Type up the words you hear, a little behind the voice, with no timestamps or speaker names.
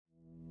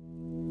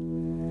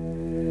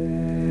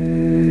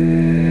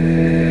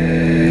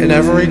In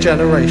every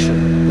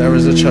generation, there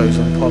is a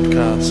chosen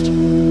podcast.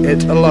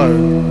 It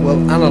alone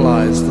will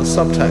analyze the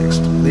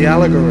subtext, the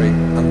allegory,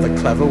 and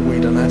the clever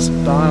Whedon-esque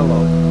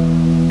dialogue.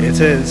 It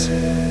is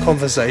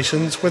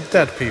Conversations with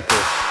Dead People.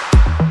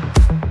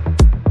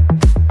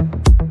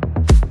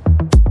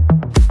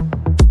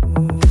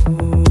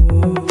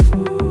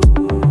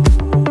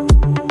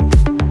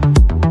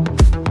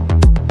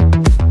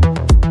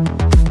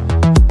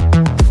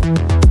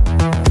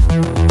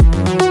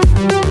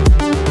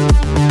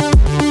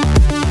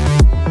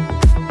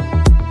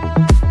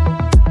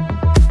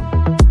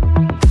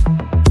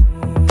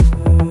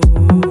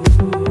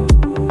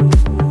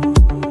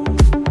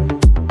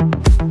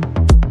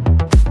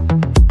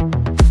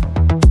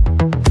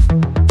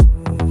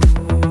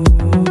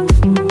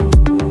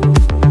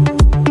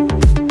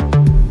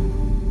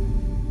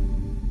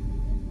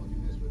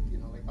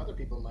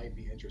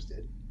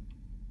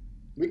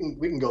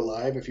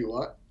 If you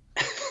want.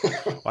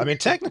 Well, I mean,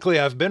 technically,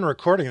 I've been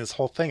recording this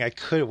whole thing.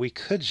 We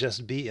could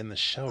just be in the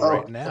show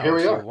right now here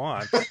we if are. you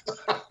want.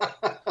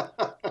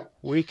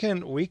 we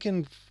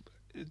can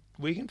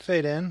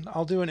fade in.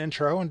 I'll do an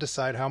intro and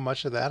decide how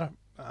much of that.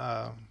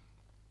 I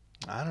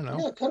don't know.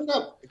 Yeah,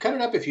 cut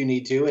it up if you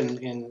need to,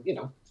 and you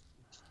know,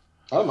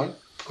 I don't mind.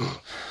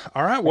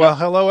 All right. Well,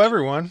 hello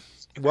everyone.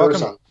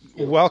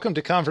 Welcome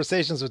to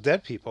Conversations with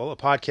Dead People, a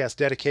podcast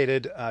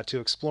dedicated to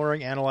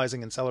exploring,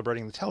 analyzing, and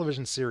celebrating the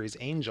television series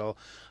Angel.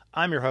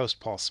 I'm your host,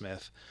 Paul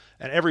Smith,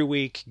 and every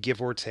week,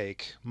 give or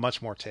take,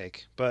 much more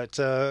take, but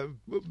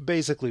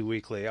basically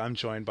weekly, I'm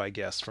joined by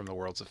guests from the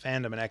worlds of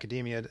fandom and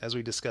academia as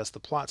we discuss the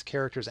plots,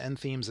 characters, and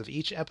themes of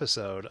each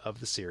episode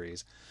of the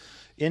series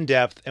in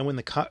depth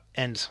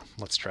and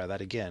let's try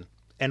that again.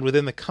 And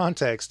within the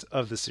context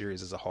of the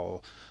series as a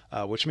whole,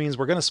 which means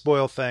we're going to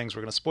spoil things.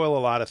 We're going to spoil a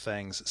lot of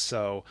things,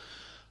 so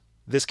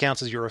this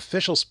counts as your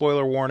official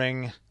spoiler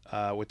warning.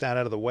 With that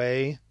out of the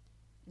way,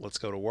 let's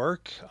go to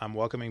work. I'm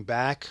welcoming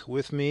back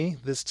with me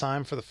this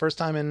time for the first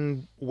time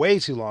in way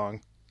too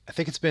long. I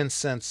think it's been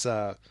since,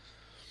 was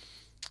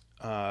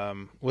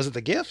it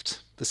The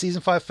Gift? The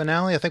season 5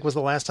 finale, I think, was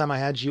the last time I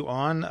had you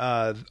on.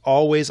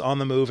 Always on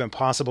the move,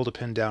 impossible to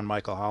pin down,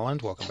 Michael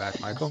Holland. Welcome back,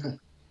 Michael.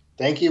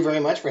 Thank you very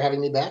much for having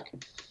me back.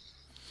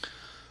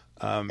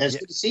 It's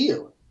good to see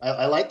you.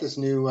 I like this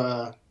new,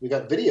 we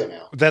got video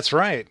now. That's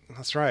right.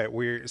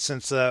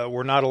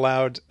 We're not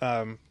allowed,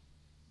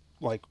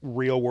 like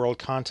real world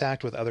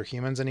contact with other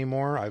humans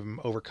anymore. I'm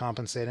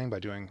overcompensating by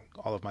doing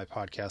all of my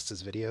podcasts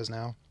as videos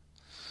now.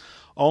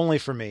 Only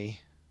for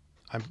me.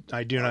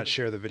 I do not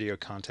share the video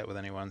content with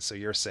anyone, so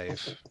you're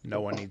safe.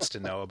 No one needs to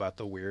know about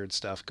the weird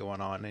stuff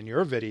going on in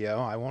your video.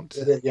 I won't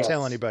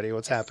tell anybody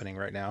what's happening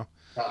right now.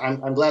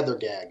 I'm glad they're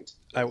gagged.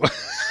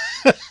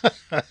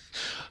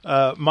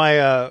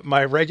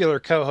 My regular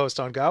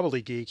co-host on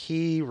Gobbledygook,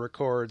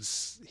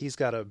 he's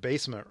got a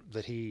basement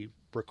that he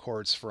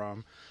records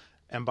from,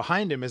 and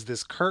behind him is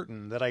this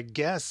curtain that I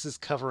guess is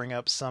covering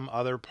up some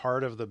other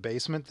part of the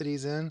basement that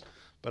he's in,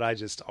 but I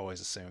just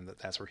always assume that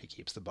that's where he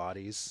keeps the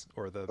bodies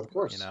or the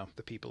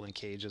people in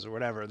cages or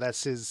whatever.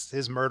 That's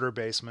his murder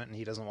basement, and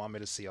he doesn't want me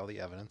to see all the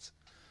evidence.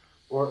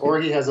 Or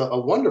he has a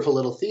wonderful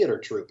little theater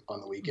troupe on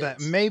the weekends. That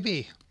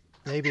maybe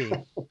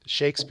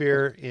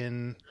Shakespeare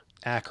in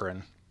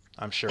Akron,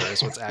 I'm sure,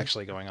 is what's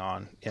actually going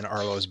on in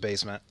Arlo's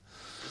basement.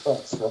 Oh,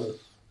 that's funny.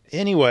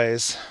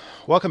 Anyways,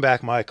 welcome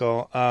back,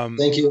 Michael.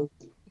 Thank you.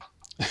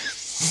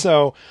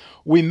 So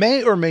we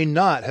may or may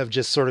not have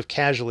just sort of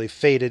casually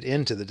faded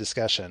into the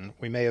discussion.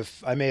 I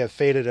may have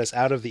faded us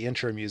out of the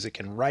intro music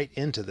and right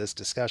into this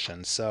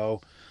discussion. So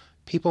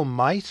people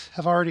might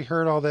have already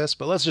heard all this,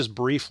 but let's just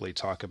briefly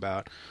talk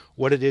about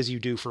what it is you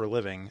do for a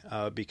living,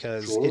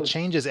 because It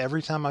changes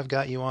every time I've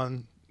got you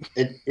on.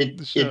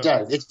 It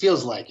does. It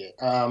feels like it.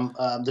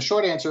 The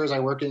short answer is I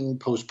work in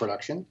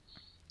post-production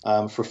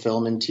for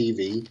film and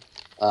TV.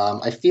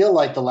 I feel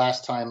like the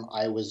last time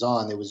I was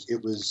on, it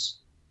was.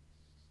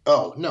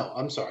 Oh no,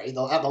 I'm sorry.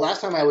 The last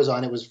time I was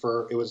on, it was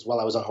while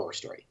I was on Horror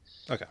Story.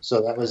 Okay.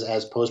 So that was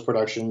as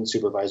post-production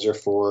supervisor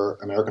for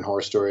American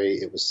Horror Story.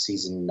 It was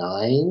season 9.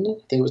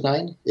 I think it was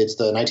 9. It's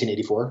the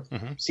 1984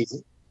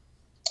 season.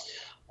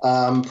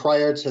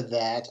 Prior to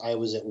that, I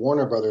was at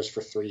Warner Brothers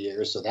for 3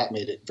 years, so that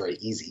made it very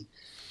easy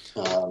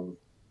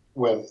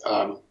when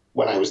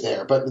I was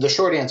there. But the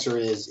short answer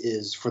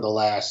is for the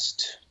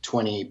last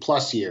 20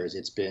 plus years,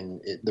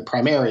 the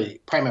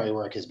primary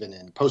work has been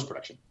in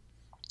post-production.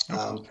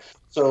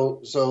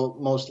 So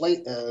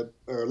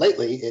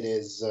lately it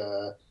has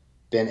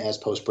been as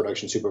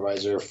post-production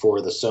supervisor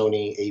for the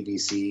Sony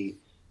ABC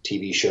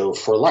TV show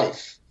For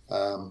Life,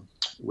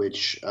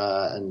 which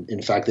and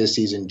in fact this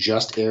season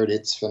just aired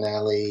its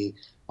finale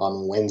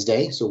on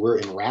Wednesday. So we're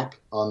in wrap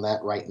on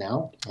that right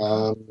now.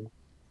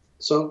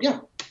 So yeah,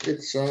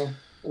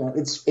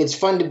 it's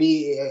fun to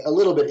be a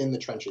little bit in the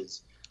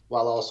trenches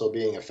while also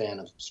being a fan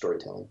of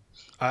storytelling.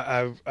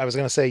 I was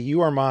going to say,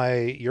 you're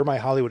my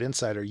Hollywood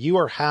insider. You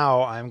are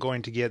how I'm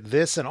going to get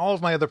this and all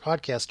of my other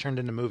podcasts turned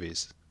into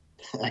movies.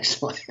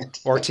 Excellent.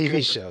 Or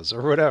TV shows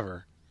or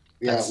whatever.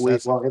 Yeah. Well,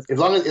 as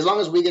long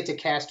as we get to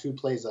cast who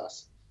plays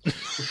us.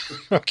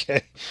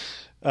 Okay.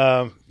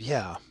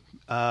 Yeah.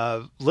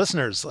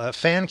 Listeners,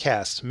 fan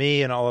cast,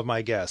 me and all of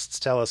my guests,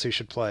 tell us who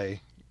should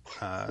play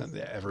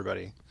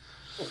everybody.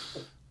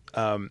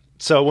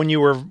 So when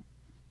you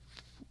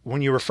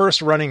were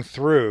first running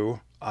through,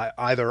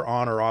 either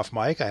on or off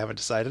mic, I haven't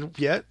decided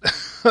yet.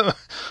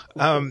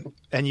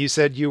 And you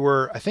said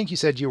I think you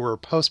said you were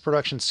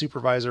post-production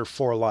supervisor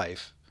for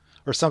life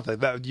or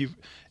something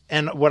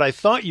and what I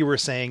thought you were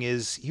saying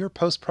is you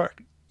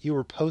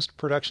were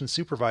post-production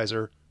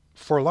supervisor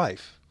for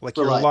life. Like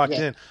you're locked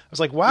in. I was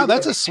like, wow,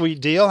 that's a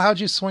sweet deal. How'd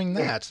you swing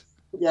that?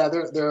 Yeah,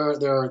 there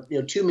are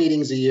 2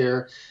 meetings a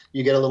year.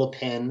 You get a little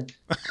pin,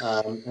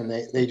 and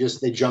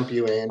they jump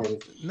you in.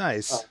 And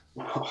nice.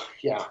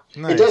 Yeah,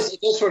 nice.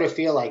 It does sort of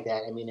feel like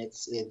that. I mean,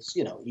 it's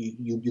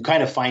you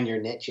kind of find your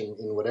niche in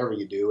whatever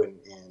you do,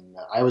 and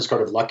I was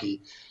kind of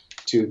lucky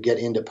to get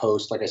into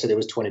post. Like I said, it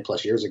was 20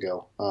 plus years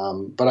ago.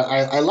 But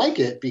I like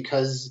it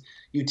because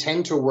you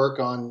tend to work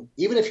on,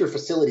 even if you're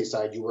facility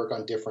side, you work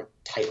on different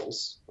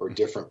titles or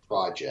different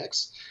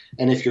projects.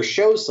 And if you're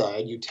show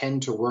side, you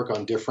tend to work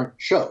on different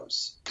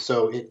shows.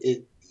 So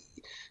the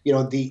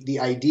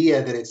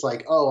idea that it's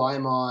like, oh,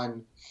 I'm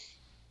on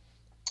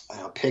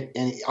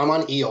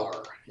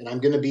ER and I'm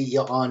going to be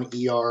on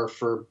ER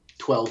for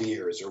 12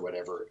 years or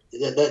whatever.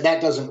 That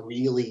doesn't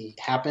really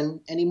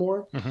happen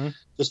anymore,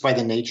 just by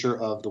the nature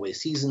of the way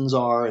seasons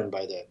are and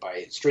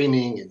by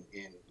streaming and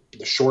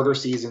the shorter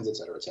seasons, et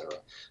cetera, et cetera.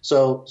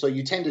 So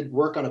you tend to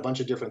work on a bunch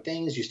of different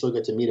things. You still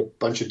get to meet a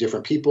bunch of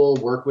different people,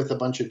 work with a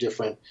bunch of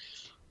different,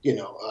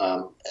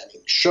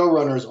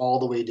 showrunners all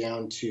the way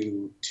down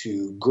to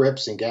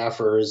grips and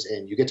gaffers,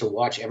 and you get to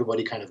watch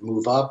everybody kind of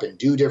move up and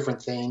do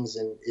different things.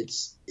 And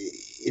it's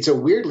a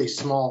weirdly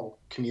small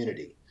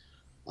community.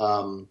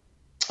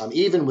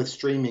 Even with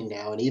streaming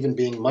now and even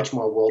being much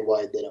more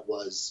worldwide than it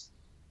was,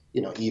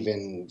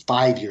 even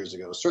 5 years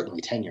ago, certainly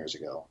 10 years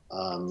ago,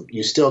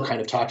 you still kind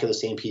of talk to the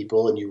same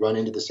people and you run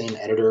into the same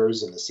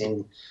editors and the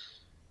same,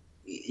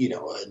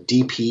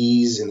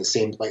 DPs and the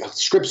same, like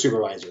script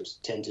supervisors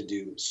tend to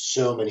do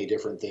so many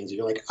different things.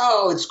 You're like,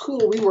 oh, it's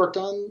cool. We worked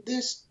on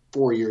this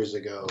 4 years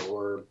ago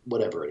or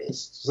whatever it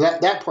is. So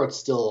that part's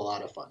still a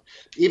lot of fun,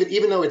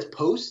 even though it's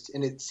post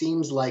and it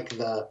seems like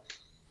the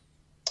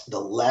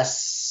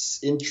less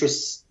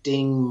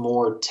interesting,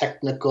 more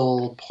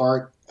technical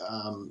part.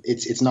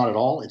 It's not at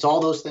all. It's all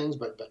those things,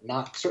 but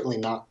certainly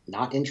not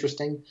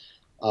interesting.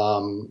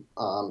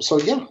 So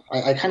yeah,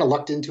 I kind of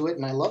lucked into it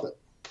and I love it.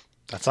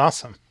 That's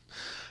awesome.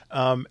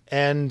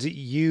 And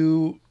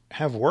you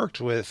have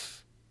worked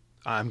with,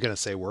 I'm going to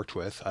say worked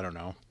with, I don't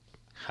know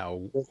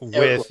how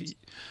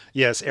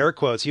yes, air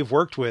quotes. You've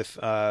worked with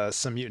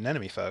some Mutant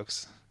Enemy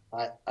folks.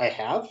 I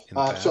have.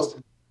 So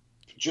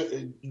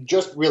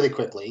just really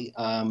quickly,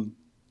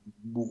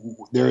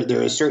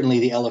 there is certainly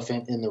the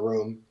elephant in the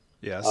room.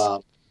 Yes.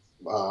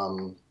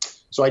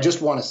 So I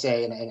just want to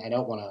say, and I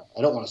don't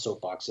want to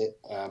soapbox it,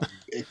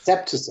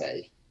 except to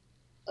say,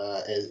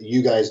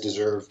 you guys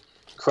deserve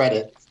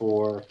credit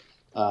for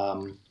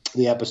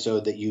the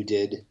episode that you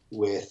did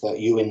with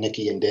you and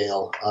Nikki and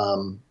Dale.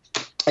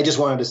 I just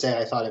wanted to say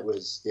I thought it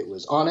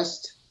was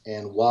honest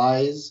and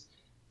wise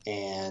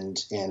and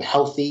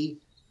healthy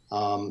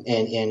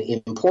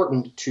and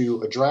important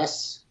to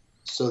address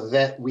so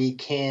that we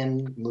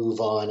can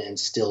move on and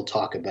still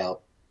talk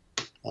about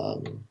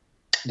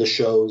the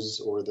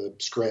shows or the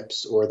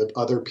scripts or the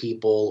other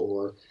people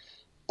or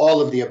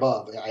all of the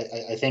above.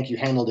 I think you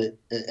handled it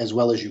as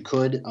well as you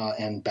could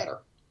and better.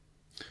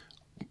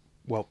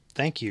 Well,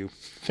 thank you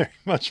very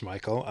much,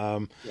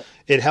 Michael.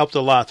 It helped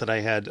a lot that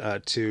I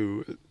had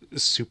two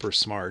super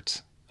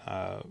smart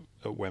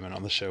women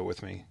on the show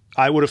with me.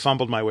 I would have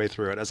fumbled my way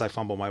through it as I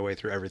fumble my way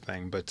through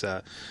everything, but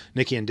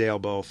Nikki and Dale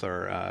both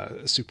are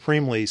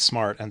supremely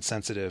smart and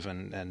sensitive,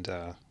 and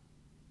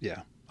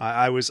yeah.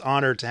 I was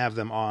honored to have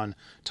them on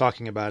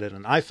talking about it,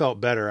 and I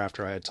felt better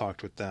after I had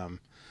talked with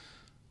them.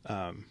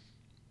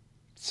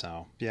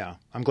 So, yeah,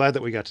 I'm glad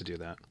that we got to do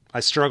that. I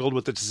struggled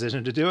with the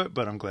decision to do it,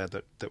 but I'm glad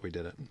that we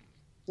did it.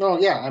 No,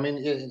 yeah, I mean,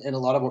 and a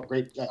lot of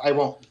great, I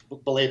won't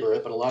belabor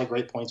it, but a lot of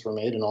great points were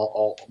made in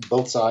all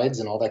both sides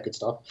and all that good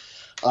stuff.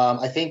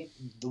 I think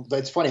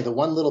it's funny, the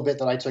one little bit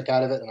that I took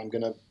out of it, and I'm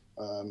going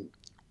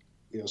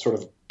to, sort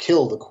of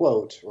kill the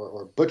quote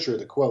or butcher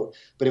the quote,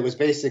 but it was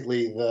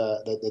basically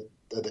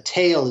the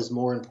tale is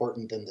more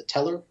important than the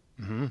teller.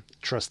 Mm-hmm.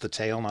 Trust the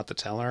tale, not the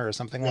teller, or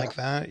something like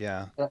that.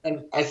 Yeah.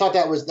 And I thought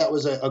that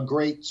was a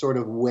great sort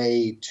of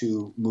way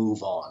to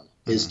move on,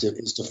 is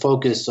to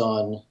focus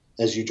on,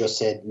 as you just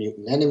said,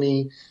 Mutant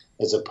Enemy,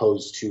 as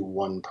opposed to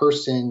one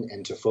person,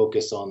 and to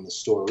focus on the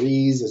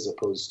stories as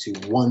opposed to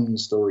one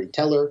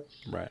storyteller.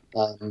 Right.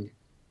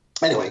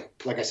 Anyway,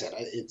 like I said,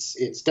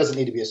 it doesn't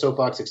need to be a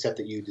soapbox, except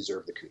that you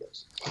deserve the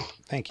kudos.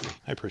 Thank you.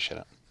 I appreciate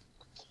it.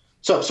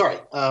 So, sorry.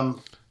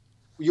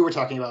 You were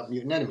talking about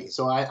Mutant Enemy.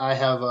 So I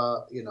have,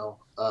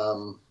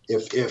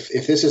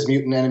 if this is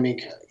Mutant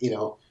Enemy,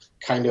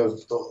 kind of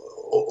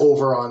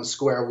over on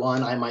square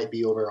one, I might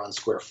be over on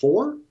square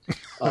four.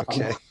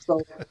 Okay.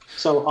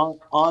 So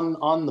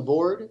on the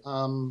board,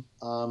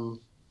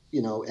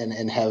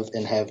 and have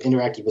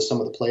interacted with some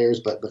of the players,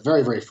 but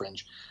very, very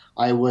fringe.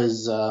 I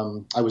was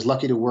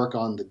lucky to work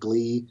on the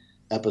Glee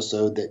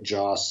episode that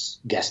Joss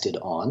guested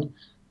on.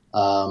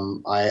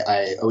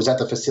 I was at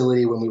the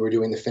facility when we were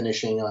doing the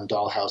finishing on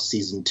Dollhouse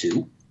season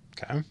 2.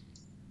 Okay.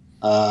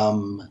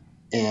 So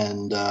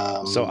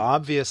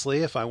obviously,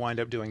 if I wind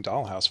up doing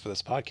Dollhouse for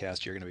this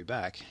podcast, you're going to be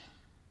back.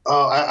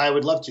 Oh, I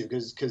would love to,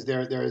 because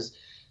there's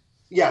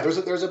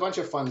a bunch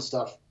of fun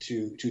stuff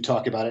to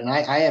talk about it, and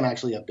I am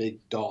actually a big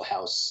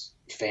Dollhouse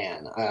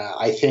fan.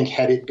 I think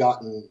had it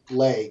gotten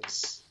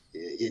legs,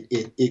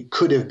 it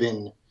could have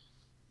been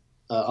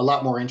a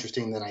lot more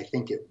interesting than I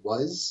think it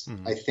was.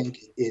 Mm-hmm. I think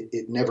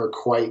it never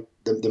quite,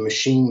 the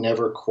machine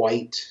never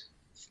quite,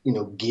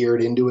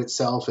 geared into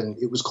itself,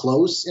 and it was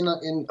close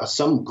in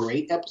some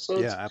great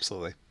episodes. Yeah,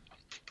 absolutely.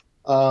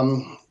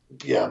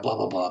 Yeah, blah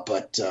blah blah.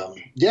 But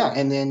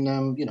and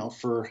then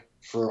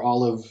for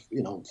all of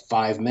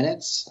 5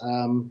 minutes,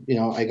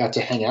 I got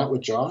to hang out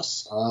with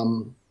Joss,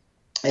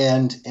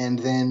 and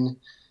then,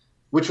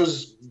 which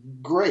was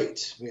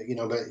great,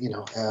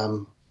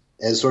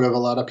 as sort of a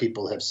lot of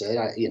people have said,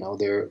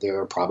 there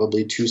are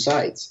probably two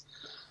sides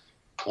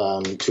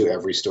to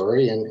every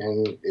story,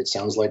 and it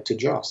sounds like to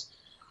Joss.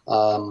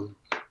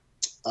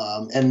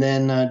 And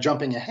then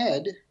jumping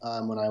ahead,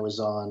 when I was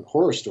on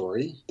Horror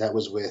Story, that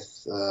was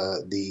with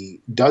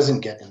the doesn't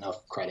get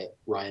enough credit,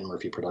 Ryan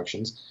Murphy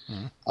Productions,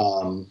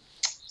 mm-hmm.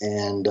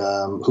 And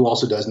who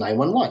also does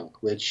 911,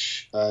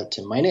 which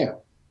Tim Minear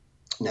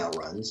now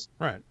runs.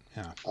 Right.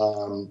 Yeah.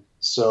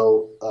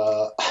 So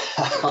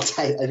I'll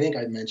tell you, I think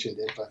I mentioned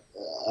it, but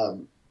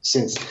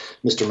since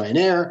Mr.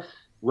 Minear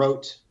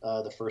wrote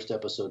the first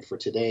episode for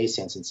today,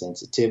 Sense and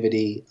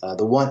Sensitivity,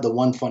 the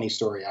one funny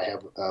story I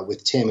have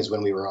with Tim is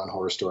when we were on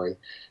Horror Story,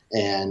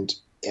 and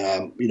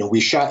we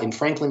shot in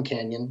Franklin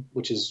Canyon,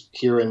 which is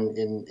here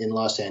in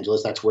Los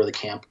Angeles. That's where the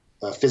camp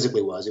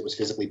physically was. It was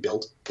physically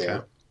built there.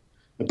 Okay.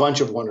 A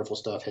bunch of wonderful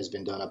stuff has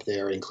been done up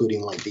there,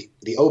 including like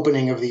the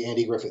opening of the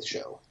Andy Griffith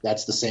Show.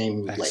 That's the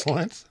same lake.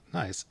 Excellent.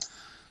 Nice.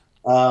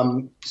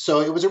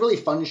 So it was a really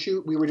fun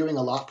shoot. We were doing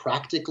a lot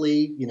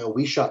practically.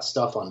 We shot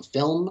stuff on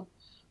film.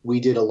 We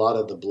did a lot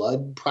of the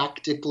blood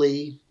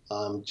practically,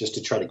 just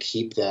to try to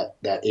keep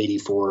that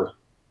 84,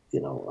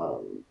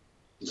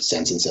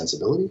 sense and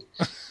sensibility.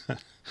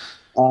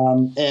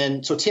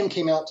 And so Tim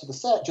came out to the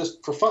set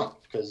just for fun,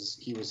 because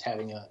he was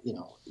having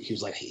he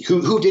was like,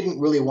 who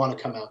didn't really want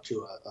to come out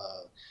to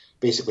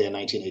basically a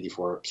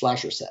 1984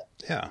 slasher set.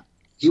 Yeah.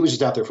 He was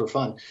just out there for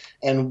fun.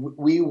 And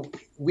we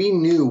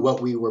knew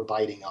what we were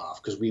biting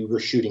off, because we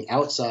were shooting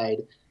outside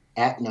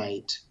at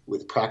night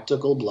with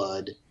practical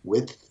blood,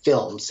 with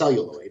film,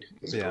 celluloid,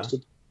 as opposed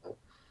to.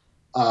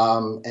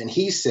 And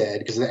he said,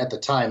 because at the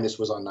time this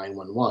was on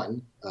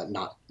 911,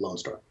 not Lone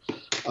Star.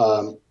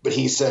 But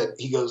he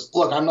goes,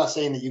 look, I'm not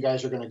saying that you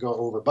guys are going to go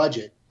over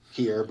budget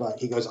here, but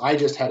he goes, I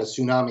just had a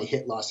tsunami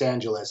hit Los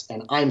Angeles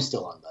and I'm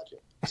still on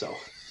budget. So,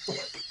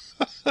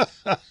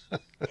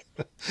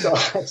 so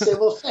I say,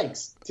 well,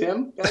 thanks,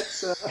 Tim.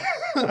 That's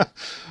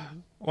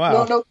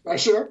wow. No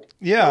pressure.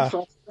 Yeah. No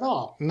pressure at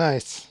all.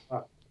 Nice.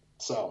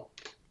 So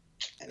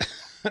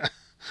that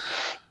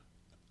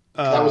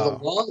was the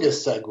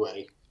longest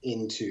segue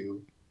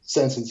into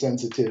Sense and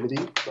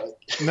Sensitivity, but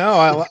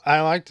no,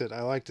 I liked it.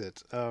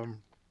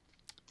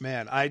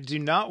 Man, I do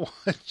not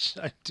watch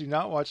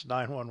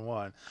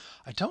 911.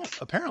 I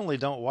apparently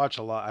don't watch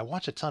a lot. I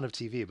watch a ton of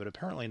TV, but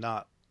apparently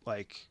not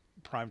like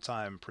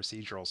primetime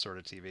procedural sort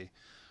of TV.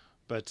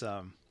 But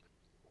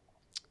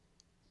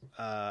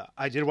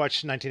I did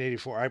watch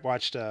 1984. I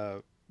watched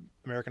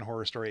American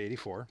Horror Story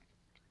 84.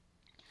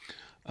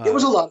 It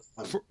was a lot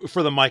of fun.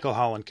 For the Michael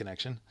Holland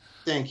connection.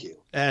 Thank you.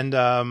 And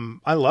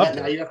I loved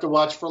it. Now you have to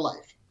watch for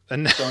life.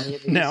 And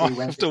now I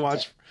have to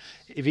watch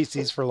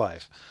ABC's for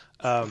life.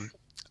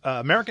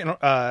 American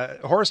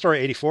Horror Story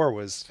 84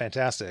 was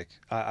fantastic.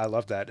 I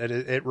love that.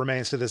 It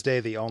remains to this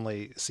day the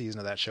only season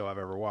of that show I've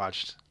ever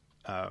watched,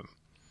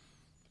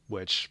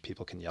 which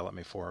people can yell at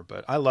me for,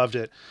 but I loved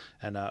it.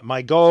 And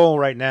my goal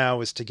right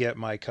now is to get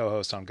my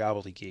co-host on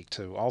Gobbledygook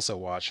to also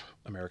watch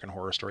American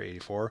Horror Story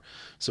 84,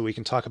 so we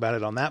can talk about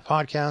it on that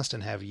podcast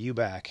and have you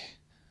back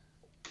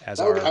as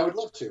I would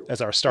love to.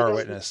 As our star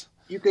witness.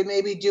 You could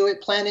maybe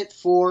plan it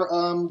for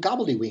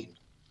Gobbledyween.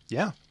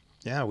 Yeah,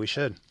 we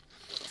should.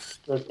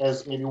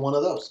 As maybe one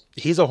of those.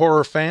 He's a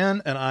horror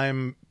fan, and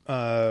I'm,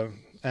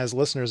 as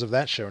listeners of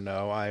that show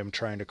know, I am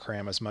trying to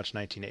cram as much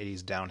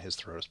 1980s down his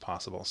throat as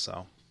possible.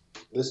 So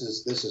this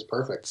is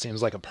perfect.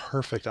 Seems like a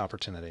perfect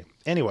opportunity.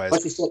 Anyways,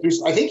 like you said,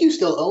 I think you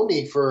still owe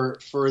me for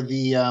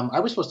the. I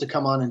was supposed to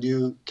come on and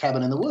do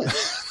Cabin in the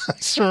Woods.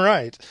 That's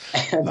right.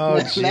 Oh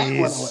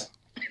jeez.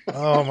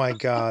 Oh my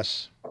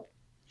gosh.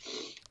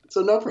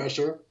 So no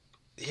pressure.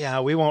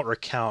 Yeah, we won't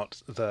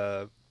recount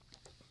the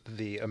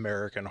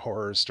American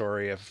Horror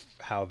Story of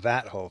how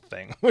that whole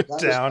thing went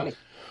down.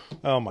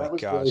 Oh my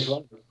gosh.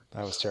 Really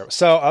that was terrible.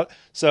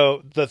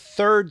 So the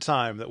third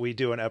time that we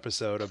do an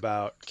episode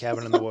about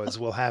Cabin in the Woods,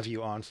 we'll have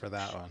you on for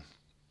that one.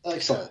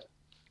 Excellent.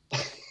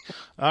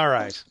 All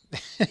right.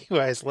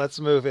 Anyways, let's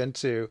move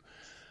into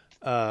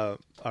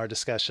our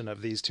discussion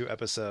of these two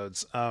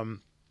episodes.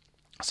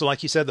 So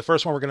like you said, the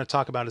first one we're going to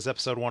talk about is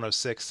episode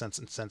 106, Sense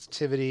and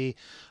Sensitivity.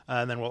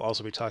 And then we'll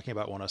also be talking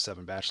about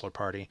 107, Bachelor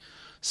Party.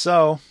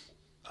 So,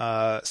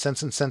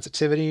 Sense and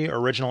Sensitivity,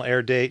 original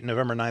air date,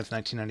 November 9th,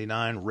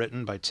 1999,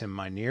 written by Tim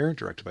Minear,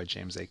 directed by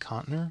James A.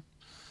 Contner.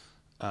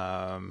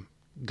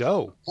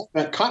 Go.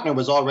 Contner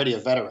was already a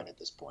veteran at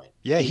this point.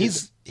 Yeah, he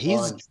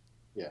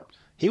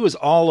was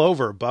all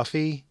over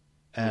Buffy.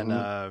 And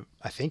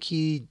I think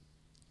he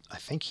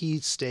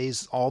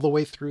stays all the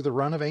way through the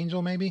run of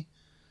Angel, maybe?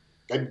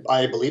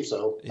 I believe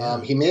so. Yeah.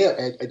 He may have,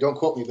 I don't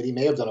quote me, but he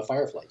may have done a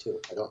Firefly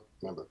too. I don't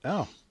remember.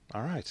 Oh,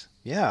 all right.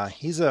 Yeah,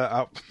 he's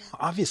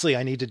obviously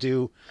I need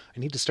to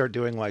start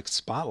doing like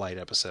spotlight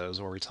episodes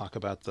where we talk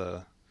about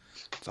the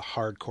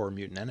hardcore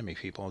mutant enemy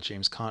people.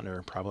 James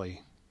Contner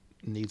probably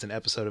needs an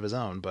episode of his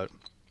own, but.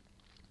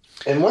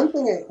 And one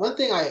thing as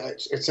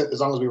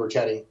long as we were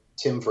chatting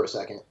Tim for a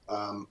second,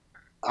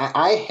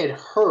 I had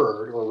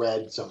heard or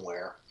read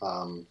somewhere,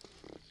 so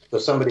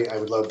somebody, I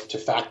would love to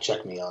fact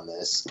check me on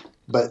this,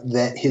 but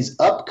that his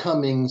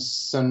upcoming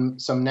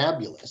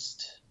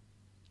Somnambulist,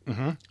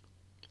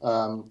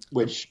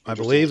 which I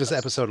believe is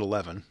episode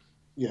 11.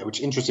 Yeah,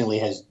 which interestingly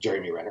has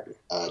Jeremy Renner.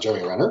 Oh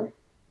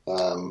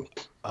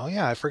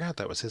yeah, I forgot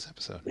that was his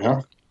episode.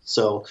 Yeah.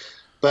 So,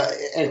 but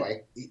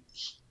anyway,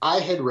 I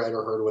had read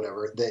or heard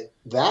whatever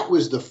that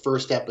was the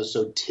first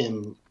episode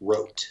Tim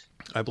wrote.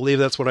 I believe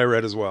that's what I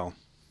read as well.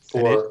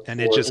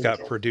 It just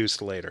got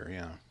produced later.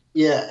 Yeah.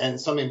 Yeah, and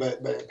something,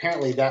 but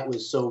apparently that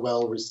was so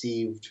well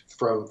received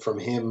from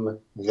him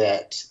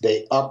that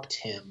they upped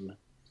him,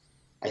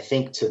 I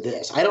think, to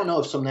this. I don't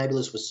know if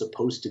Somnambulist was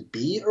supposed to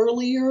be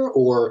earlier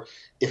or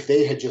if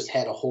they had just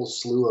had a whole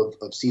slew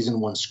of season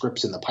 1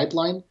 scripts in the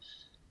pipeline.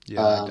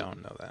 Yeah, I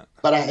don't know that.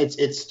 But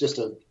it's just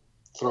a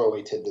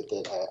throwaway tidbit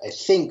that I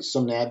think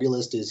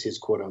Somnambulist is his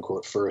quote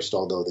unquote first,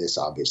 although this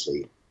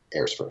obviously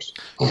airs first.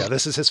 Yeah,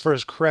 this is his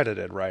first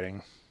credited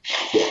writing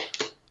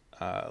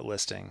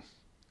listing.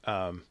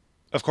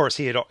 Of course,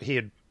 he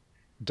had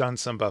done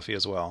some Buffy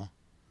as well,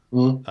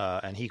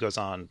 and he goes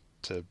on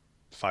to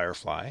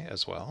Firefly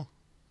as well.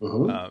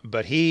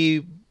 But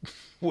he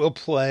will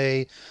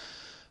play.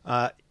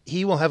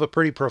 He will have a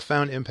pretty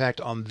profound impact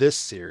on this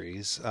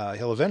series.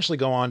 He'll eventually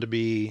go on to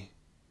be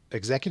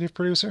executive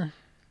producer.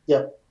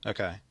 Yep.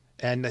 Okay.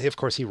 And of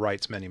course, he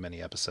writes many,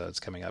 many episodes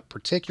coming up.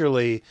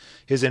 Particularly,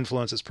 his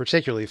influence is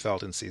particularly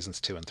felt in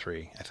seasons 2 and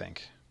 3, I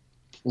think.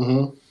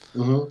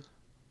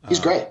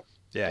 He's great.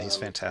 Yeah, he's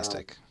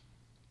fantastic.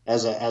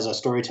 As a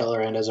storyteller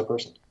and as a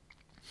person.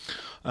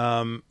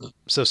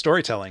 So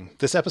storytelling.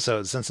 This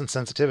episode, Sense and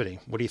Sensitivity.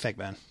 What do you think,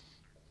 man?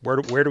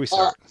 Where do we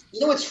start?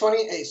 You know what's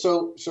funny?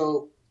 So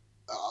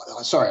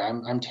sorry,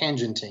 I'm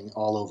tangenting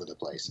all over the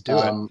place. Do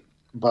it.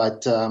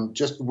 But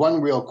just one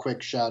real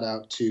quick shout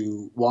out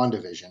to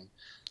WandaVision.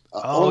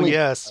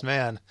 Yes,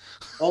 man.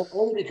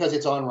 Only because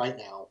it's on right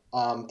now.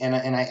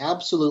 And I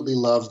absolutely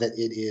love that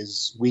it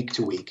is week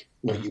to week.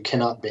 You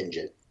cannot binge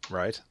it.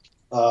 Right.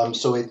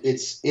 So it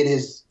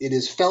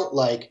is felt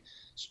like,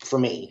 for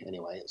me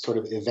anyway, sort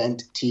of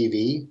event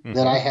TV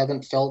that I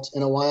haven't felt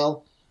in a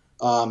while.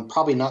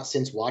 Probably not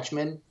since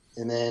Watchmen,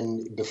 and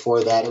then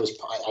before that it was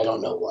I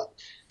don't know what.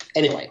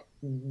 Anyway,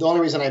 the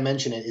only reason I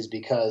mention it is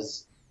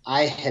because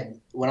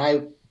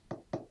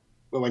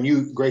when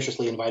you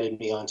graciously invited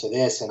me onto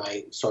this and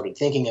I started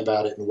thinking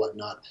about it and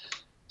whatnot,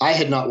 I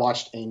had not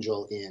watched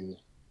Angel in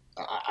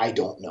I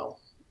don't know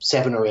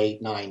 7 or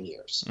 8, 9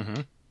 years,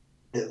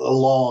 a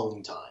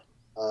long time.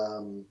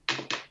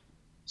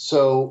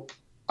 So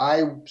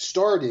I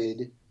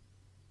started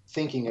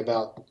thinking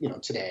about,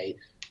 today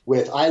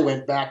I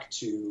went back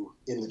to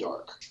In the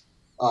Dark.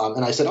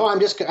 And I said, I'm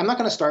not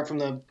going to start from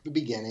the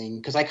beginning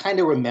because I kind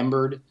of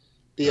remembered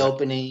the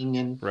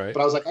opening. But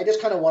I was like, I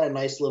just kind of want a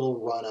nice little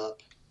run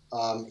up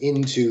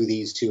into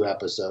these 2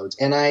 episodes.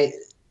 And I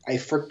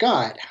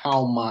forgot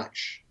how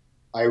much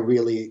I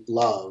really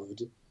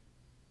loved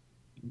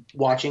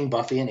watching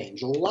Buffy and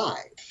Angel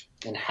live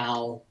and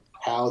how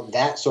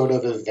that sort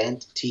of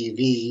event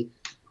TV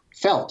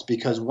felt,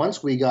 because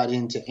once we got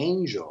into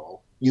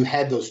Angel, you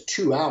had those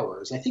 2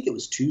 hours. I think it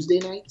was Tuesday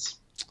nights,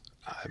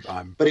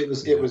 but it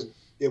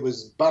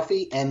was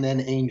Buffy and then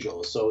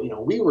Angel. So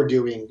we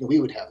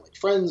would have like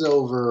friends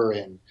over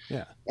and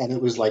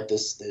it was like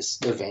this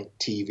event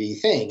TV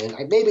thing.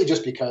 And maybe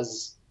just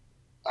because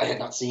I had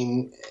not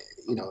seen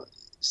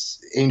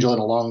Angel in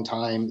a long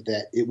time,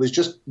 that it was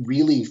just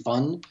really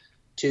fun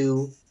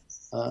to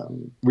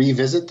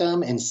revisit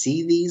them and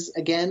see these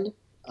again.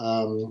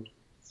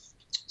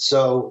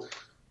 So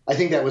I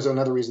think that was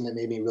another reason that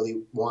made me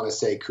really want to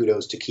say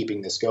kudos to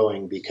keeping this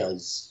going,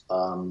 because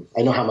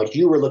I know how much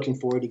you were looking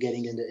forward to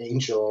getting into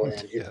Angel,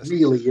 and it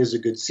really is a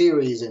good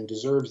series and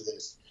deserves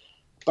this.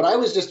 But I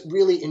was just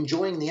really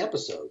enjoying the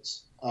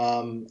episodes.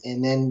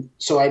 And then,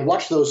 so I'd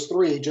watch those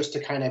 3 just to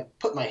kind of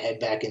put my head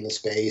back in the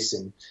space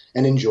and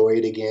enjoy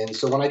it again.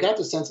 So when I got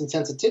to Sense and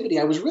Sensitivity,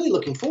 I was really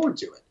looking forward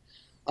to it.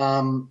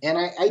 And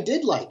I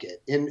did like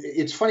it. And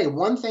it's funny,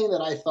 one thing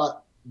that I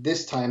thought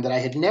this time that I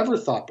had never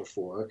thought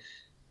before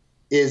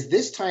is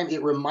this time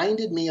it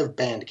reminded me of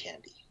Band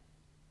Candy.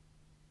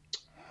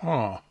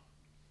 Huh.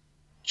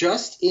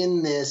 Just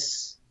in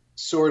this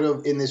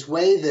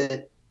way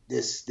that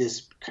this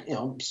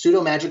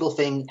pseudo magical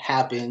thing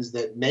happens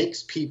that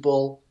makes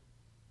people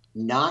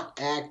not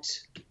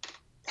act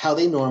how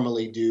they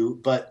normally do,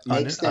 but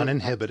makes them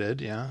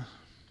uninhibited,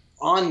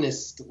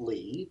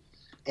 honestly.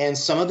 And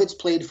some of it's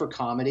played for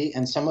comedy,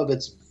 and some of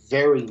it's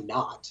very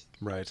not.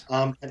 Right.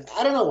 And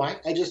I don't know why.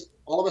 I just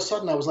all of a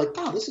sudden I was like,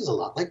 "Wow, this is a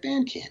lot like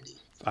Band Candy."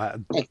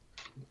 That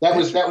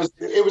was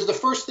the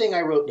first thing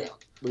I wrote down.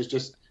 Was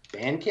just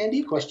Band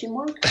Candy ?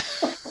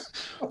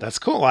 That's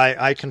cool.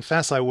 I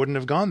confess I wouldn't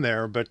have gone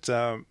there, but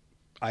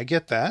I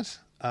get that.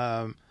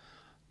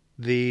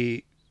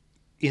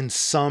 In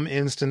some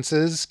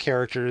instances,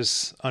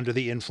 characters under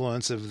the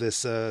influence of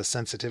this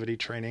sensitivity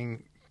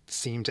training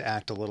seem to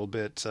act a little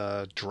bit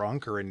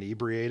drunk or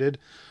inebriated,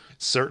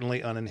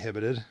 certainly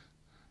uninhibited.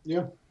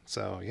 Yeah.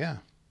 So, yeah,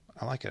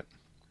 I like it.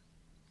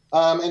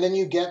 And then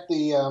you get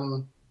the,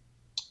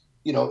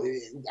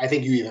 I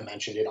think you even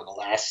mentioned it on the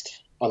last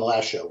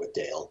show with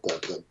Dale,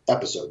 the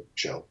episode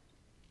show,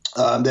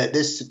 that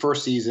this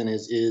first season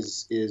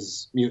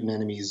is Mutant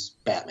Enemies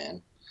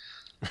Batman.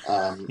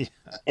 And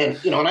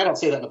I don't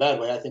say that in a bad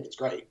way. I think it's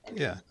great.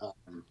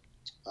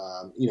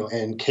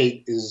 And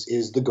Kate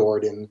is the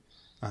Gordon,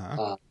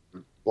 blah,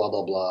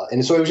 blah, blah.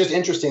 And so it was just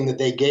interesting that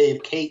they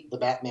gave Kate the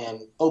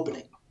Batman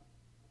opening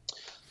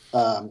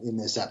in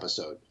this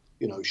episode.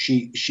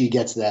 She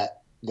gets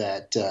that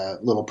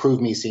little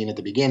prove me scene at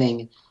the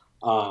beginning.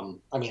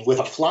 With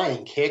a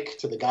flying kick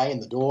to the guy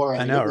in the door.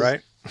 I know,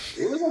 right?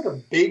 It was like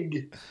a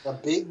big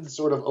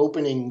sort of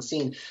opening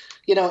scene,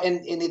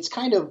 and it's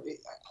kind of,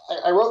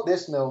 I wrote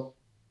this note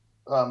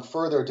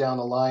further down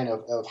the line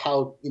of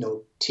how,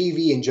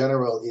 TV in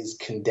general is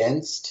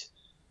condensed,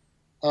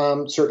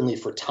 certainly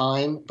for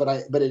time,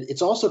 but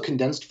it's also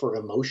condensed for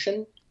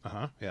emotion.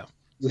 Yeah.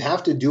 You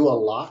have to do a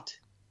lot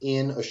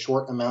in a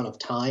short amount of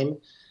time.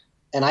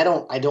 And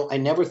I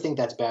never think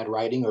that's bad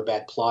writing or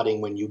bad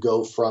plotting when you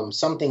go from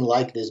something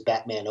like this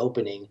Batman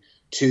opening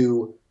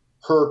to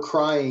her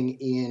crying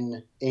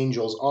in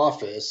Angel's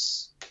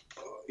office,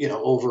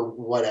 over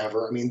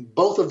whatever. I mean,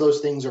 both of those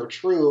things are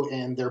true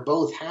and they're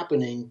both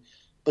happening,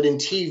 but in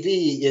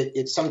TV,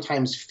 it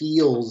sometimes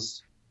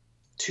feels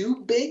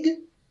too big.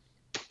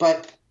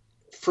 But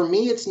for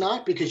me, it's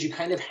not, because you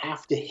kind of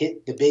have to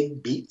hit the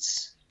big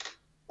beats.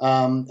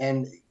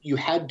 And you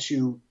had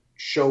to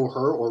show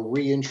her or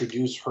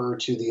reintroduce her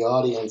to the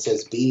audience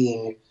as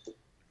being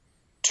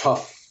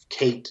tough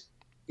Kate,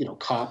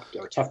 cop,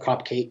 or tough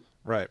cop Kate.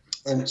 Right.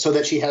 And so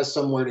that she has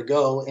somewhere to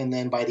go, and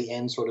then by the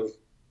end sort of,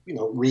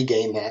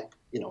 regain that,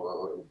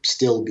 or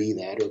still be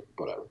that or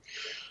whatever.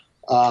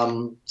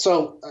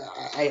 So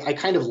I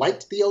kind of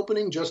liked the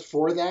opening just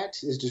for that.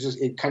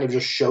 It kind of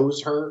just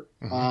shows her.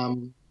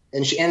 Mm-hmm.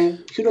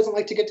 And who doesn't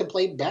like to get to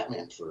play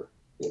Batman for,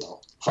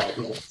 5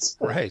 minutes?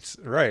 Right.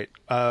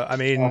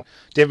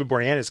 David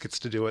Boreanaz gets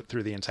to do it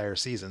through the entire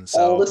season,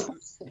 so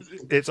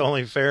it's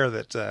only fair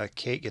that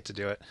Kate get to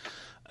do it.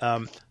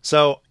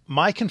 So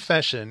my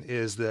confession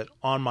is that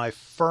on my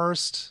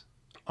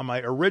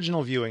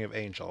original viewing of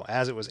Angel,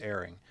 as it was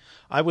airing,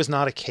 I was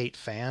not a Kate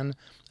fan,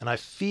 and I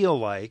feel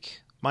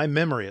like, my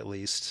memory at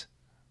least,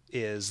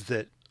 is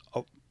that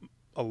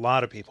a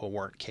lot of people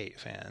weren't Kate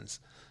fans,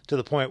 to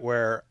the point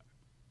where,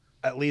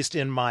 at least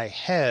in my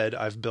head,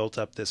 I've built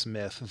up this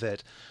myth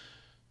that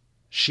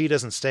she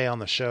doesn't stay on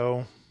the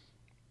show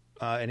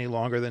any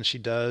longer than she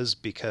does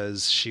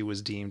because she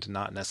was deemed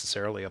not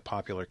necessarily a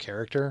popular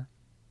character.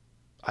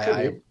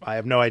 I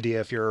have no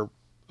idea if you're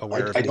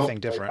aware of anything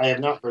different. I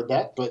have not heard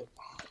that, but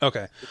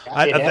okay.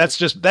 That's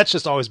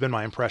just always been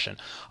my impression.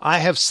 I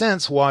have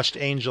since watched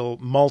Angel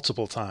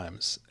multiple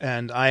times,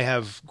 and I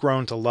have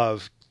grown to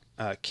love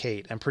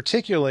Kate, and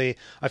particularly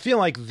I feel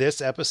like this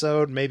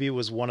episode maybe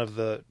was one of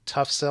the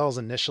tough sells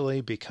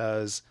initially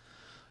because,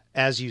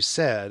 as you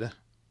said,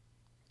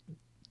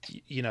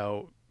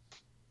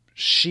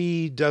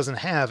 she doesn't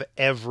have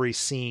every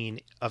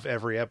scene of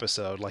every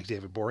episode like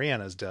David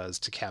Boreanaz does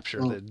to capture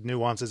the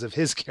nuances of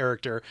his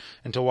character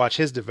and to watch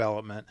his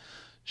development.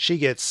 She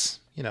gets,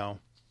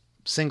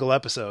 single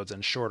episodes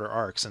and shorter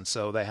arcs, and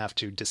so they have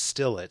to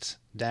distill it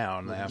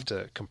down. They have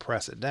to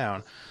compress it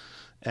down.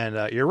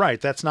 And you're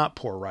right, that's not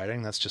poor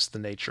writing. That's just the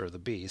nature of the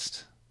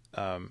beast.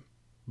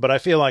 But I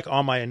feel like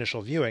on my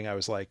initial viewing, I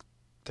was like,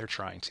 they're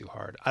trying too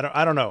hard.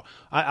 I don't know.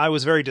 I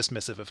was very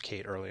dismissive of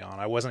Kate early on.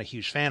 I wasn't a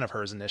huge fan of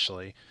hers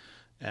initially.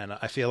 And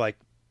I feel like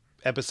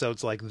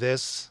episodes like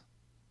this,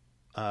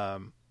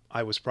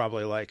 I was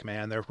probably like,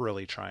 man, they're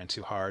really trying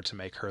too hard to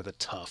make her the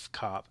tough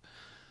cop.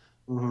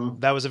 Mm-hmm.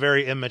 That was a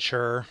very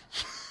immature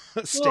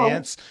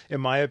stance,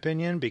 in my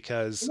opinion,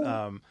 because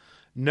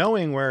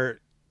knowing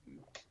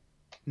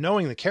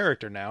the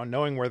character now,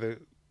 knowing where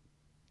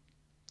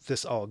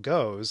this all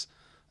goes,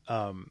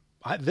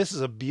 this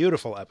is a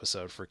beautiful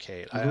episode for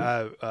Kate.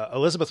 Mm-hmm.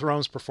 Elizabeth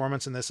Rome's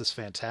performance in this is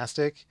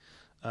fantastic.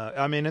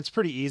 It's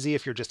pretty easy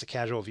if you're just a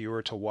casual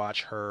viewer to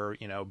watch her,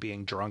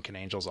 being drunk in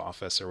Angel's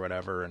office or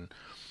whatever, and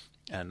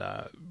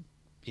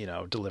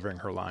delivering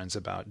her lines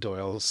about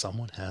Doyle,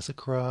 someone has a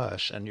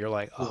crush, and you're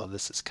like, oh,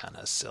 this is kind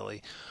of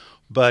silly.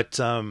 But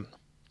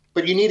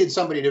you needed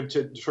somebody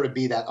to sort of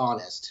be that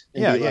honest.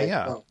 And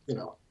yeah.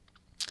 Oh,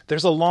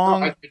 there's a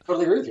long. I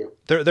totally agree with you.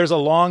 There's a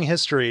long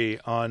history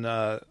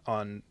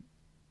on.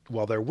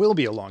 Well, there will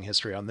be a long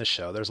history on this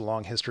show. There's a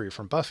long history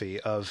from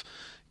Buffy of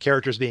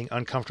characters being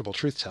uncomfortable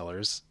truth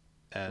tellers,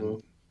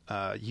 and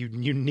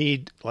you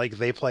need, like,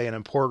 they play an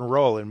important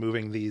role in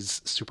moving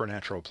these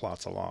supernatural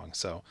plots along.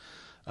 So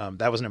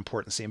that was an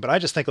important scene. But I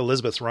just think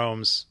Elizabeth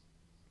Rome's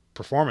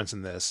performance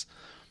in this,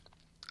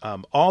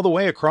 all the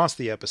way across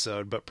the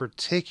episode, but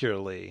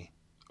particularly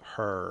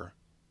her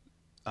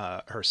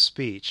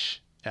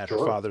speech at her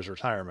father's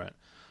retirement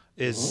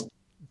is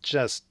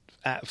just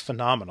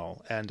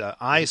phenomenal. And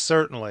I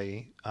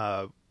certainly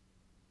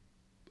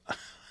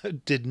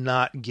did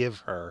not give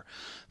her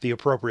the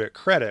appropriate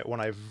credit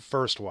when I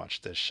first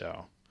watched this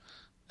show.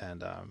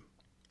 And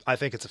I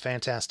think it's a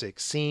fantastic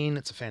scene.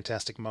 It's a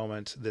fantastic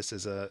moment. This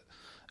is an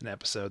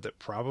episode that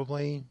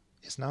probably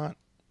is not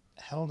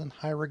held in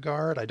high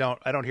regard. I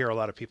don't hear a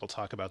lot of people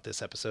talk about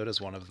this episode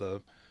as one of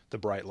the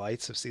bright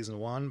lights of season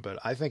 1, but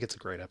I think it's a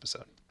great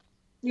episode.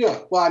 Yeah.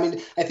 Well, I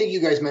mean, I think you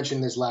guys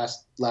mentioned this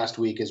last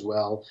week as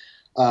well,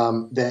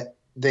 that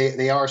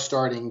they are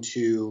starting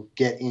to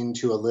get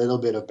into a little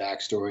bit of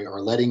backstory,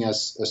 or letting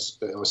us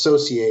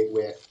associate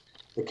with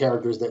the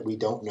characters that we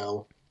don't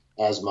know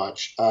as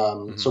much.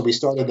 So we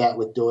started that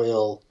with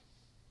Doyle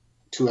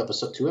two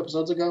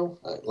episodes ago,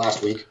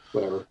 last week,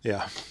 whatever.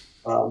 Yeah.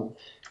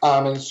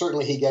 And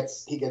certainly he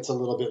gets a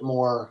little bit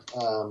more,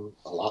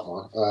 a lot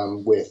more,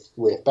 with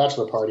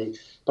Bachelor Party.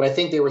 But I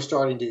think they were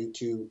starting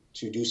to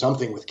do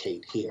something with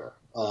Kate here.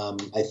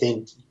 I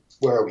think,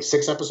 where are we,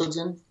 6 episodes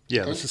in?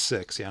 Yeah, this is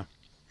 6. Yeah.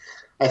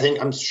 I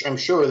think I'm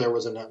sure there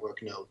was a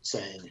network note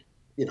saying,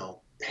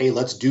 hey,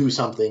 let's do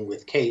something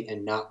with Kate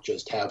and not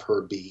just have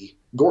her be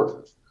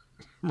Gordon.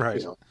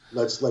 Right.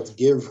 Let's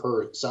give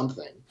her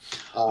something.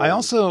 I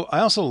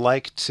also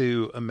like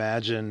to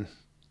imagine.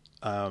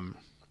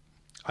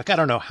 I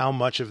don't know how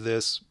much of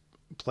this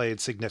played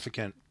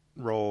significant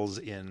roles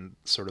in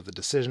sort of the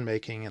decision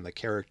making and the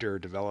character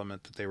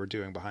development that they were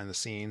doing behind the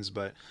scenes,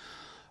 but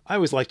I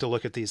always like to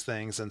look at these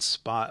things and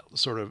spot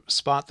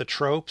the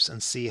tropes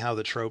and see how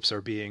the tropes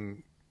are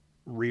being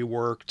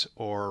reworked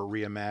or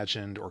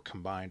reimagined or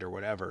combined or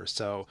whatever.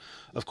 So,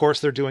 of course,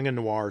 they're doing a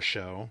noir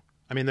show.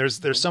 I mean, there's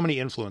so many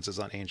influences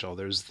on Angel.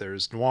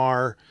 There's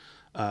noir,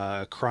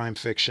 crime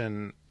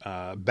fiction,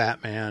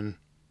 Batman,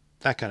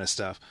 that kind of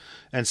stuff.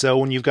 And so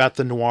when you've got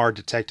the noir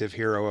detective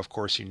hero, of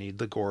course you need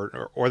the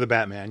Gordon, or the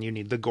Batman, you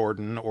need the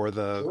Gordon, or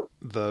the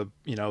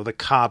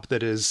cop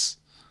that is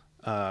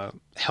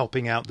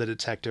helping out the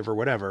detective or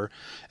whatever.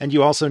 And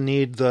you also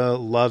need the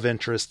love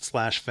interest /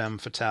 femme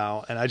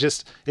fatale. And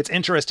it's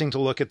interesting to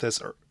look at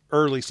this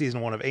early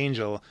season 1 of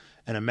Angel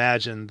and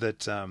imagine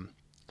that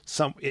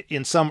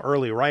in some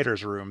early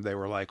writer's room, they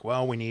were like,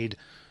 well, we need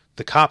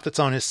the cop that's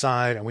on his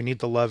side and we need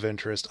the love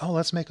interest. Oh,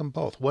 let's make them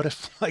both. What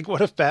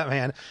if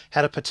Batman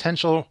had a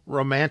potential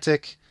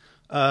romantic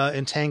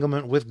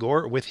entanglement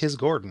with his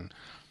Gordon?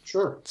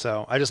 Sure.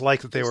 So I just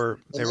like that they were,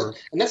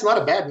 and that's not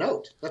a bad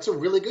note. That's a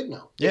really good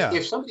note. Yeah.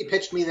 If somebody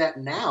pitched me that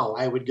now,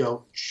 I would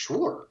go,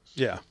 sure.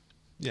 Yeah.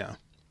 Yeah.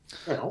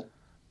 That's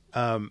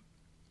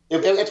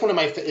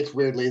it's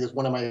weirdly, that's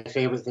one of my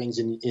favorite things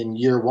in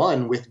year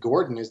 1 with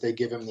Gordon is they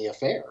give him the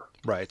affair.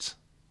 Right.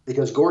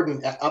 Because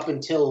Gordon, up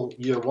until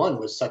year 1,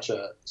 was such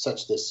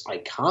this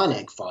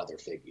iconic father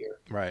figure.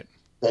 Right.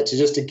 That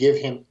to give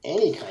him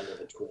any kind of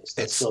a twist,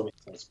 that still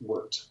makes sense,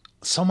 worked.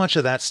 So much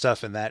of that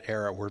stuff in that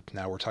era, we're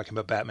talking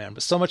about Batman,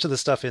 but so much of the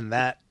stuff in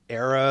that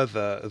era,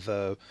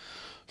 the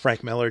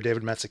Frank Miller,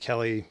 David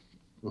Mazzucchelli,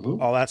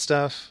 all that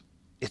stuff,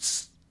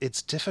 it's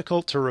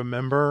difficult to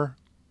remember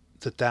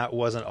that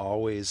wasn't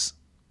always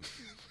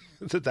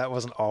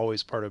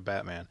part of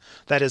Batman.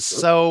 That is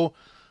so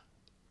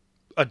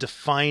a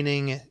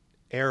defining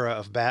era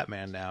of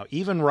Batman now.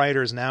 Even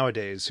writers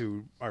nowadays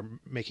who are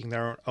making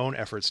their own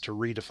efforts to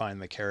redefine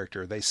the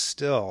character, they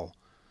still,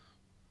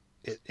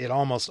 it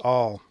almost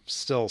all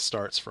still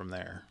starts from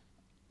there.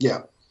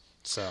 Yeah.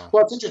 So,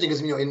 well, it's interesting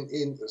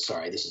because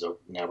sorry,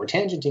 now we're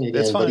tangenting again.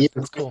 That's fine.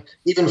 But cool.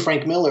 Even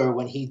Frank Miller,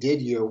 when he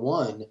did year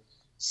 1,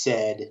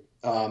 said,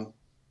 because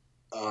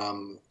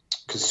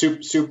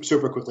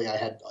super quickly, I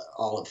had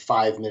all of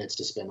 5 minutes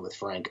to spend with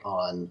Frank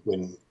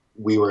when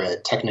we were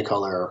at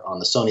Technicolor on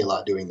the Sony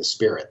lot doing The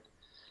Spirit.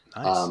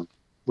 Nice.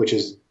 Which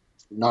is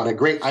not a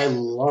great. I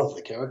love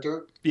the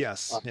character.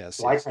 Yes.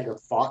 So I kind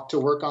of fought to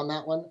work on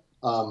that one.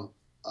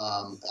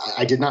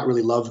 I did not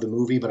really love the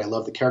movie, but I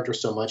love the character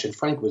so much, and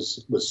Frank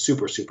was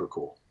super, super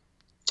cool.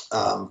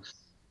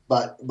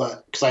 But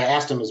because I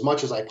asked him as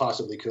much as I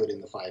possibly could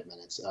in the 5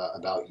 minutes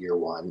about year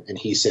 1, and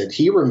he said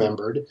he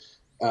remembered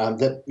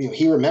that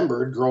he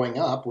remembered growing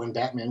up when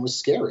Batman was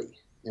scary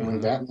and when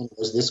Batman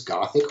was this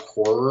gothic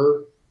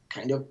horror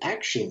kind of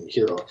action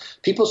hero.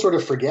 People sort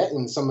of forget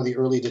in some of the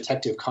early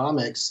detective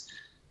comics.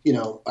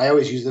 I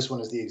always use this one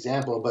as the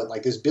example, but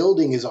like this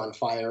building is on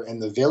fire and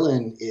the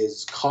villain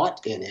is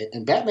caught in it,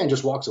 and Batman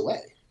just walks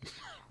away.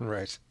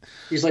 Right.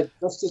 He's like,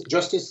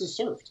 justice is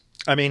served.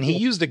 I mean, he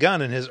used a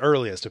gun in his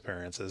earliest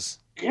appearances.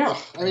 Yeah,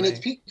 I mean, it's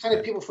kind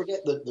of people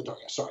forget the Dark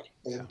Knight. Sorry,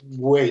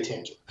 way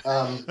tangent.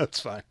 That's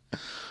fine.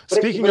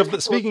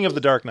 Speaking of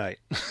the Dark Knight.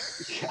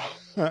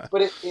 Yeah,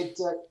 but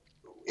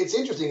it's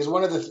interesting because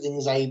one of the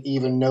things I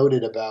even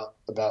noted about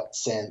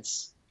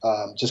Sense,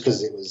 just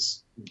because it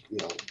was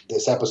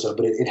this episode,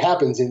 but it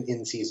happens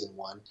in season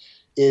 1,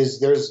 is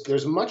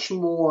there's much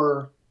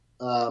more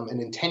an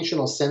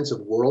intentional sense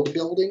of world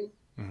building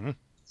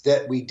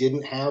that we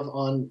didn't have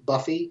on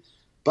Buffy.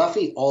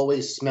 Buffy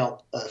always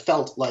felt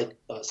like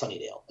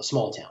Sunnydale, a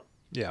small town.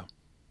 Yeah.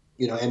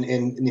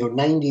 And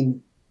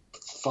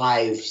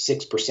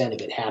 95-6%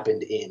 of it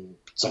happened in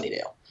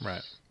Sunnydale.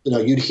 Right.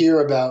 You'd hear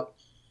about,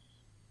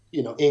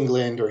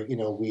 England, or,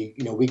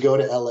 we go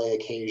to LA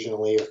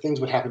occasionally, or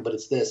things would happen, but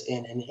it's this.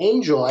 And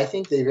Angel, I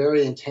think they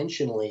very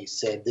intentionally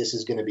said this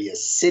is going to be a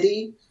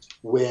city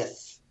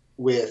with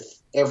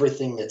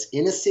everything that's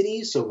in a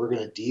city. So we're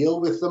going to deal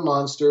with the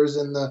monsters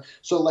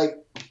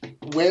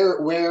where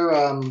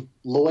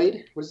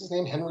Lloyd, what's his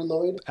name? Henry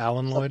Lloyd?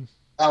 Alan Lloyd.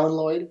 Alan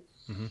Lloyd.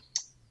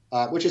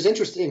 Mm-hmm. Which is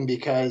interesting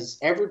because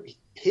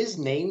his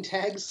name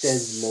tag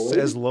says Lloyd.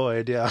 Says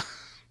Lloyd, yeah.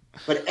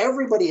 But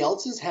everybody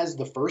else's has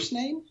the first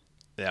name.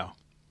 Yeah.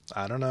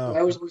 I don't know.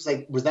 I was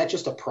like, was that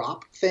just a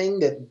prop thing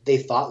that they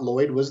thought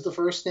Lloyd was the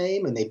first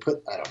name and they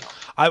put, I don't know.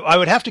 I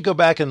would have to go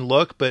back and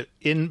look, but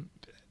in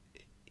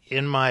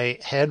my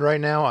head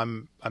right now,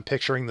 I'm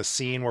picturing the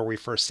scene where we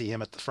first see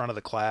him at the front of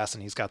the class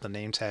and he's got the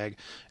name tag,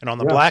 and on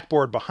the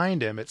blackboard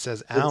behind him, it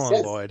says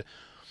Alan Lloyd.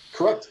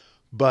 Correct.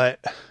 But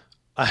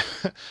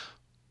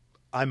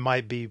I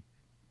might be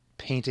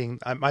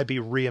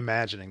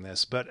reimagining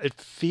this, but it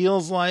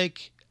feels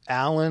like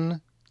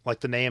Alan,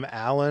 like the name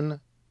Alan,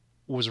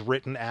 was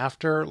written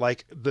after,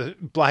 like the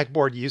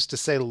blackboard used to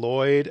say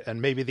Lloyd,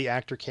 and maybe the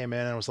actor came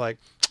in and was like,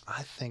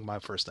 I think my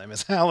first name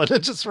is Alan,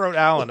 and just wrote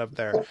Alan up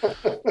there.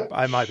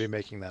 I might be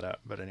making that up,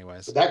 but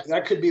anyways.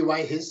 That could be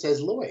why his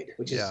says Lloyd,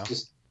 which is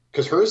just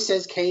because hers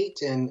says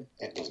Kate, and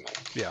it doesn't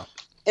matter. Yeah.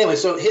 Anyway,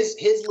 so his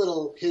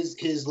little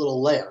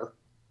lair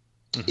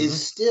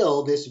is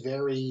still this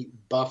very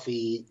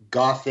Buffy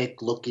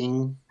Gothic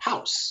looking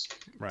house.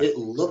 Right. It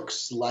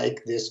looks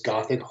like this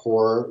Gothic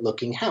horror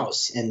looking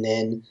house, and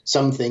then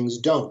some things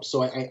don't.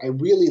 So I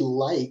really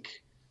like,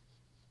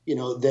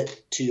 that,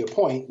 to your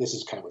point, this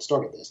is kind of what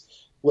started this,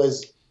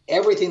 was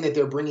everything that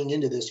they're bringing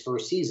into this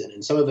first season.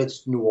 And some of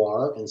it's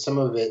noir, and some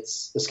of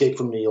it's Escape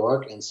from New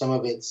York, and some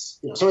of it's,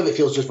 some of it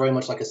feels just very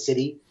much like a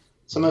city.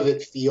 Some of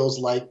it feels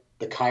like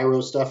the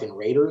Cairo stuff in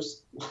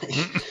Raiders.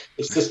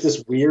 It's just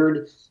this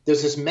weird,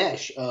 there's this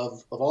mesh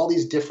of all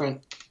these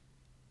different,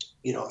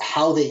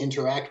 how they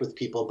interact with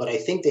people. But I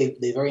think they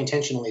very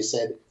intentionally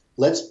said,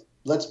 let's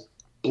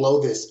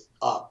blow this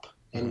up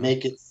and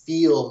make it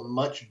feel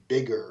much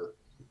bigger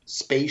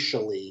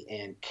spatially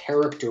and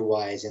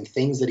character-wise, and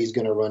things that he's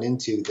going to run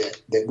into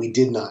that we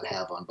did not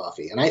have on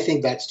Buffy. And I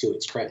think that's to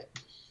its credit.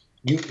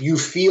 You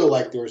feel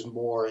like there's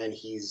more, and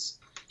he's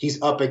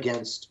up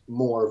against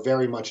more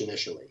very much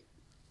initially.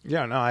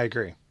 Yeah, no, I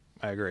agree.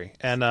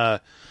 And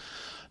not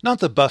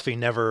that Buffy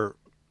never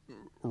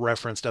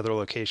referenced other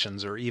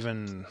locations or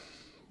even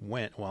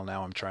went. Well,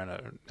 now I'm trying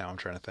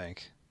to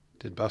think.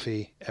 Did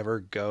Buffy ever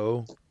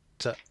go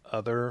to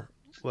other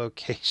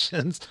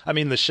locations? I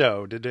mean, the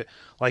show, did it?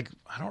 Like,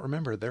 I don't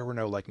remember. There were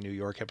no New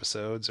York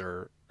episodes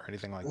or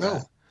anything like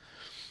that.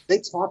 I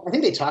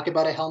think they talk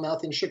about a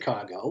Hellmouth in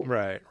Chicago.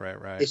 Right.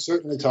 They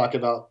certainly talk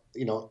about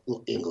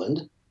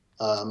England.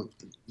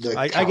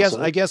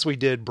 I guess we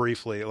did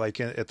briefly,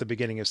 at the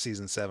beginning of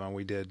season 7,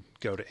 we did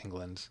go to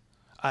England.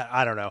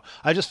 I don't know.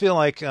 I just feel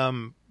like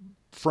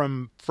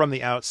from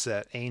the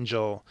outset,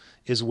 Angel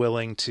is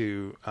willing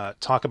to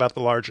talk about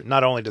the larger.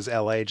 Not only does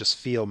LA just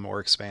feel more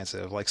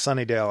expansive, like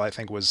Sunnydale, I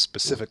think was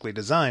specifically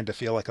designed to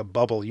feel like a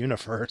bubble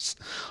universe,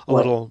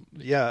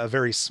 a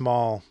very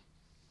small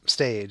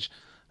stage.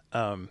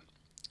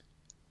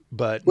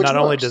 But not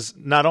only does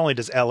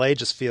LA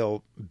just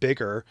feel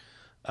bigger,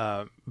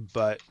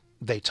 but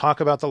they talk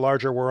about the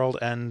larger world,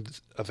 and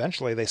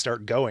eventually they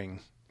start going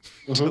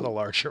to the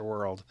larger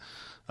world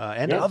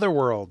and other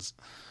worlds.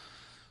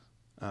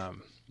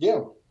 And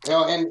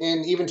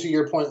even to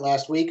your point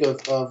last week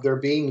of there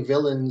being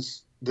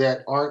villains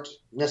that aren't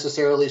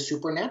necessarily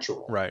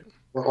supernatural, right?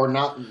 Or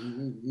not,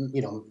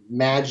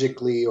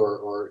 magically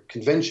or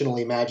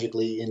conventionally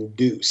magically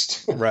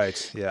induced,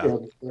 right? Yeah,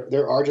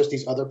 there are just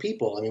these other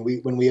people. I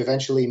mean, when we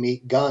eventually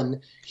meet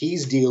Gunn,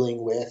 he's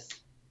dealing with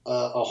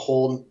a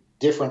whole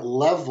different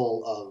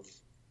level of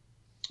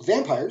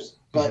vampires,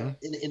 but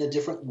in a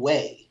different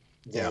way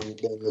than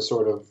the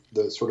sort of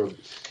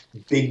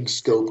big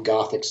scope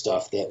Gothic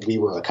stuff that we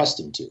were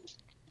accustomed to.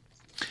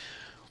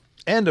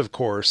 And of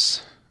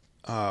course,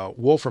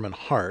 Wolfram and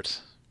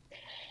Hart,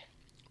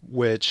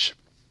 which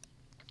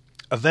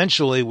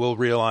eventually we'll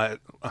realize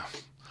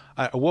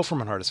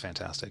Wolfram and Hart is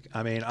fantastic.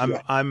 I mean,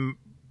 I am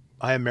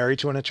married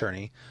to an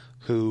attorney,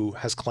 who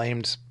has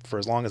claimed for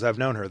as long as I've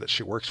known her that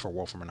she works for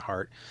Wolfram and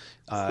Hart.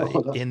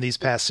 In these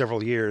past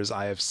several years,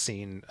 I have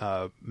seen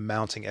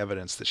mounting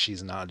evidence that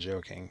she's not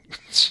joking.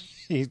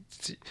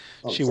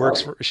 She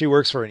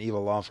works for an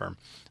evil law firm.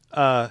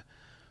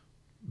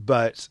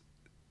 But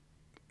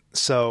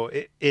so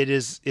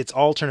it's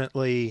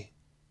alternately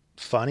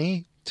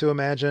funny to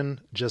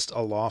imagine just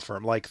a law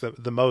firm, like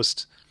the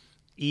most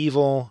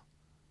evil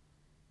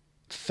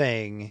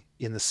thing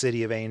in the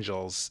City of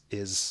Angels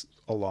is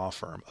a law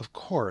firm. Of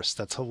course,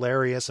 that's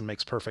hilarious and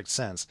makes perfect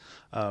sense.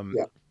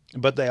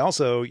 But they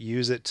also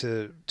use it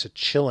to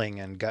chilling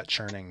and gut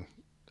churning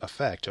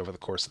effect over the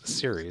course of the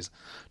series.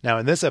 Now,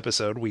 in this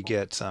episode, we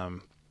get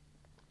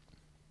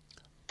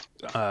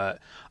I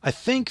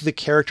think the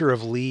character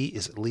of Lee,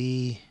 is it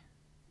Lee?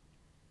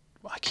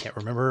 I can't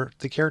remember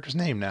the character's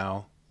name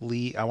now.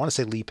 Lee, I want to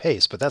say Lee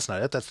Pace, but that's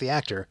not it. That's the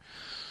actor.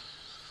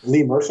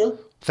 Lee Mercer?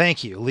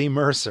 Thank you, Lee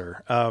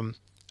Mercer.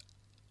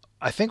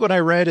 I think what I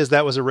read is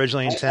that was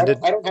originally intended.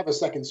 I don't have a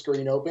second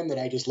screen open that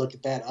I just looked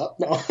at that up.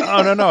 No.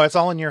 Oh, no. It's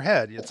all in your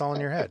head. It's all in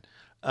your head.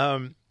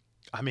 I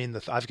mean,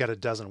 I've got a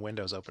dozen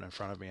windows open in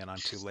front of me, and I'm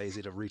too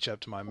lazy to reach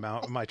up to my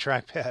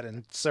trackpad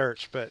and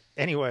search. But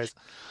anyways,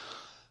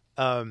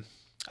 I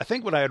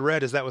think what I had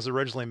read is that was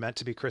originally meant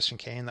to be Christian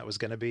Kane. That was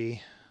going to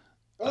be.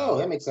 Oh,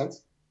 that makes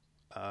sense.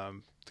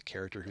 The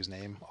character whose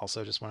name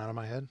also just went out of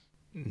my head.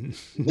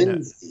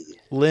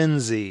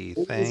 Lindsay.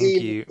 Thank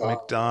you,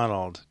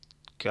 McDonald.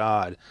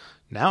 God.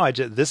 Now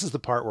this is the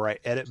part where I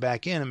edit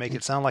back in and make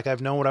it sound like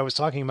I've known what I was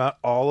talking about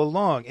all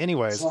along.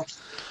 Anyways,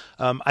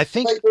 I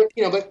think, but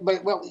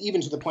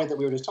even to the point that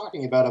we were just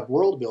talking about of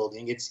world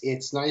building,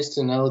 it's nice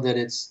to know that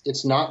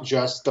it's not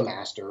just the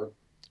Master,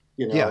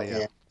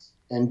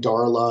 and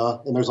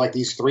Darla, and there's like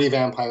these 3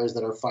 vampires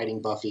that are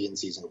fighting Buffy in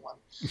season 1.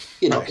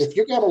 Right. If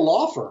you got a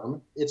law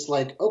firm, it's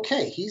like,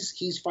 okay,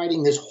 he's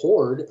fighting this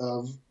horde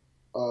of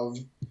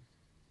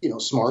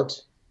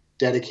smart,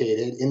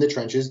 dedicated, in the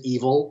trenches,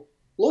 evil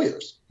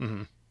lawyers.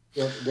 Mm-hmm.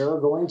 There are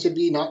going to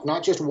be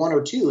not just 1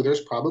 or 2.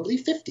 There's probably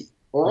 50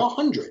 or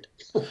 100.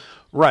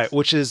 Right,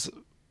 which is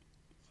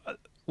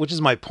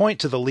my point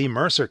to the Lee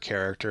Mercer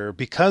character,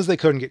 because they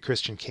couldn't get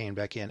Christian Kane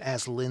back in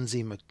as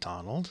Lindsay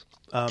McDonald,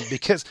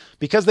 because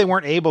they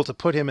weren't able to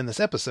put him in this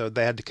episode.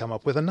 They had to come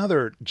up with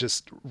another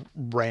just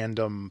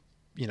random,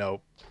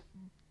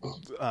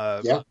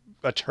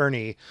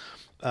 attorney,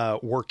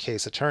 work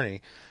case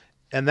attorney,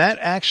 and that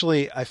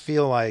actually, I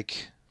feel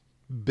like,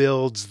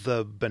 builds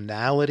the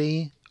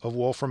banality of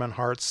Wolfram and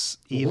Hart's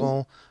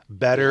evil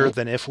better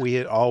than if we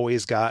had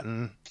always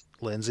gotten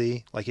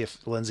Lindsay, like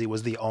if Lindsay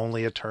was the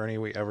only attorney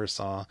we ever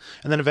saw.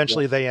 And then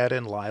eventually they add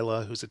in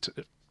Lila, who's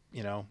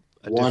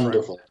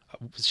wonderful.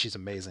 She's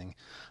amazing.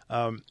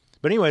 But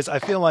anyways, I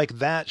feel like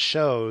that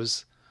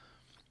shows,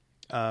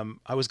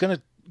 I was going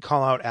to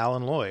call out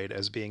Alan Lloyd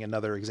as being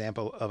another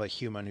example of a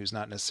human who's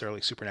not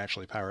necessarily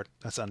supernaturally powered.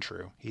 That's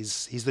untrue.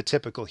 He's the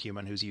typical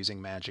human who's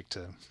using magic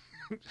to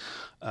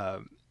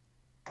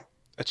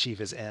achieve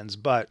his ends.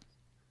 But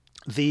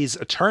these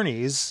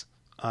attorneys,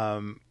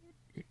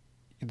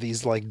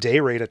 these like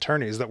day rate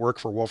attorneys that work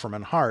for Wolfram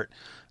and Hart,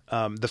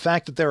 the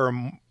fact that there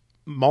are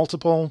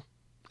multiple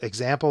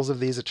examples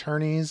of these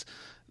attorneys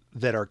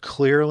that are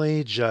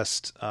clearly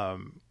just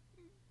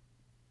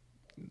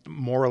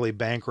morally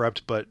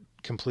bankrupt but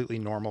completely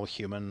normal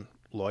human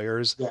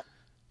lawyers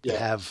that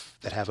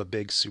have a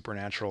big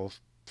supernatural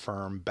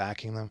firm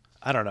backing them.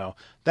 I don't know.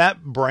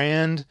 That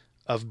brand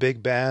of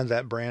big bad,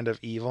 that brand of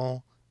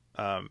evil,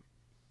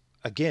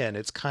 again,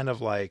 it's kind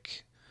of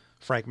like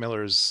Frank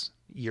Miller's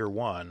Year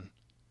One.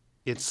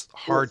 It's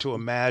hard to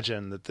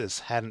imagine that this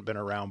hadn't been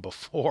around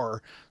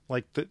before.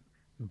 Like that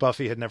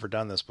Buffy had never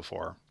done this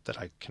before that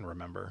I can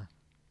remember.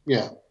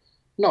 Yeah.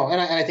 No, and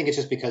I think it's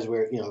just because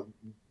we're,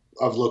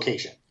 of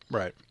location.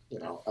 Right.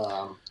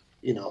 A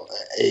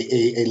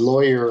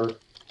lawyer,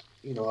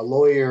 a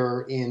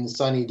lawyer in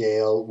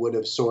Sunnydale would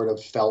have sort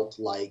of felt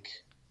like,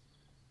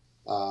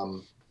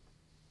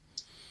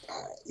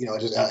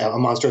 just a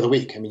monster of the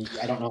week. I mean,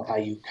 I don't know how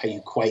you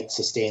quite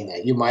sustain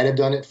that. You might have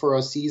done it for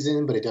a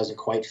season, but it doesn't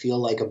quite feel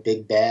like a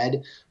big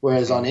bad.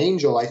 Whereas on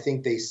Angel, I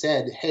think they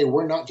said, hey,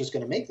 we're not just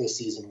going to make this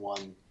season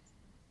 1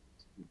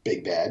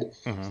 big bad.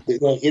 Mm-hmm.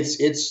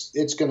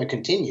 It's going to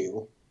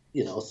continue,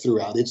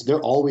 throughout.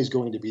 They're always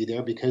going to be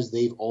there because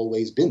they've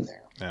always been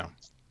there. Yeah.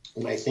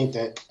 And I think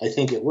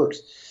it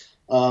works.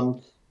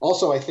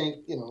 Also, I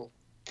think,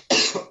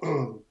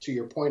 to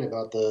your point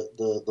about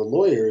the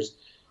lawyers,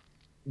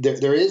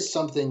 there is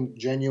something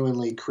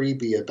genuinely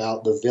creepy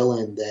about the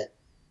villain that,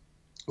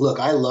 look,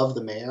 I love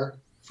the mayor,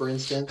 for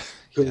instance,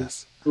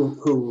 who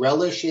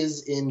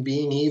relishes in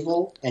being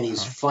evil, and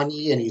he's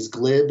funny and he's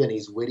glib and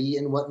he's witty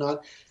and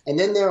whatnot. And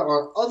then there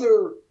are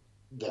other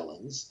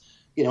villains,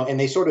 and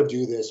they sort of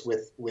do this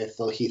with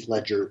the Heath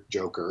Ledger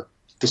Joker,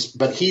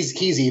 but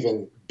he's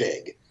even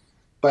big.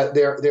 But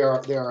there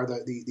are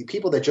the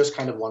people that just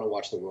kind of want to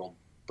watch the world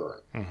burn.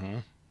 Mm-hmm.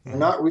 Mm-hmm. They're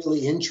not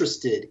really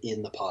interested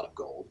in the pot of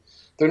gold.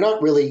 They're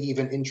not really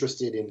even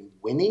interested in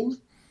winning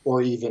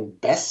or even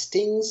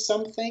besting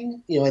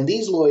something. And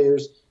these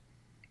lawyers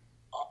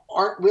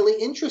aren't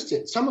really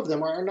interested. Some of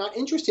them are not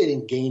interested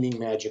in gaining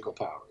magical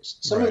powers.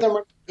 Some of them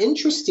are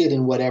interested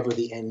in whatever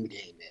the end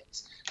game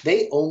is.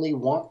 They only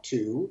want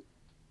to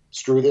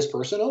screw this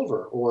person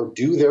over or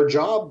do their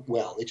job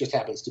well. It just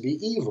happens to be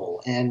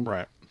evil. And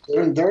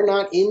they're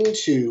not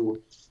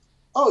into,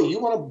 oh, you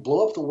want to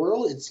blow up the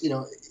world? It's,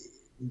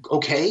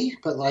 okay,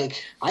 but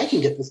like, I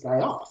can get this guy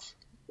off.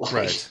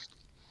 Like,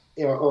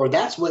 or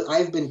that's what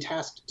I've been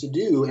tasked to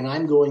do, and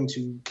I'm going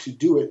to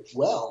do it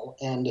well.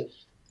 And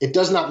it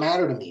does not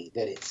matter to me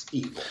that it's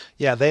evil.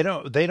 Yeah, they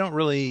don't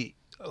really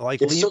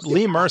like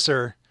Lee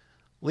Mercer.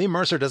 Lee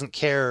Mercer doesn't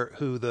care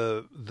who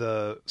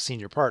the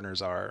senior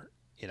partners are.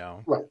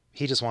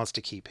 He just wants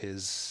to keep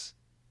his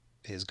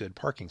good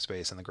parking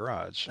space in the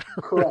garage.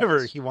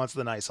 Whatever. He wants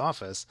the nice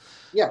office.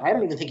 Yeah, I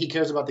don't even think he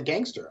cares about the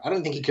gangster. I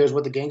don't think he cares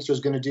what the gangster is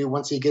going to do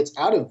once he gets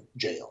out of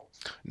jail.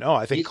 No,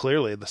 I think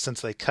clearly,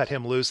 since they cut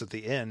him loose at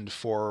the end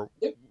for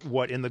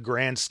what in the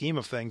grand scheme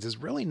of things is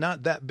really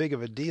not that big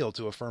of a deal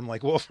to a firm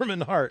like Wolfram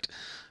and Hart.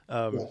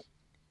 I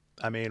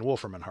mean,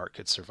 Wolfram and Hart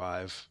could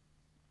survive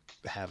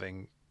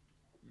having,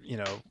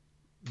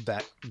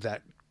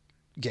 that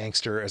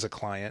gangster as a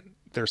client.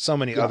 There's so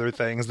many other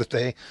things that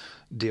they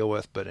deal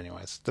with. But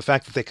anyways, the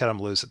fact that they cut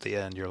him loose at the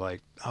end, you're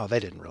like, oh, they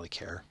didn't really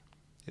care.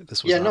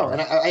 This was and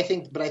I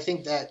think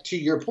that, to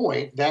your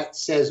point, that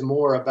says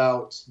more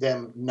about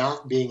them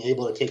not being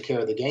able to take care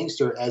of the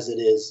gangster as it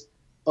is,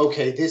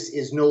 okay, this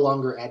is no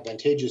longer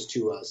advantageous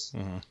to us.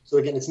 Mm-hmm. So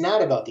again, it's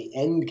not about the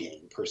end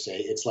game per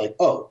se. It's like,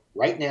 oh,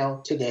 right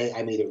now, today,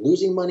 I'm either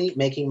losing money,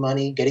 making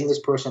money, getting this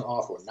person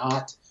off or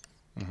not.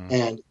 Mm-hmm.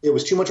 And it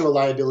was too much of a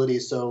liability,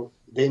 so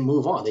they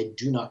move on. They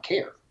do not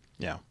care.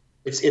 Yeah.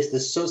 It's the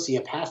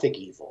sociopathic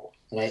evil.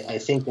 And I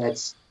think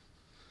that's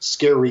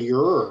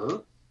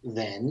scarier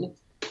than,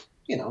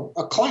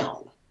 a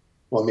clown.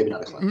 Well, maybe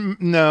not a clown.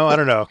 No, I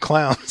don't know.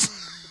 Clowns.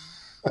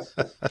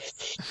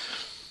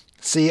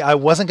 See, I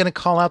wasn't going to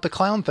call out the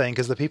clown thing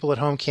because the people at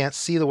home can't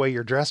see the way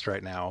you're dressed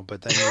right now.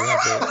 But then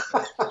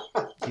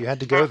you had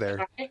to go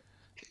there.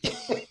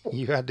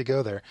 You had to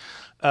go there.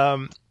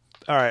 All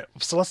right.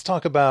 So let's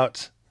talk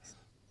about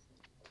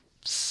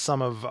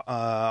some of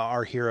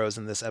our heroes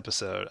in this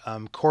episode.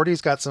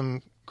 Cordy's got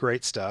some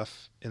great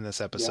stuff in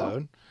this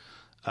episode.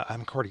 Yeah.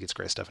 Cordy gets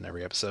great stuff in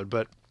every episode,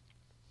 but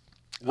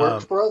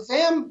work for a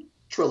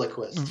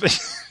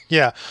ventriloquist.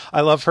 Yeah, I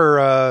love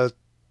her.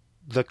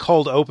 The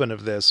cold open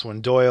of this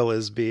when Doyle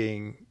is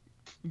being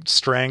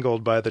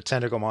strangled by the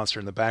tentacle monster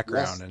in the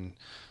background, and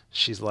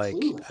she's like,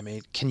 clueless. I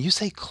mean, can you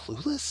say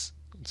clueless?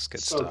 It's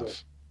good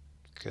stuff.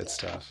 Good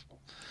stuff.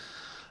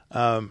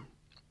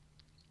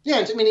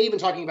 Yeah, I mean, even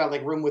talking about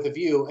like Room with a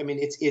View, I mean,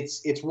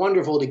 it's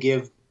wonderful to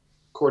give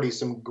Cordy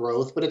some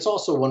growth, but it's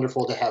also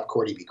wonderful to have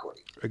Cordy be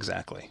Cordy.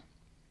 Exactly.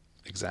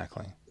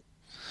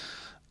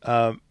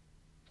 I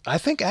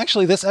think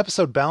actually this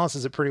episode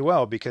balances it pretty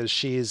well because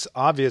she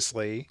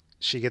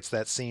gets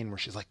that scene where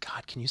she's like,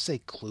 God, can you say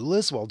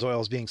clueless while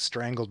Doyle's being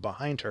strangled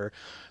behind her?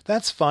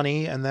 That's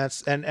funny. And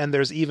and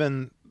there's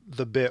even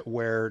the bit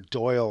where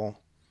Doyle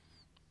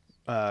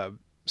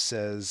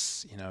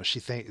says,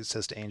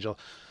 says to Angel,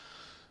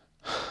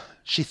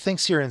 she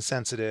thinks you're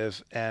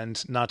insensitive,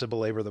 and not to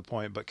belabor the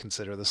point, but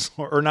consider the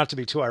source, or not to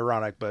be too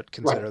ironic, but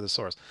consider the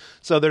source.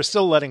 So they're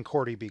still letting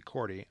Cordy be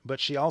Cordy, but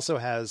she also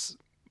has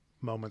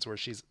moments where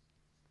she's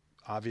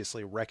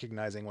obviously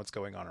recognizing what's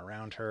going on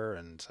around her.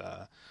 And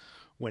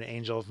when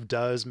Angel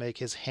does make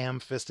his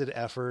ham-fisted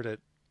effort at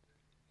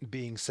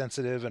being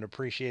sensitive and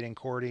appreciating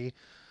Cordy,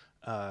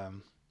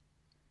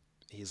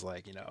 he's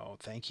like,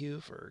 thank you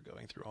for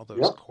going through all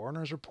those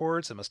coroner's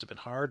reports. It must have been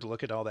hard to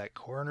look at all that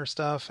coroner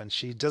stuff. And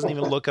she doesn't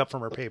even look up from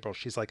her paper.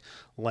 She's like,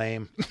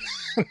 lame.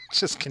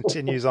 Just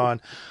continues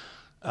on.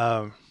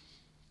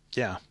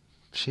 Yeah,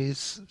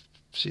 she's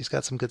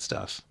got some good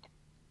stuff.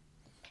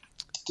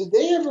 Did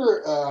they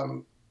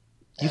ever?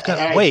 You've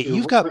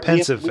got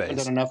pensive face. We've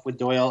done enough with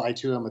Doyle. I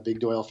too am a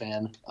big Doyle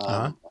fan.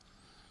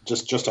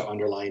 Just to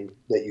underline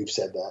that you've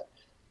said that.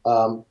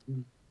 I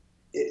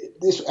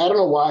don't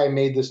know why I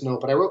made this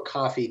note, but I wrote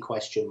coffee ?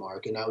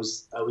 And I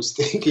was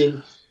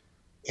thinking,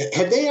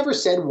 have they ever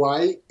said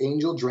why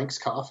Angel drinks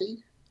coffee?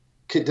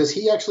 Does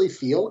he actually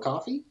feel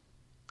coffee?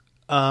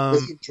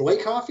 Does he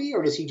enjoy coffee,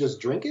 or does he just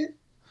drink it?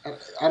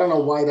 I don't know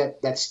why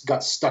that's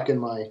got stuck in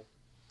my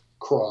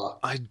craw.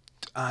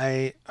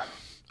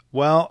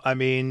 Well, I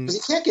mean,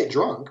 because he can't get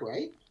drunk,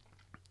 right?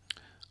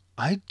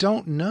 I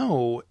don't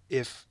know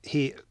if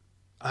he.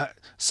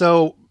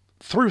 So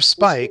through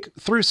Spike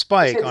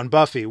on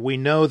Buffy, we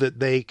know that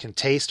they can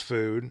taste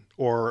food,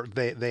 or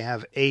they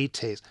have a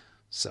taste.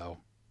 So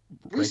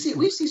we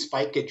see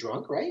Spike get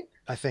drunk, right?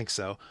 I think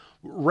so.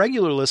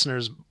 Regular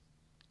listeners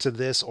to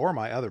this or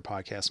my other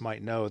podcasts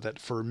might know that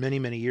for many,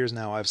 many years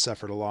now, I've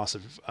suffered a loss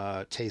of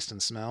taste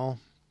and smell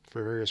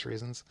for various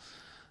reasons,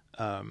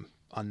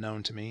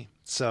 unknown to me.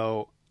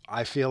 So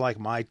I feel like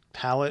my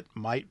palate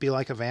might be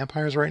like a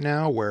vampire's right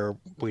now, where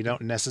we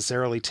don't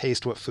necessarily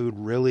taste what food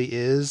really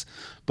is,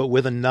 but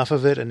with enough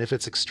of it, and if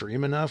it's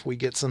extreme enough, we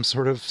get some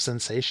sort of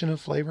sensation of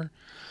flavor.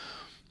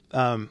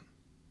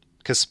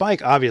 because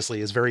Spike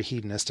obviously is very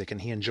hedonistic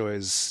and he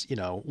enjoys,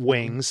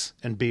 wings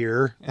and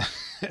beer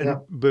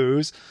and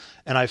booze.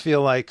 And I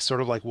feel like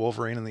sort of like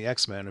Wolverine and the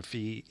X-Men,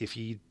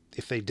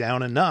 if they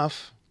down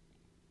enough,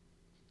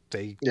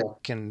 they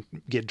can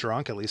get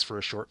drunk at least for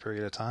a short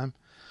period of time.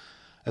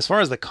 As far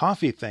as the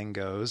coffee thing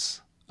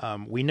goes,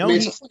 we know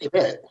it's a funny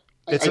bit.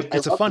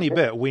 It's a funny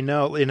bit. We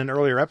know in an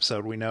earlier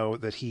episode, we know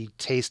that he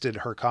tasted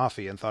her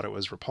coffee and thought it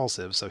was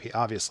repulsive. So he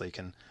obviously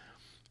can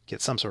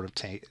get some sort of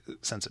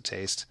sense of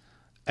taste.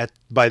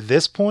 By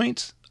this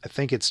point, I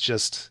think it's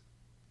just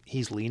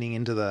he's leaning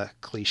into the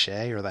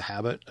cliche or the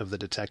habit of the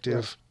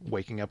detective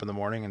waking up in the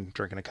morning and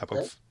drinking a cup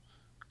of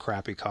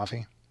crappy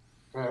coffee.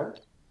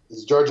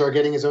 Is Jar Jar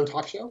getting his own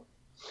talk show?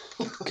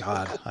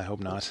 God, I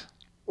hope not.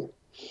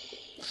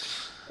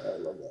 I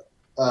love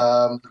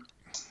that.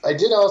 I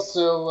did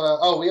also.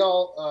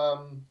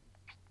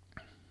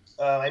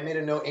 I made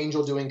a note.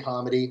 Angel doing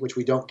comedy, which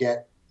we don't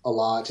get a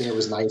lot, and it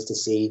was nice to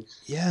see.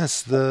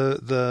 Yes,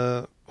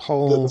 the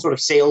whole the sort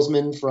of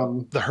salesman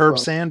from the Herb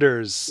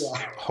Sanders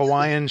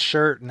Hawaiian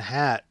shirt and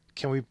hat.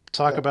 Can we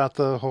talk about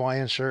the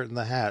Hawaiian shirt and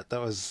the hat?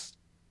 That was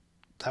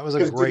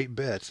a great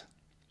bit.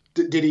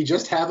 Did he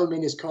just have him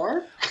in his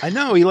car? I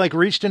know. He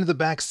reached into the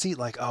back seat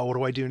like, oh, what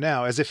do I do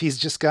now? As if he's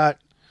just got,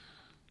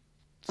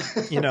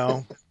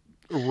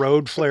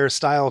 road flare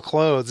style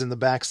clothes in the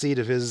back seat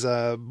of his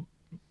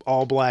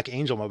all black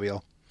Angel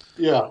Mobile.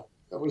 Yeah,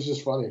 that was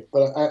just funny.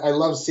 But I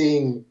love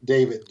seeing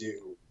David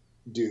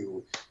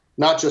do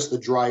not just the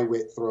dry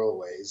wit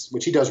throwaways,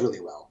 which he does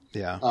really well.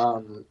 Yeah.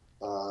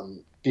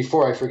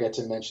 Before I forget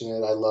to mention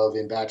it, I love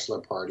in Bachelor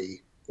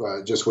Party,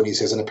 just when he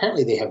says, and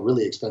apparently they have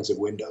really expensive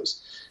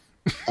windows.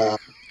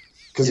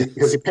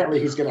 Because apparently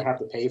he's going to have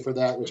to pay for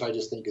that, which I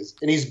just think is,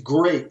 and he's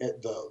great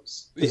at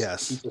those.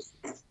 Yes. He just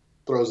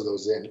throws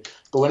those in.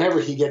 But whenever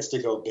he gets to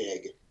go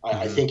big,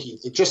 I think he,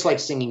 just like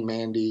singing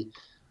Mandy,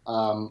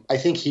 I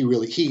think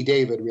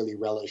David really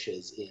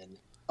relishes in,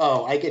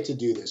 oh, I get to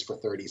do this for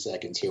 30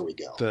 seconds. Here we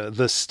go.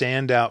 The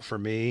standout for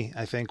me,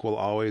 I think, will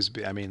always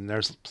be,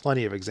 there's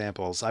plenty of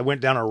examples. I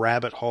went down a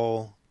rabbit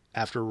hole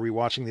after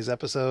rewatching these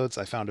episodes.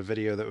 I found a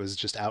video that was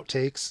just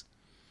outtakes,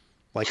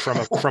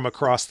 from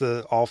across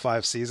all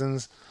 5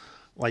 seasons,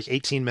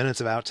 18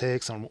 minutes of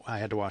outtakes. And I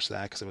had to watch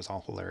that because it was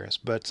all hilarious.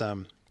 But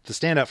the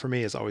standout for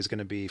me is always going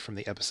to be from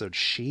the episode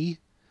She,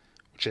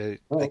 which I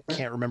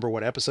can't remember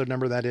what episode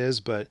number that is,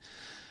 but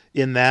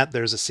in that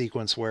there's a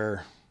sequence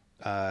where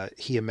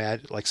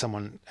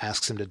someone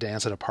asks him to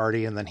dance at a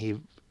party, and then he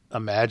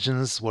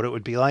imagines what it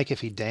would be like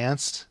if he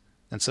danced.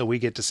 And so we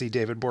get to see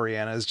David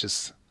Boreanaz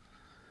just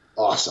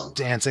awesome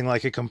dancing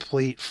like a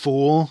complete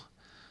fool.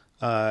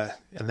 And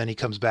then he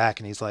comes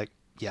back and he's like,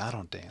 yeah, I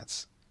don't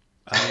dance.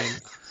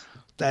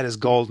 That is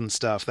golden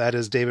stuff. That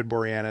is David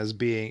Boreanaz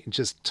being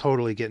just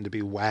totally getting to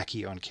be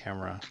wacky on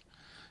camera.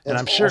 And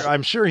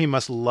I'm sure he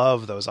must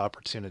love those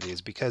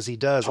opportunities because he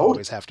does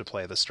always have to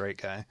play the straight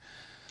guy.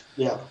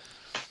 Yeah.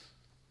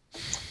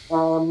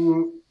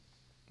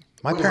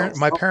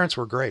 My parents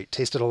were great.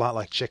 Tasted a lot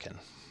like chicken.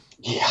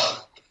 Yeah.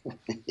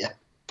 Yeah.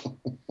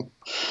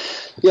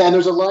 Yeah. And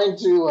there's a line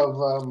too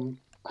of,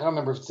 I don't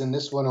remember if it's in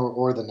this one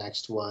or the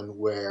next one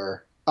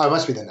where, it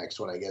must be the next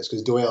one, I guess.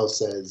 Because Doyle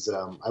says,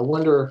 I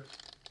wonder,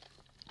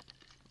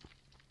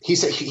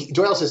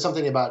 Doyle says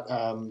something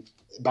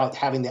about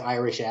having the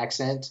Irish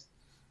accent,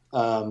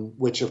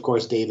 which of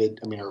course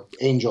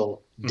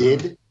Angel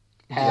did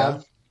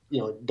have,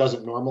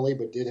 doesn't normally,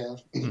 but did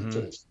have.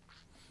 Mm-hmm.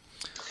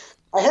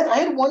 I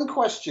had one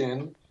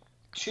question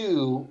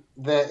too,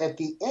 that at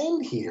the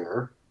end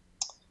here,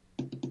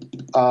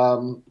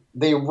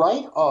 they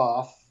write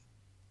off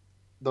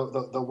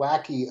the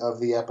wacky of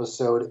the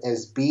episode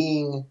as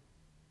being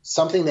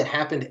something that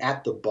happened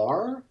at the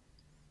bar,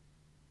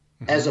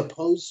 as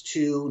opposed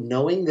to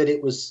knowing that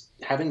it was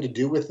having to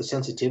do with the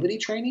sensitivity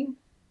training.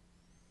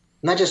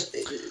 Not just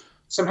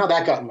somehow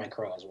that got in my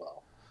craw as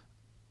well.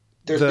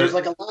 There's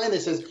like a line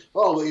that says,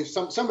 "Oh, if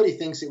somebody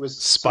thinks it was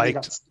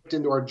spiked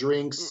into our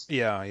drinks."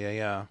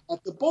 Yeah.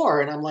 At the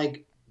bar, and I'm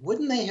like,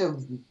 wouldn't they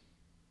have?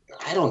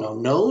 I don't know,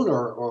 known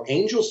or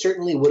Angel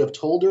certainly would have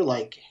told her,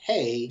 like,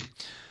 "Hey,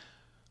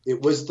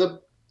 it was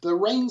the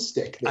rain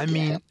stick."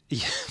 The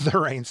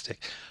rain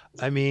stick.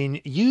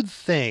 You'd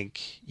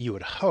think, you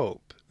would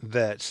hope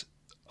that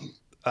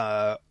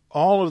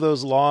all of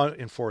those law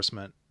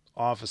enforcement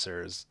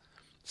officers,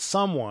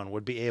 someone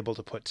would be able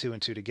to put 2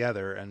 and 2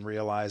 together and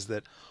realize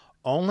that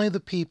only the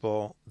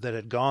people that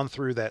had gone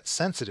through that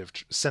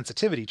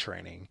sensitivity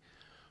training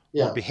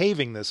were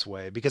behaving this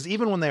way. Because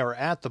even when they were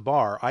at the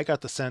bar, I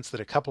got the sense that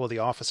a couple of the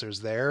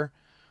officers there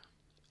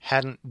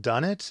hadn't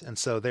done it, and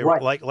so they were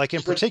like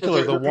in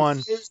particular the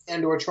one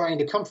and or trying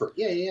to comfort.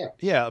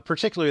 Yeah.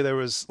 Particularly there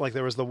was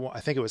the one, I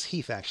think it was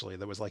Heath actually,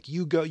 that was like,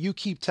 you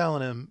keep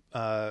telling him,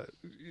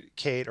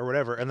 Kate or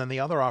whatever, and then the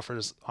other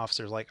officers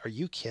like, are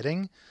you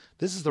kidding?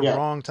 This is the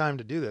wrong time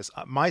to do this.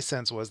 My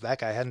sense was that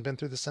guy hadn't been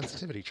through the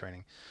sensitivity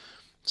training,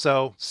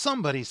 so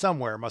somebody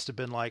somewhere must have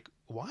been like,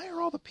 why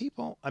are all the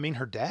people?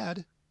 Her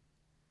dad.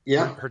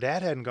 Yeah, her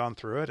dad hadn't gone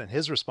through it, and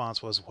his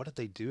response was, what did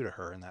they do to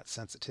her in that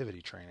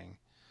sensitivity training?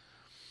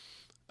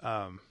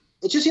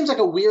 It just seems like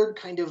a weird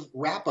kind of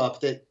wrap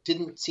up that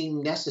didn't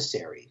seem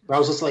necessary. But I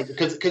was just like,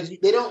 because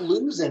they don't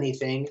lose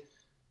anything.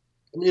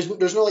 I mean,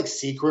 there's no like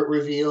secret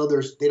reveal.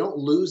 They don't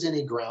lose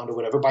any ground or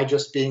whatever by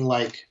just being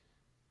like,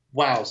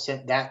 wow,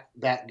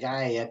 that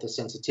guy at the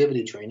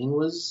sensitivity training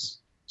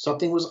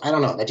I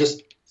don't know. That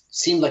just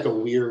seemed like a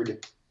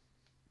weird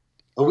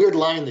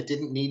line that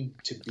didn't need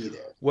to be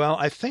there. Well,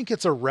 I think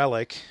it's a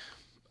relic.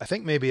 I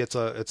think maybe it's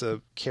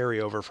a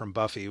carryover from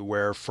Buffy,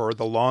 where for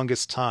the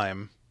longest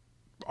time,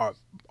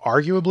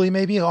 arguably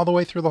maybe all the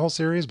way through the whole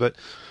series, but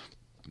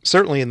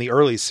certainly in the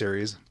early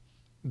series,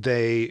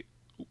 it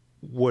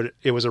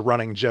was a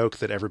running joke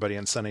that everybody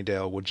in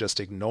Sunnydale would just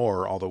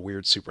ignore all the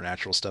weird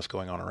supernatural stuff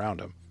going on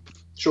around them.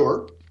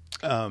 Sure.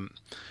 And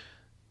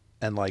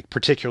like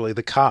particularly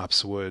the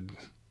cops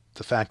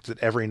the fact that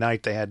every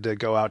night they had to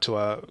go out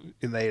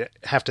they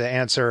have to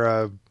answer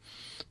a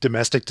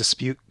domestic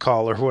dispute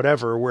call or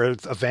whatever, where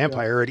a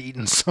vampire had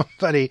eaten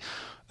somebody.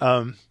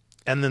 And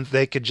then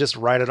they could just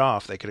write it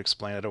off. They could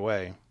explain it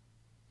away.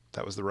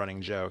 That was the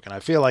running joke. And I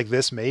feel like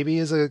this maybe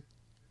is a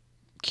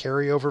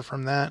carryover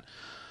from that.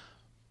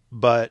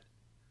 But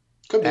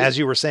as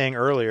you were saying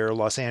earlier,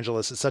 Los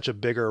Angeles is such a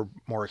bigger,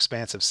 more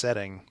expansive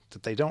setting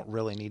that they don't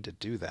really need to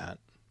do that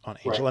on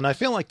Angel. Right. And I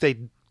feel like they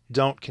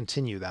don't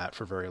continue that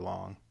for very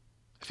long.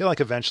 I feel like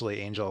eventually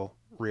Angel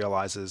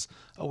realizes,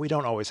 we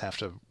don't always have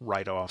to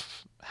write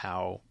off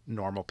how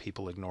normal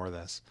people ignore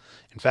this.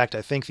 In fact,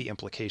 I think the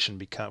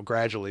implication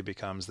gradually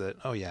becomes that,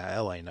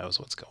 LA knows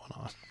what's going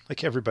on.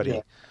 Like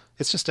everybody,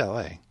 It's just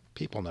LA.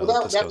 People know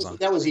that goes on.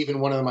 That was even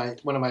one of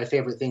my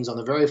favorite things on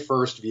the very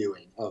first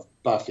viewing of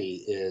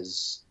Buffy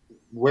is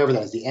wherever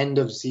that is, the end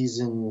of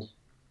season.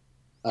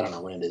 I don't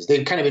know when it is.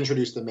 They kind of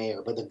introduced the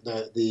mayor, but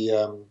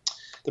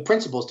the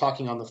principal's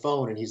talking on the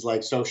phone, and he's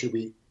like, "So should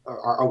we?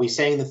 Are we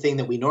saying the thing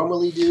that we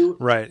normally do?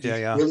 Right? Do you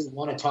really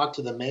want to talk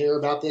to the mayor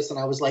about this?" And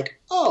I was like,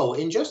 "Oh!"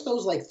 In just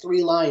those like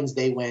 3 lines,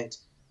 they went.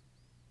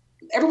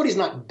 Everybody's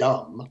not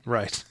dumb,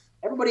 right?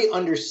 Everybody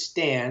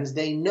understands.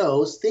 They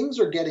know things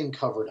are getting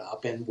covered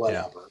up and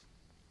whatever.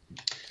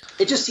 Yeah.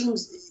 It just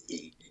seems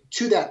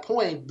to that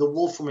point, the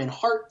Wolfram and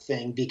Hart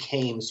thing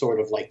became sort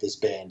of like this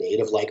Band-Aid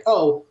of like,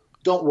 oh,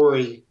 don't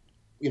worry,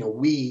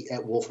 we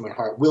at Wolfram and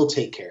Hart will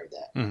take care of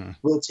that. Mm-hmm.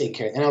 We'll take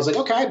care. And I was like,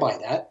 okay, I buy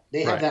that.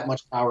 They have that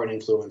much power and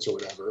influence or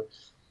whatever.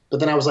 But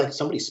then I was like,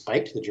 somebody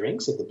spiked the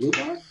drinks at the Blue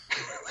Bar?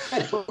 I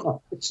don't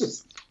know. It's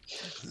just...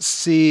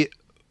 See,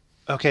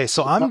 okay,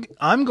 so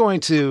I'm going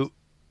to...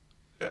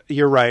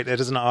 You're right. It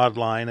is an odd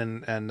line,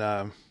 and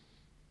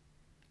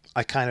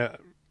I kind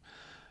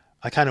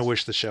of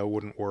wish the show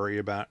wouldn't worry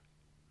about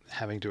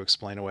having to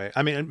explain away.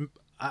 I mean,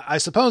 I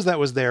suppose that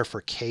was there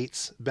for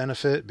Kate's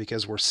benefit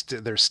because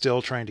they're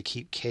still trying to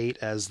keep Kate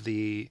as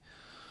the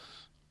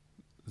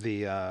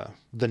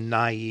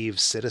naive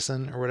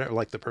citizen or whatever,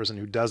 like the person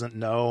who doesn't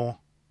know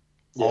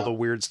all the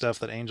weird stuff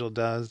that Angel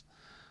does.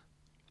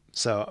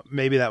 So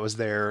maybe that was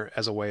there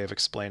as a way of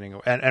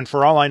explaining. And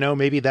for all I know,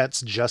 maybe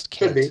that's just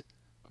Kate.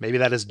 Maybe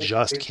that is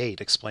just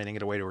Kate explaining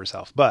it away to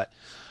herself. But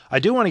I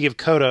do want to give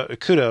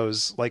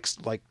kudos,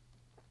 like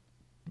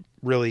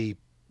really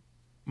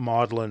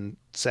maudlin,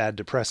 sad,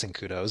 depressing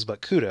kudos,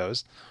 but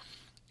kudos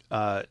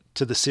to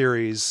the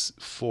series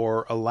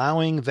for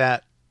allowing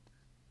that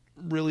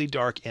really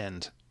dark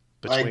end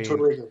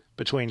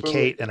between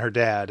Kate and her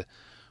dad,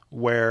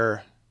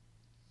 where,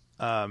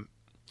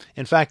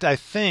 in fact, I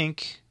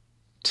think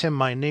Tim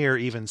Minear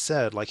even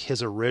said like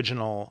his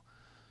original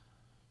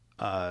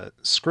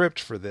script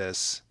for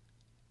this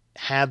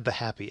had the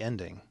happy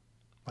ending.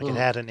 Like it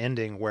had an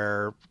ending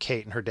where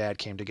Kate and her dad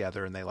came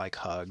together and they like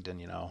hugged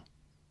and,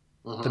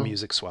 the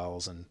music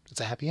swells and it's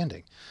a happy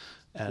ending.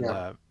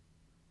 And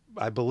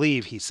I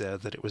believe he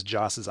said that it was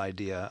Joss's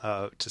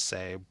idea to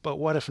say, but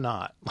what if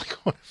not? Like,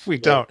 what if we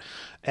don't?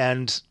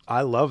 And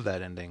I love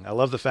that ending. I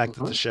love the fact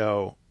that the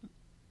show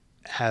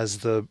has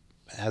the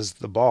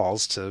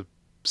balls to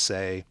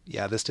say,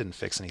 this didn't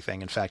fix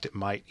anything. In fact, it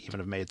might even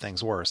have made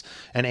things worse.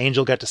 And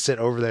Angel got to sit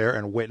over there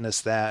and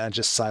witness that and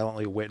just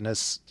silently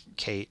witness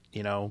Kate,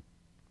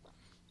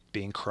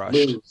 being crushed.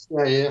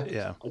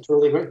 Yeah. I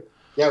totally agree.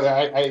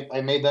 Yeah, I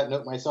made that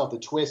note myself. The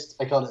twist,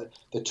 I called it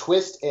the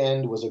twist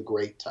end was a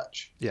great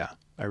touch. Yeah,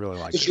 I really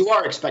liked it. Because you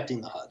are expecting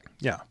the hug.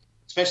 Yeah.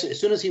 Especially as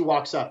soon as he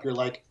walks up, you're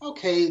like,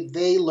 okay,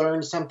 they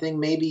learned something.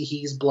 Maybe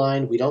he's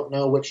blind. We don't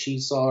know what she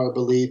saw or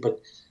believed,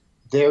 but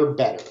they're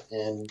better.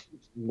 And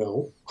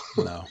no,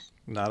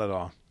 not at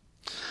all.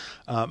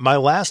 My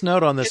last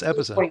note on this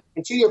episode.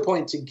 To your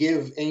point, to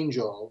give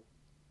Angel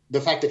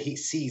the fact that he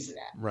sees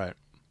that. Right.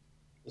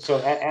 So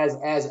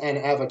as an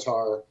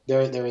avatar,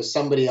 there is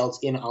somebody else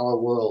in our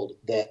world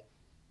that,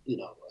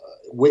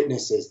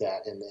 witnesses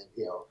that and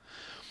then,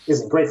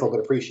 isn't grateful but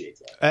appreciates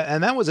that.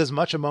 And that was as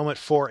much a moment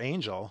for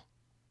Angel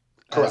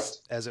Correct.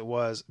 As it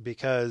was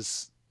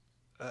because,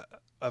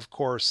 of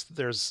course,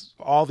 there's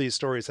all these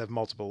stories have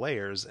multiple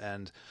layers,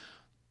 and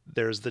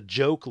there's the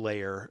joke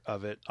layer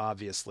of it,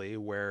 obviously,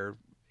 where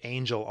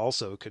Angel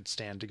also could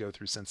stand to go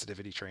through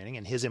sensitivity training,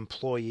 and his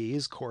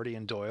employees, Cordy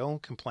and Doyle,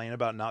 complain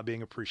about not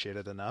being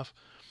appreciated enough.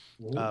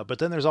 But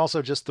then there's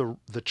also just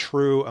the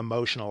true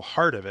emotional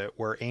heart of it,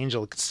 where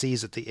Angel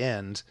sees at the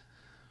end,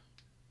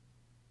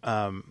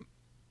 I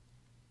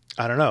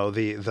don't know,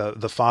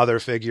 the father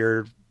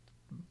figure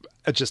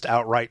just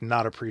outright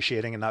not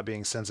appreciating and not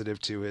being sensitive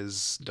to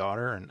his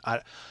daughter, and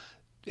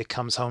it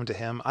comes home to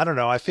him. I don't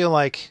know. I feel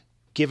like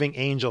giving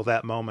Angel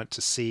that moment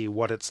to see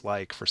what it's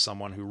like for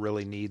someone who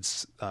really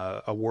needs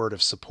a word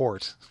of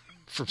support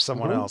from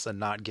someone else and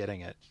not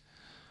getting it.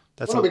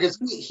 Because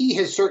he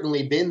has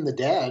certainly been the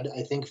dad,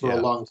 I think, for a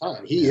long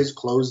time. He is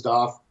closed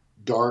off,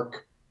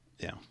 dark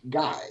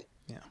guy.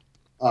 Yeah.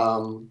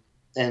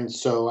 And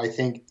so I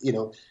think,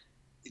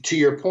 to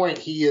your point,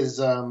 he is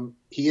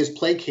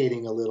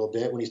placating a little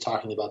bit when he's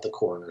talking about the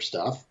coroner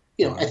stuff.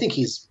 I think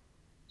he's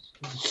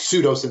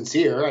pseudo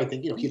sincere. I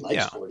think, he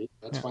likes Gordy.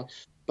 That's fine.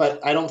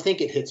 But I don't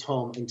think it hits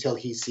home until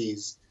he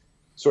sees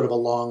sort of a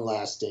long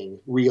lasting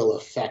real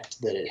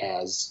effect that it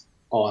has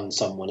on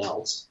someone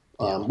else.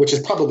 Which is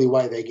probably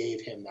why they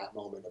gave him that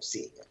moment of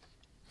seeing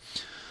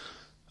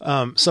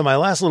it. So my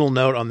last little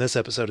note on this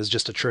episode is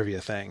just a trivia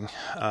thing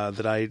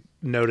that I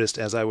noticed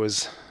as I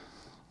was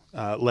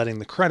letting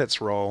the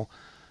credits roll.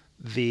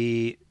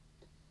 The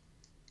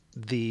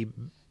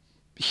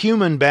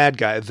human bad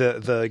guy,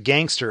 the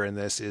gangster in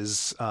this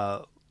is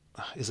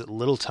it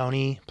Little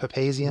Tony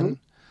Papazian?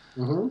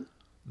 Mm-hmm.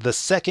 The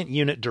second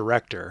unit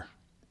director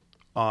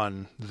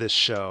on this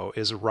show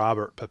is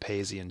Robert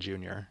Papazian Jr.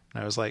 And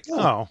I was like,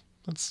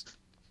 that's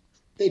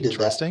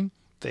interesting.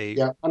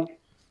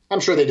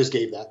 I'm sure they just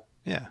gave that.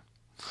 Yeah.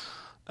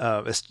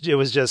 It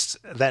was just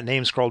that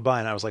name scrolled by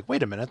and I was like,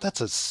 wait a minute,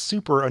 that's a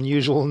super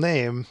unusual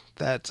name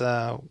that,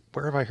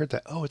 where have I heard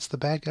that? Oh, it's the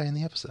bad guy in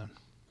the episode.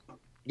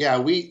 Yeah.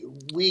 I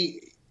mean,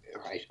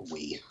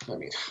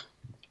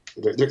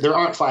 there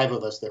aren't five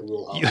of us that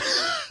rule Hollywood.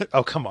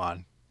 Oh, come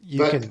on.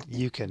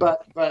 You can.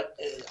 But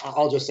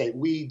I'll just say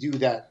we do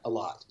that a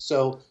lot.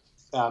 So,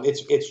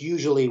 it's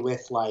usually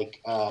with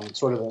like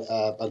sort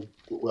of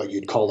what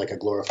you'd call like a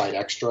glorified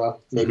extra.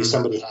 Maybe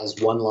somebody has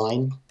one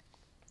line,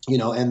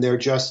 and they're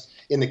just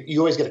you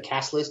always get a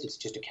cast list. It's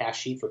just a cast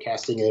sheet for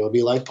casting, and it'll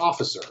be like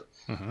officer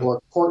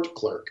or court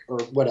clerk or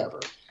whatever.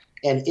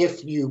 And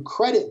if you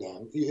credit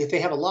them, if they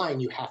have a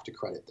line, you have to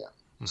credit them.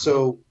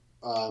 So,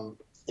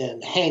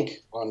 and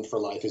Hank on For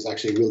Life is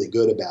actually really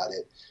good about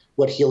it.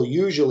 What he'll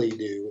usually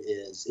do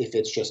is if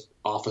it's just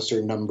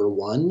officer number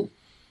 1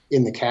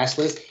 in the cast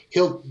list,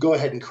 he'll go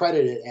ahead and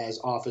credit it as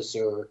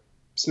Officer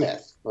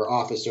Smith or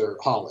Officer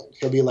Holland.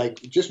 He'll be like,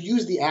 just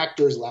use the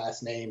actor's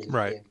last name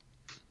and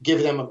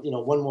give them,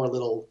 one more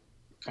little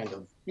kind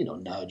of,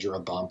 nudge or a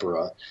bump or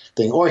a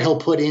thing. Or he'll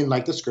put in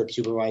like the script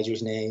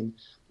supervisor's name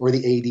or the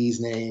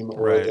AD's name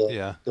or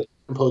the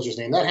composer's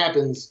name. That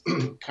happens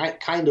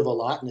kind of a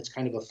lot, and it's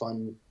kind of a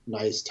fun,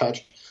 nice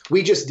touch.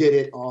 We just did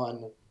it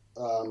on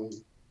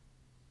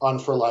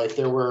For Life.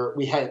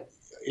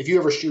 If you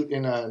ever shoot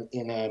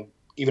in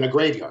even a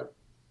graveyard,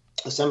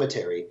 a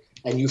cemetery,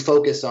 and you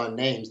focus on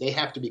names, they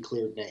have to be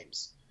cleared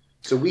names.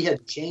 So we had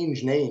to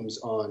change names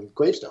on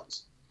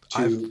gravestones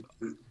to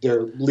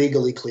their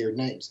legally cleared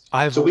names.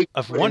 I've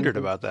wondered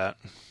about that.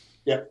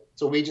 Yeah.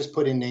 So we just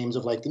put in names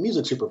of like the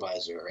music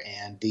supervisor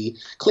and the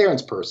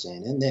clearance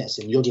person and this,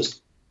 and you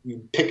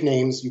pick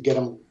names, you get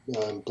them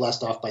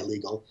blessed off by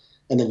legal,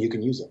 and then you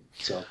can use them.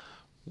 So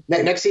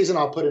next season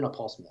I'll put in a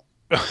Paul Smith.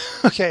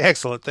 Okay,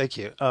 excellent. Thank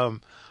you.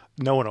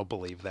 No one will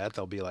believe that.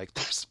 They'll be like,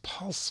 there's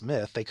Paul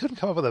Smith. They couldn't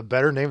come up with a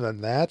better name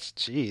than that.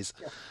 Jeez.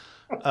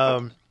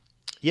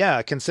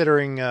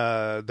 Considering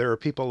there are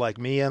people like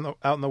me out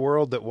in the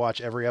world that watch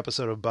every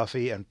episode of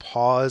Buffy and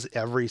pause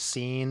every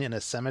scene in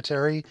a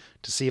cemetery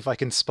to see if I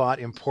can spot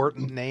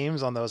important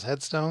names on those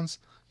headstones.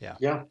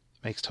 Yeah.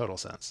 Makes total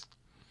sense.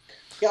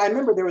 Yeah, I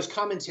remember there was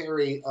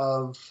commentary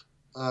of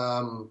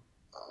I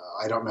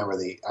don't remember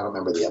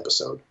the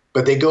episode.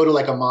 But they go to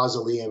like a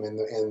mausoleum,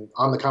 and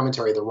on the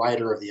commentary, the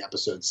writer of the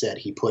episode said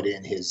he put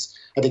in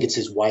I think it's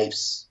his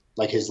wife's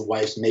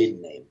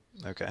maiden name.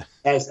 Okay.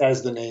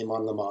 As the name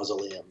on the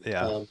mausoleum.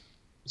 Yeah.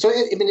 So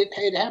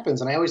it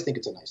happens, and I always think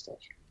it's a nice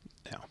touch.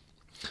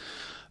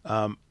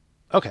 Yeah.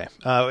 Okay.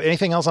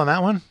 Anything else on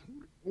that one?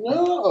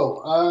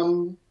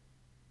 No.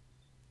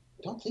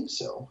 I don't think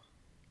so.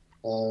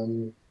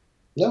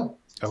 No.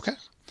 Okay.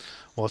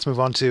 Well, let's move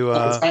on to...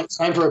 it's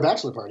time for a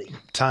bachelor party.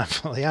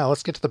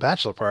 Let's get to the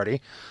bachelor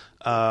party.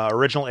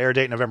 Original air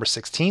date November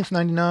 16th,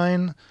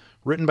 1999.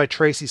 Written by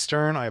Tracy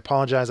Stern. I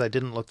apologize, I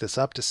didn't look this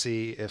up to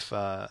see if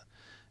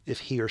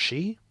he or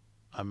she...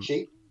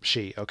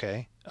 She,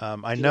 okay.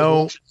 I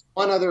know...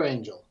 One other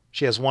Angel.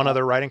 She has one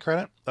other writing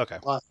credit? Okay.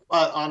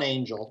 On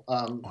Angel.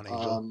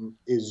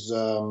 Is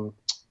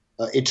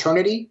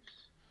Eternity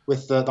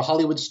with the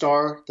Hollywood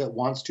star that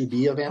wants to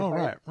be a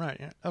vampire. Oh, right.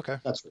 Yeah. Okay.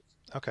 That's right.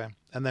 Okay.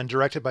 And then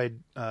directed by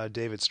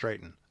David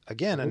Straighten.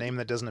 Again, a name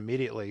that isn't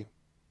immediately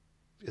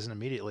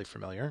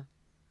familiar.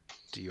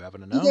 Do you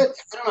happen to know? I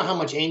don't know how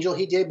much Angel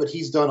he did, but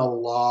he's done a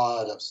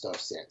lot of stuff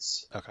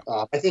since. Okay.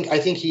 I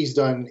think he's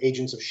done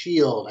Agents of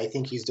S.H.I.E.L.D. I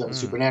think he's done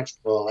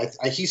Supernatural.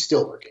 He's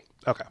still working.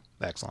 Okay.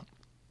 Excellent.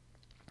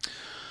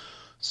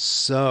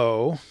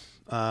 So,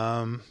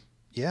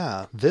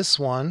 Yeah, this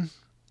one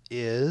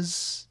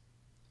is,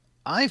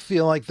 I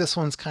feel like this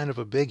one's kind of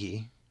a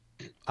biggie.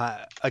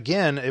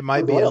 Again, it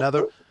might be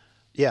another,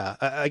 yeah,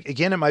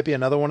 again, it might be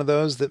another one of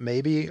those that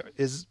maybe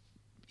is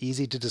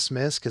easy to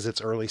dismiss because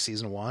it's early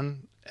season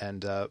 1.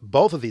 And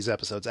both of these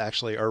episodes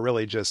actually are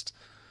really just,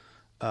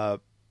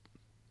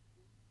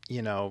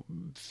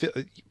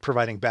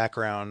 providing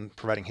background,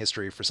 providing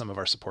history for some of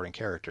our supporting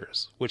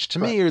characters, which to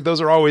me,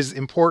 those are always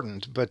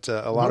important, but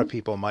a lot of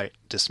people might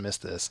dismiss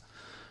this.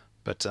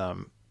 But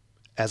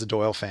as a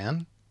Doyle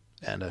fan,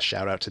 and a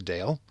shout out to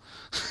Dale,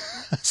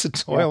 as a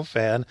Doyle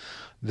fan,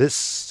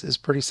 this is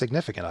pretty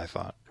significant, I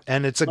thought.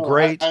 And it's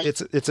a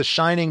it's a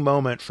shining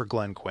moment for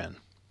Glenn Quinn.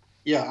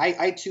 Yeah,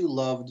 I too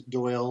loved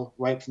Doyle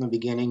right from the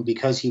beginning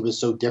because he was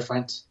so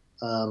different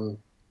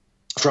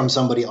from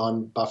somebody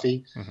on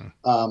Buffy.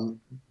 Mm-hmm.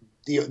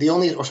 The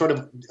only sort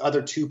of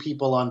other two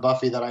people on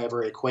Buffy that I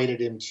ever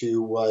equated him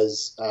to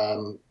was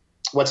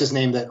what's his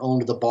name that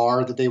owned the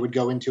bar that they would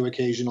go into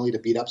occasionally to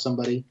beat up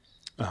somebody.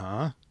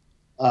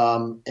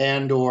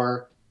 And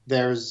or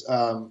there's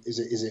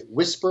is it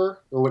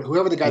Whisper or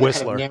whoever the guy that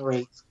kind of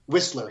narrates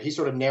Whistler. He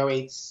sort of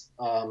narrates.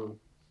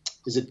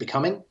 Is it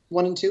Becoming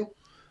 1 and 2?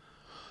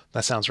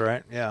 That sounds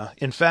right. Yeah.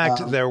 In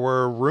fact, there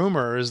were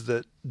rumors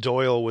that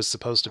Doyle was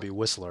supposed to be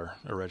Whistler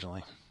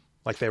originally.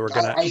 Like they were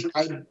gonna.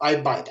 I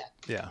buy that.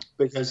 Yeah.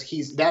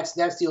 Because that's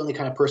the only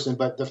kind of person.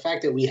 But the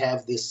fact that we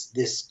have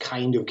this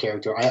kind of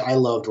character, I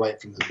loved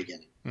right from the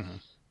beginning.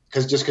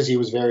 Because he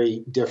was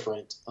very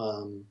different,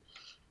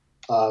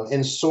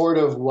 and sort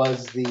of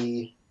was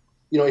the,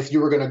 if you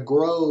were going to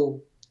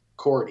grow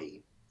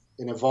Cordy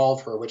and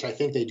evolve her, which I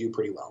think they do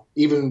pretty well,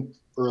 even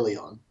early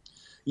on.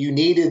 You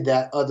needed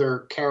that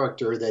other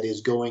character that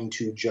is going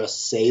to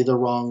just say the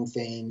wrong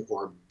thing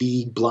or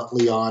be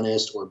bluntly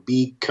honest or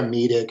be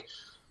comedic,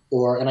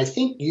 and I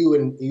think you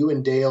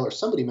and Dale or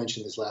somebody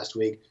mentioned this last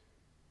week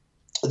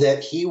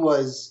that he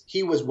was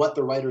what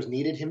the writers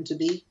needed him to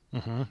be.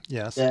 Mm-hmm.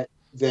 Yes.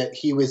 That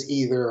he was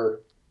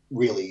either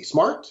really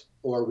smart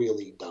or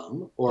really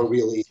dumb or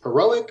really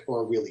heroic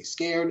or really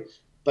scared,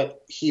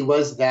 but he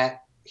was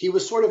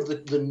sort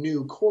of the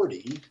new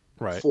Cordy.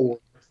 Right.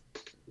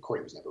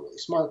 Cordy was never really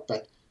smart,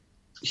 but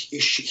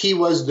he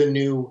was the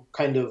new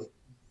kind of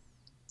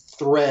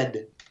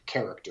thread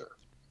character.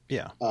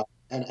 Yeah.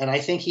 And I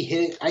think he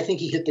hit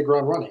the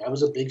ground running. I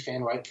was a big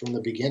fan right from the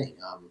beginning.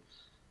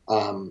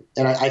 And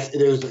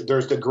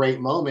there's the great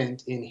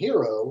moment in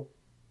Hero,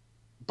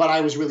 but I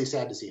was really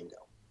sad to see him go.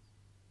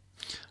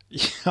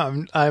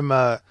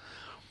 Yeah,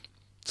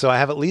 so I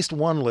have at least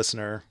one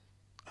listener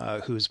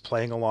who's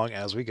playing along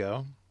as we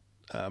go.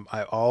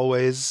 I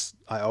always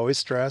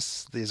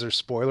stress these are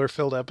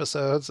spoiler-filled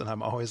episodes, and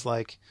I'm always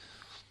like,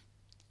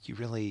 you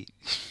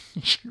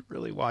should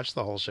really watch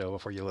the whole show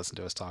before you listen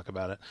to us talk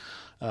about it,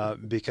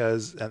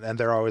 because and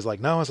they're always like,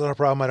 no, it's not a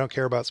problem. I don't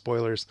care about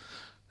spoilers.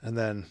 And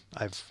then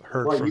I've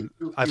heard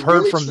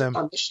from them.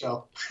 On this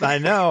show. I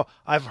know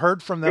I've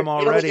heard from them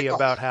already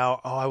about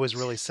how, I was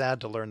really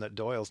sad to learn that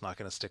Doyle's not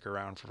going to stick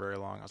around for very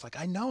long. I was like,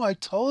 I know, I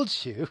told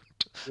you,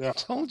 I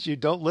told you,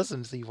 don't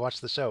listen until you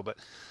watch the show. But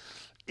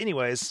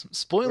anyways,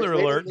 spoiler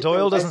alert,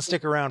 Doyle doesn't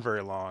stick around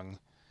very long.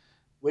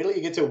 Wait till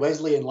you get to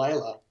Wesley and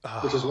Lila,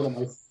 which is one of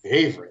my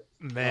favorite.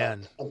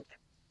 Man,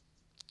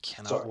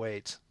 cannot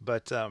wait.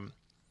 But no,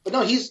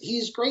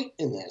 he's great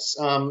in this,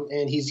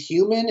 and he's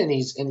human, and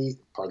he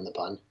pardon the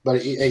pun,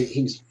 but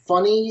he's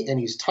funny and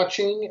he's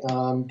touching.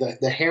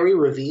 The Harry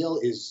reveal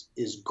is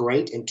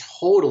great and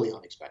totally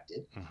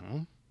unexpected.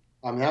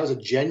 Mm-hmm. That was a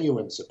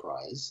genuine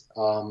surprise,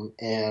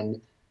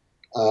 and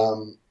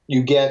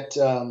you get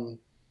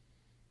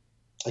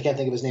I can't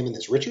think of his name in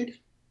this. Richard.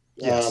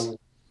 Yes.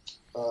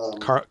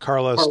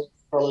 Carlos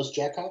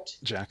Jacot.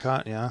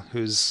 Jacot, yeah,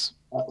 who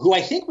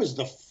I think was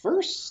the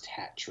first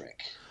hat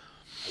trick.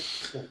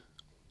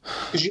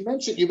 Because you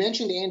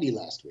mentioned Andy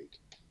last week.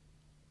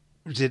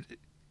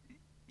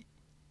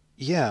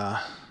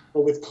 Yeah.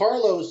 But with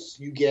Carlos,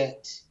 you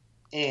get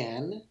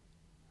Anne,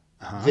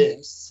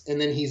 this, and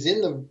then he's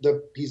in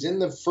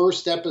the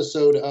first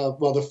episode of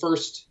the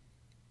first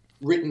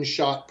written,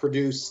 shot,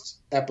 produced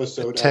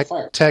episode of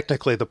Fire.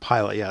 Technically, the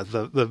pilot, yeah,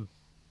 the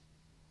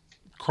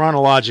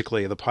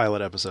chronologically the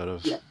pilot episode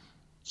of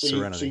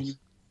Serenity.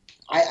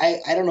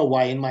 I don't know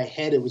why in my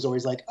head it was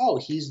always like, oh,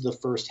 he's the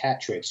first hat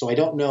trick. So I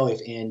don't know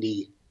if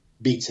Andy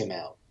beats him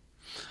out.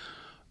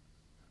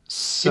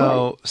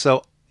 So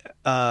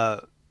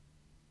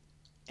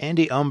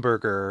Andy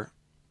Umberger,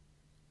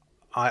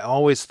 I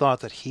always thought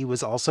that he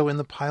was also in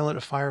the pilot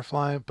of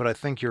Firefly, but I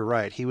think you're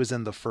right. He was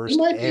in the first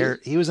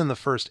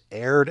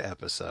aired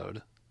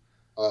episode.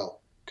 Oh,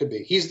 could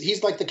be.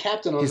 He's like the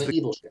captain on the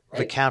evil ship, right?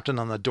 The captain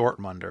on the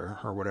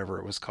Dortmunder or whatever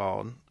it was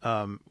called,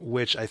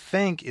 which I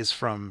think is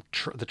from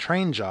the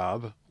Train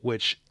Job,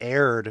 which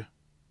aired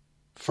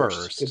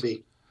first. Could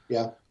be.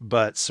 Yeah.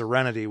 But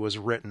Serenity was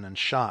written and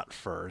shot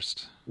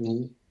first.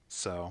 Mm-hmm.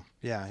 So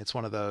yeah, it's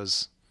one of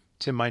those.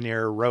 Tim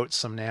Minear wrote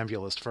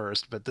Somnambulist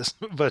first, but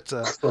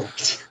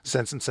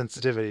Sense and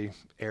Sensitivity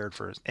aired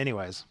first.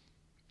 Anyways,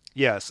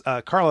 yes,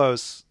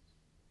 Carlos.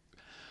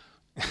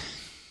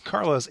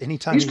 Carlos,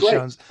 anytime he's he great.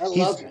 shows, I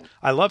love him.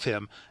 I love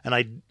him, and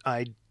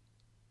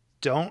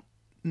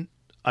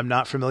I'm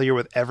not familiar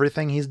with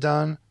everything he's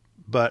done,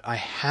 but I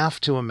have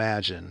to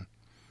imagine,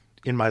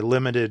 in my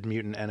limited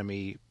Mutant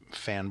Enemy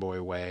fanboy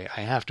way,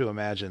 I have to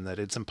imagine that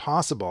it's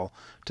impossible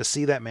to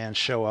see that man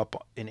show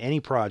up in any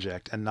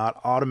project and not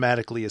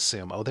automatically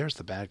assume, oh, there's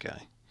the bad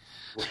guy.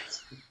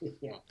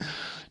 Yeah.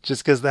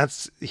 Just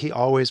because he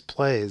always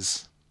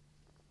plays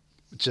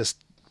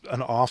just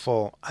an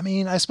awful. I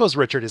mean, I suppose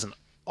Richard isn't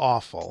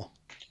awful.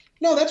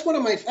 No, that's one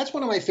of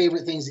my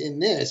favorite things in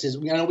this. Is,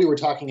 I know we were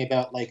talking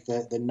about like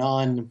the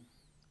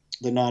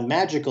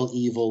non-magical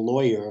evil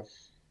lawyer.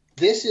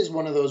 This is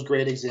one of those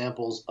great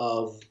examples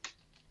of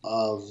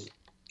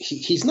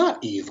he's not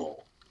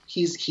evil.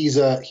 He's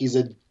a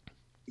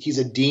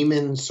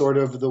demon, sort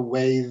of the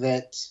way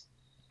that,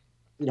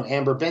 you know,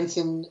 Amber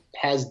Benson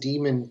has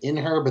demon in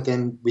her, but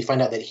then we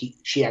find out that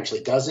she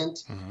actually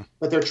doesn't. Mm-hmm.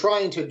 But they're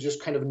trying to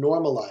just kind of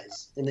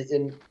normalize,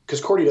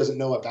 because Cordy doesn't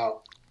know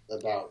about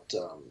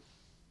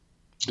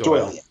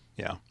Doyle yet.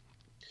 Yeah.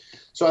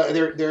 So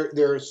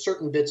there are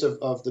certain bits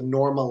of the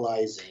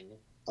normalizing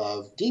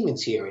of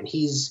demons here, and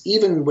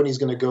even when he's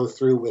going to go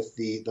through with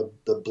the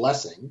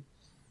blessing,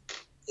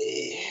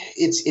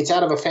 it's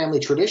out of a family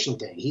tradition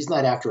thing. He's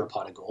not after a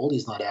pot of gold.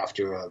 He's not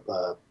after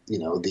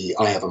the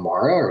Eye of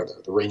Amara or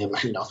the Ring of,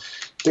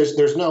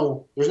 There's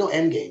no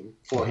end game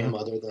for him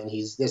other than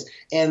he's this.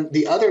 And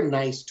the other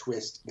nice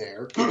twist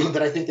there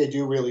that I think they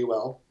do really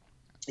well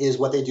is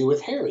what they do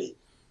with Harry,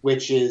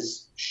 which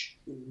is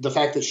the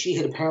fact that she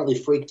had apparently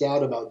freaked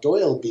out about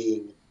Doyle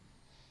being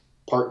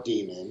part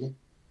demon,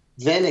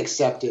 then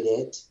accepted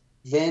it,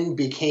 then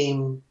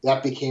became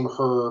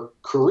her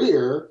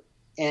career,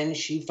 and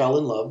she fell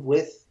in love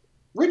with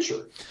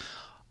Richard.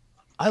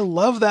 I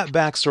love that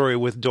backstory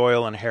with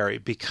Doyle and Harry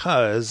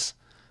because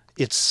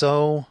it's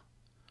so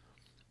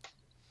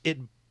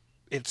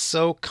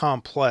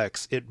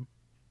complex.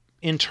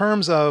 In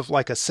terms of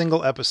like a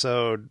single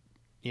episode,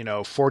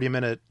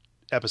 40-minute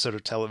episode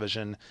of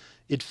television,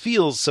 it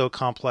feels so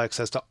complex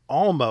as to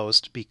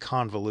almost be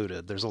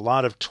convoluted. There's a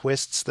lot of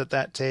twists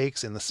that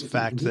takes in the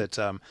fact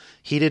that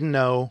he didn't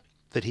know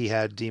that he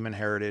had demon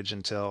heritage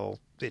until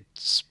it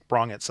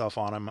sprung itself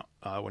on him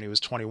when he was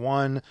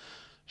 21.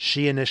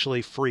 She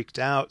initially freaked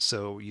out,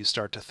 so you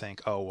start to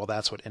think, oh, well,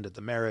 that's what ended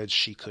the marriage.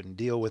 She couldn't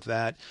deal with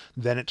that.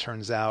 Then it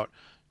turns out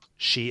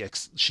she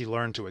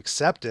learned to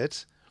accept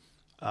it,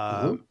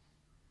 and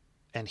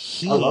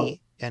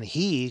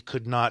he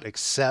could not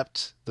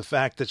accept the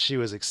fact that she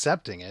was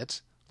accepting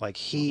it.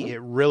 Like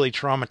it really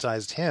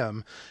traumatized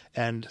him.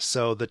 And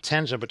so the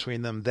tension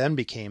between them then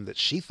became that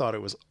she thought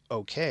it was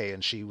okay.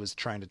 And she was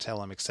trying to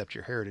tell him, accept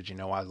your heritage.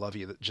 I love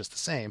you just the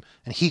same.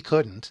 And he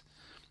couldn't.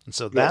 And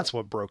so that's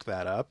what broke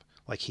that up.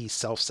 Like he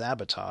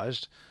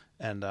self-sabotaged.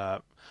 And I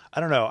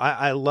don't know.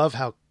 I love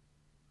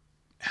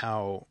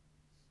how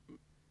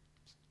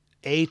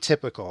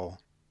atypical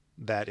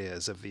that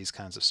is of these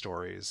kinds of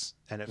stories.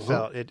 And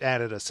it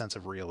added a sense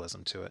of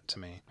realism to it, to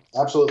me.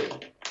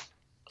 Absolutely.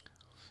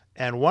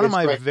 And one of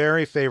my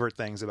very favorite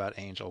things about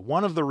Angel,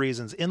 one of the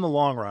reasons in the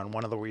long run,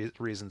 one of the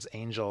reasons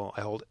Angel,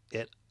 I hold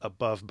it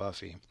above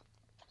Buffy,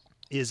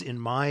 is in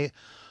my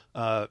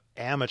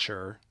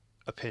amateur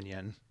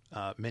opinion.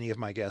 Many of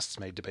my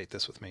guests may debate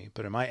this with me,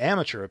 but in my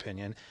amateur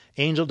opinion,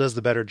 Angel does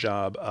the better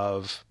job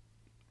of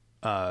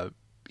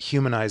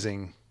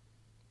humanizing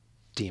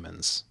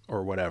demons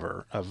or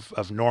whatever, of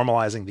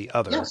normalizing the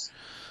other. Yes.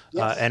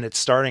 Yes. And it's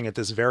starting at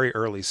this very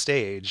early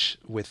stage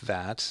with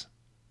that.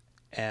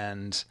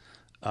 And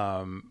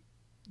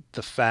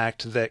the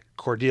fact that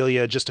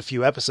Cordelia just a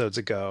few episodes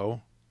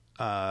ago,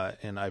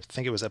 and I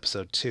think it was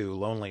episode 2,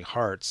 Lonely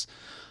Hearts,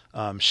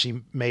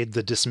 she made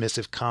the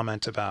dismissive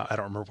comment about, I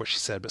don't remember what she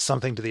said, but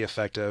something to the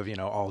effect of,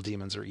 all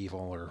demons are evil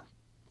or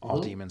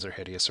all demons are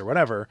hideous or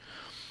whatever.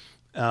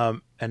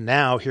 And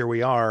now here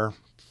we are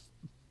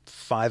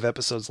 5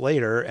 episodes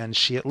later, and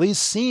she at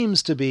least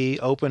seems to be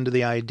open to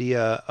the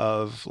idea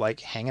of like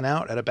hanging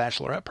out at a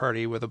bachelorette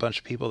party with a bunch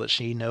of people that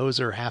she knows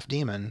are half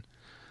demon.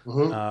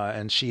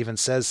 And she even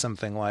says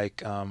something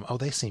like, oh,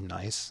 they seem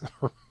nice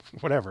or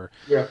whatever.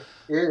 Yeah.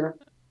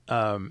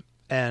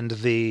 And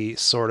the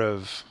sort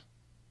of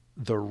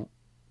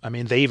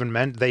they even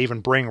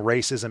bring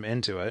racism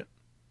into it.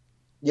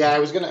 Yeah.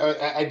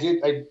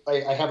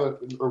 I have a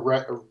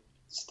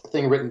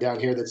thing written down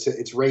here that says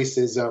it's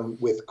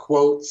racism with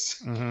quotes.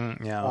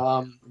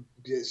 Yeah.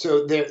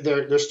 So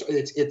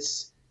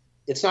it's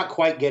not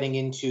quite getting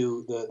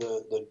into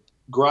the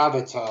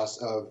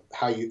gravitas of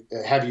are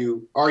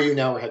you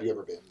now or have you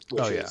ever been,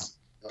 which is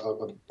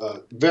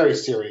a very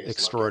serious,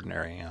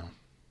 extraordinary.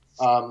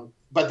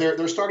 But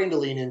they're starting to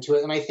lean into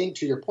it, and I think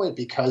to your point,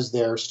 because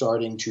they're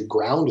starting to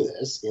ground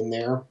this in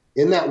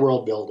that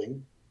world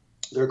building,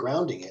 they're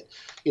grounding it.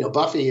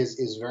 Buffy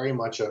is very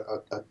much a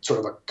sort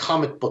of a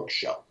comic book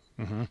show,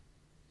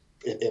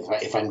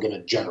 if I'm going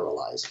to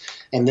generalize,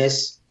 and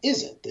this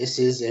isn't. This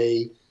is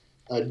a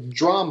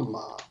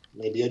drama.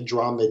 Maybe a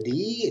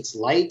dramedy. It's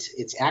light,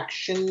 it's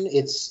action,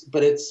 there's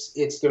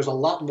a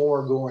lot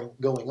more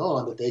going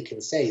on that they can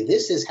say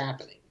this is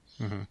happening.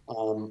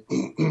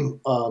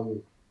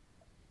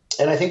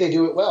 And I think they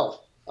do it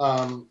well.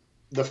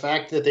 The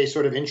fact that they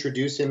sort of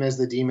introduce him as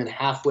the demon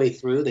halfway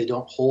through, they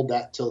don't hold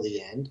that till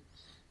the end.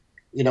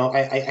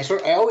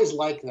 I always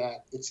like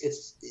that.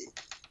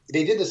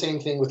 They did the same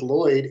thing with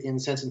Lloyd in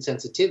Sense and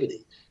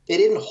Sensitivity. They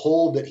didn't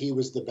hold that he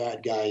was the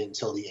bad guy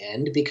until the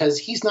end because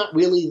he's not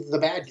really the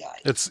bad guy.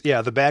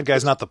 The bad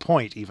guy's not the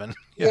point even.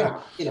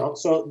 Yeah.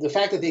 So the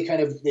fact that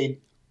they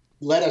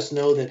let us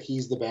know that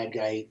he's the bad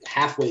guy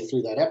halfway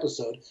through that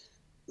episode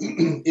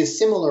is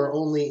similar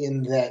only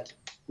in that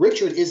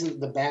Richard isn't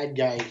the bad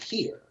guy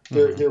here.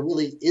 There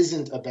really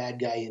isn't a bad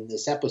guy in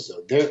this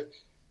episode. They're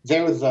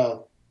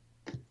the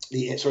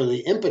sort of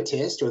the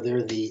impetus, or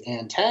they're the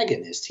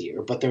antagonist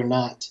here, but they're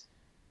not.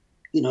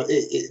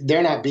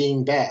 They're not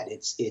being bad.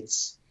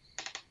 It's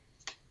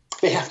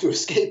they have to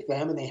escape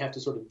them and they have to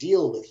sort of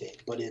deal with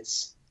it. But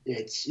it's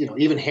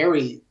even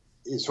Harry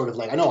is sort of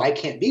like, I know I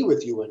can't be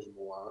with you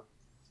anymore,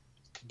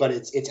 but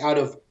it's out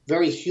of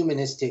very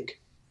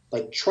humanistic,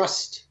 like,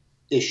 trust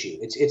issue.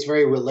 It's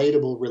very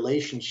relatable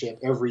relationship,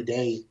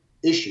 everyday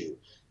issue.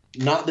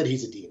 Not that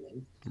he's a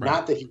demon,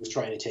 not that he was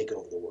trying to take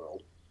over the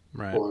world,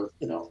 or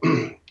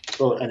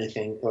or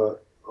anything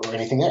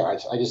there.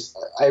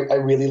 I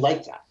really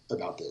like that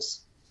about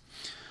this.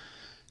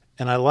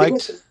 And I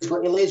liked it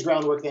lays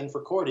groundwork then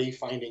for Cordy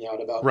finding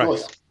out about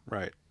Doyle.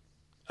 Right.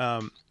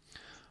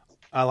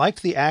 I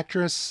liked the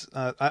actress.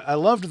 I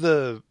loved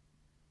the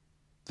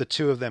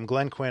two of them,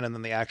 Glenn Quinn and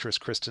then the actress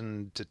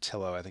Kristen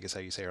Datillo, I think is how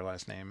you say her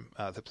last name,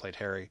 that played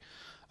Harry.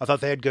 I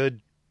thought they had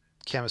good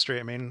chemistry.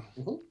 I mean,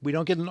 we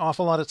don't get an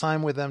awful lot of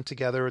time with them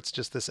together. It's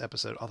just this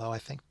episode. Although I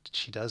think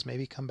she does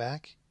maybe come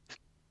back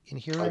in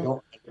Hero. I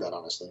don't remember that,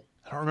 honestly.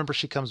 I don't remember if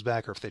she comes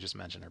back or if they just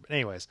mention her. But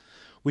anyways,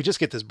 we just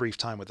get this brief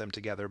time with them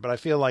together. But I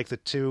feel like the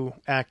two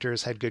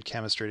actors had good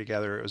chemistry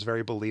together. It was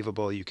very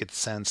believable. You could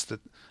sense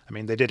that, I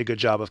mean, they did a good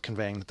job of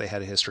conveying that they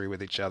had a history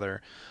with each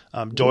other.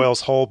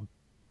 Doyle's whole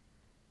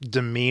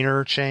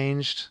demeanor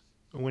changed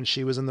when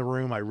she was in the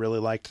room. I really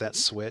liked that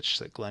switch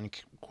that Glenn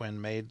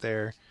Quinn made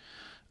there.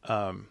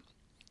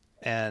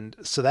 And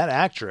so that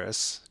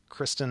actress,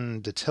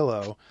 Kristen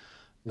Datillo,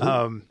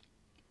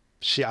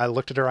 I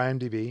looked at her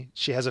IMDb.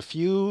 She has a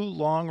few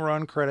long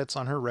run credits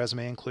on her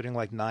resume, including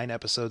like 9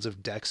 episodes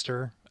of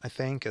Dexter, I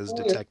think, as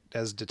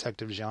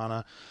Detective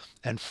Gianna,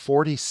 and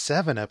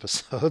 47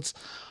 episodes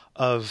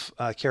of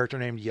a character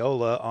named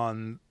Yola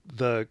on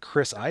the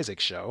Chris Isaak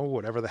show,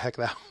 whatever the heck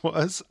that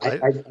was. I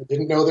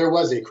didn't know there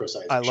was a Chris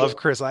Isaak show. I love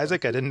Chris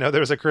Isaak. I didn't know there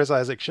was a Chris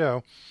Isaak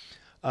show.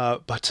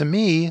 But to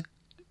me,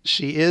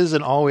 she is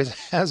and always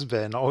has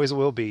been, always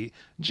will be,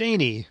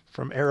 Janie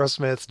from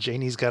Aerosmith's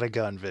Janie's Got a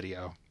Gun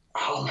video.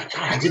 Oh my God,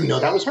 I didn't know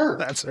that was her.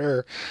 That's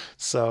her.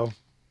 So,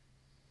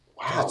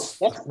 wow,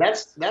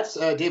 that's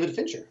David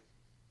Fincher.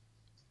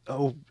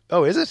 Oh,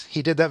 is it?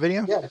 He did that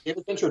video? Yeah,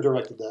 David Fincher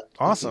directed that.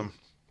 Awesome.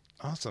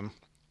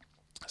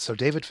 So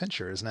David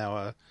Fincher is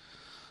now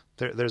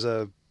there's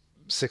a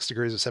 6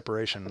 degrees of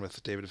separation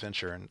with David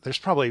Fincher, and there's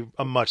probably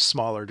a much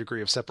smaller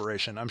degree of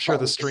separation. I'm sure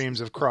the streams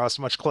have crossed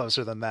much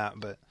closer than that,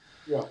 but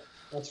yeah,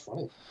 that's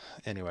funny.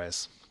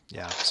 Anyways,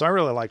 yeah. So I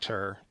really liked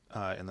her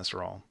in this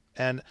role.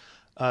 And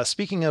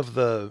speaking of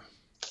the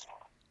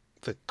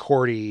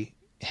Cordy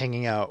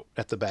hanging out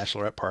at the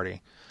bachelorette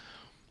party,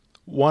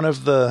 one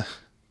of the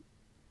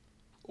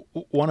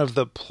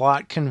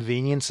plot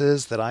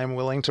conveniences that I'm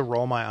willing to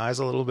roll my eyes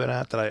a little bit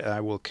at, that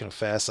I will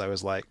confess I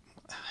was like,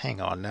 hang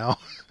on now,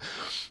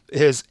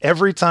 is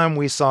every time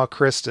we saw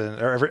Kristen,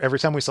 or every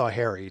time we saw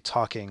Harry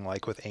talking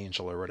like with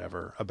Angel or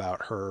whatever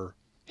about her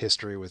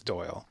history with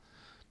Doyle,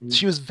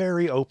 she was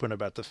very open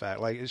about the fact,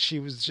 like she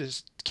was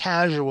just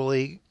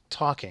casually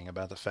talking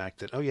about the fact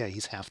that, oh yeah,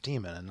 he's half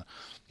demon,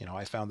 and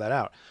I found that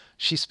out.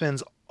 She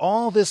spends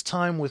all this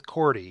time with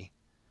Cordy,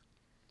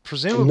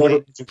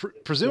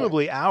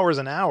 presumably hours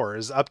and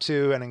hours, up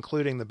to and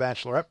including the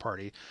bachelorette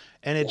party,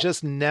 and it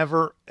just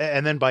never,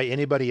 and then by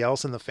anybody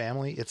else in the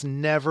family, it's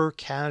never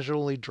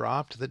casually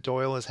dropped that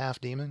Doyle is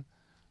half demon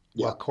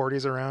while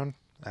Cordy's around.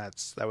 That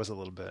was a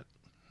little bit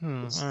all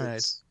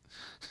right.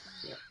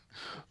 Yeah.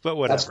 But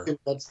whatever.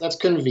 That's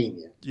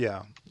convenient.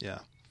 Yeah.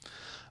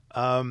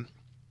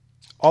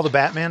 All the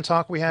Batman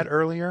talk we had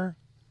earlier.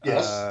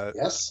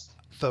 Yes.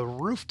 The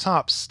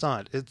rooftop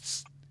stunt.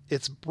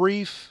 It's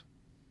brief,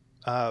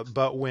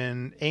 but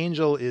when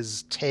Angel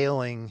is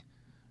tailing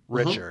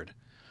Richard,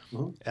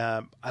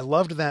 I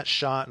loved that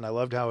shot, and I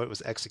loved how it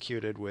was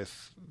executed.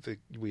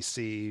 We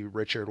see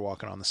Richard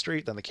walking on the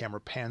street, then the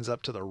camera pans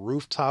up to the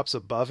rooftops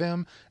above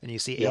him, and you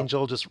see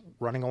Angel just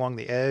running along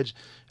the edge,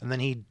 and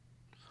then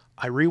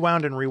I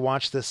rewound and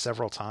rewatched this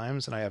several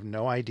times, and I have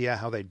no idea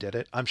how they did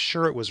it. I'm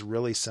sure it was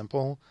really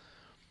simple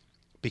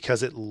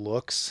because it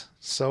looks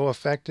so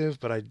effective,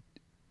 but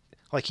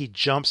he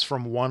jumps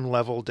from one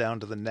level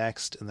down to the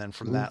next, and then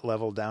from that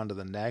level down to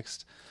the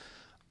next.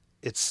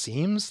 It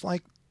seems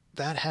like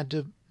that had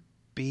to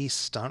be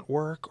stunt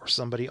work or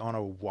somebody on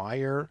a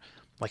wire.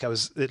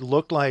 It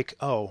looked like,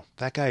 oh,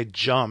 that guy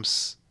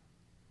jumps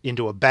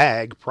into a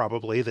bag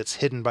probably that's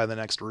hidden by the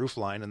next roof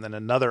line, and then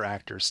another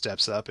actor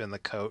steps up in the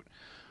coat.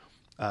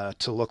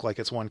 to look like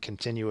it's one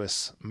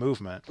continuous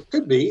movement.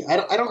 Could be. I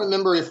don't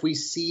remember if we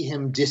see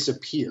him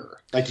disappear.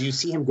 Like, do you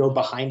see him go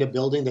behind a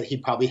building that he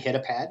probably hit a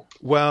pad?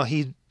 Well,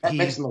 that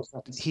makes the most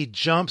sense. He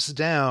jumps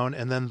down,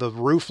 and then the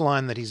roof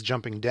line that he's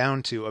jumping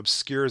down to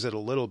obscures it a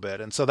little bit.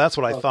 And so that's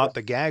what I thought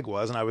the gag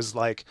was. And I was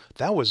like,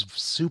 that was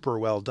super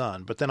well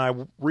done. But then I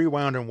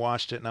rewound and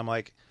watched it, and I'm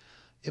like,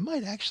 it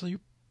might actually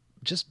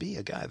just be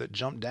a guy that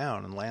jumped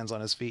down and lands on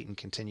his feet and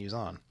continues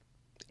on.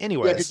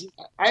 Anyways,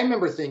 I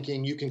remember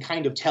thinking you can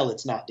kind of tell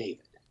it's not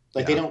David.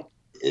 Like they don't.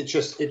 It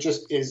just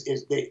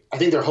is. I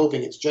think they're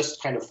hoping it's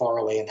just kind of far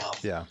away enough.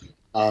 Yeah.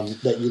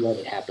 That you let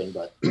it happen,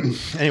 but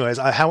anyways,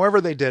 however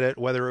they did it,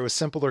 whether it was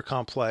simple or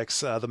complex,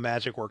 the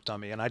magic worked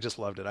on me, and I just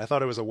loved it. I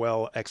thought it was a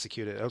well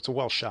executed, it was a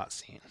well shot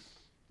scene.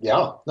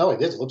 Yeah, no,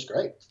 it is. It looks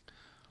great.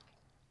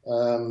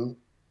 I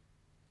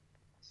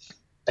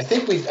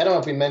think I don't know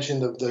if we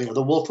mentioned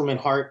the Wolfram and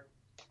Hart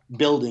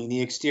building.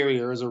 The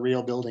exterior is a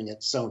real building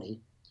at Sony.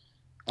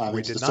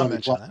 We did not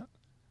mention that.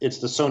 It's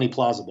the Sony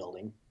Plaza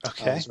building.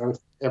 Okay. So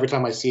every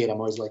time I see it, I'm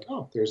always like,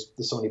 oh, there's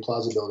the Sony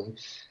Plaza building.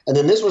 And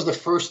then this was the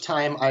first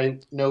time I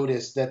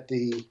noticed that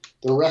the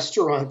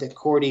restaurant that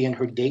Cordy and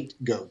her date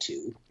go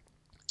to,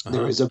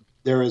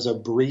 there is a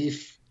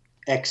brief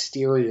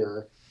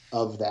exterior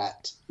of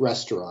that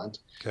restaurant,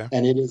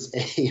 and it is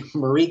a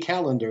Marie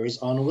Callender's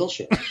on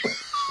Wilshire.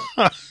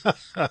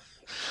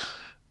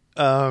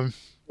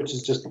 Which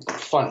is just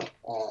funny.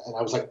 And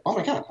I was like, oh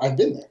my God, I've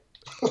been there.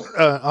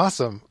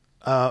 Awesome.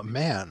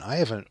 Man,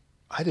 I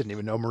didn't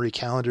even know Marie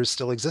Callender's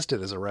still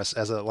existed as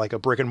a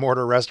brick and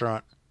mortar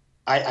restaurant.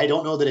 I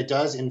don't know that it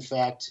does. In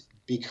fact,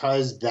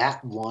 because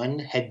that one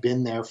had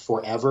been there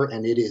forever,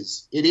 and it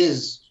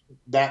is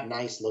that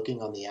nice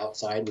looking on the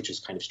outside, which is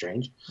kind of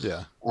strange.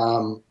 Yeah.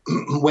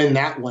 When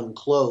that one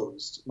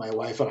closed, my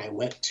wife and I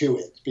went to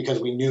it because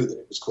we knew that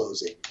it was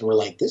closing, and we're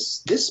like,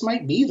 this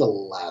might be the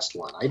last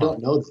one. I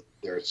don't know that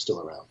they're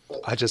still around.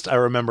 But. I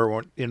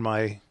remember in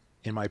my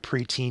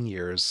preteen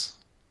years,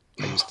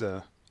 I used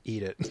to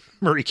eat at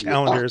Marie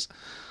Callender's.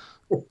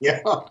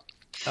 Yeah.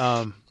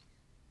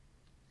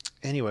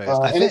 Anyways,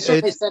 I don't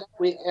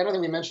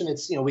think we mentioned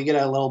it's, we get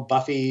a little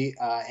Buffy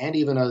and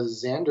even a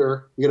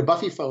Xander. We get a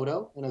Buffy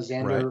photo and a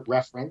Xander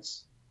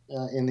reference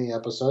in the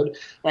episode. And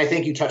I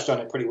think you touched on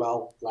it pretty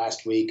well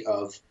last week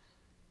of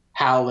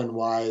how and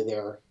why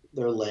they're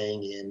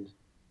laying in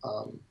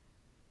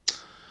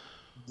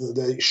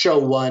the show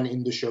 1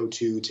 into show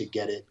 2 to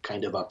get it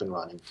kind of up and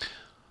running.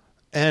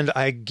 And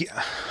I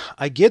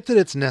get that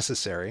it's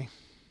necessary.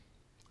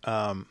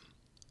 Let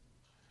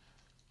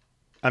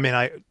me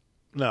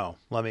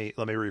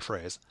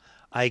rephrase.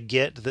 I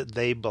get that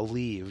they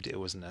believed it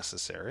was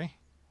necessary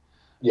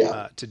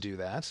to do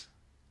that.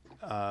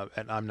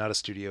 And I'm not a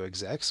studio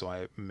exec, so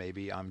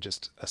I'm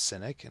just a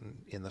cynic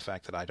in the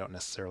fact that I don't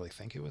necessarily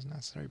think it was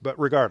necessary. But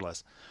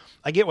regardless,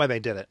 I get why they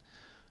did it.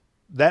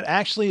 That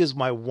actually is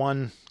my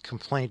one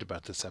complaint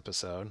about this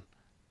episode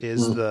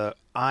is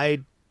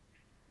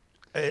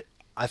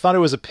I thought it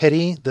was a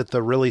pity that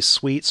the really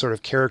sweet sort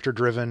of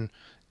character-driven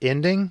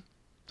ending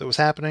that was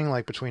happening,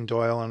 like between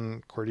Doyle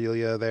and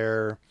Cordelia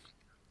there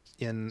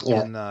in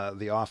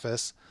the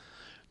office,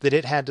 that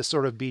it had to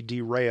sort of be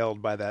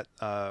derailed by that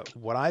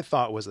what I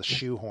thought was a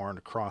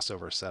shoehorned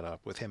crossover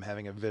setup with him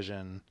having a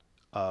vision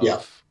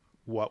of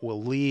what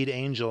will lead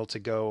Angel to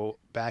go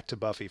back to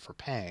Buffy for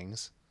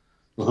Pangs,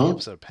 the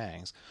episode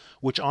Pangs,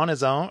 which on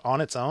its own,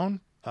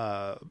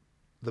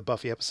 the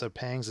Buffy episode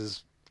Pangs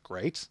is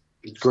great.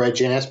 Great,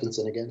 Jane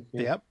Espenson again.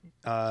 Yeah.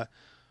 Yep.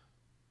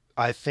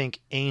 I think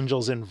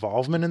Angel's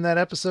involvement in that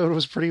episode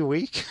was pretty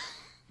weak.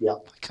 Yeah.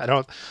 I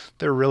don't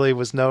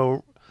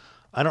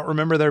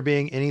remember there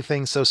being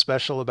anything so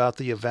special about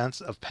the events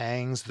of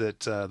Pangs that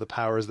the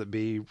powers that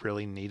be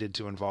really needed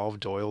to involve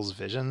Doyle's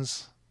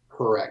visions.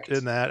 Correct.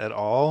 In that at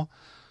all.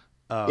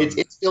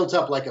 It's built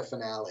up like a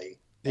finale.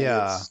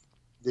 Yeah. It's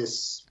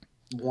this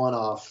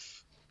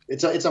one-off.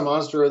 It's a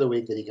monster of the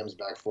week that he comes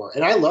back for.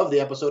 And I love the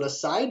episode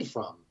aside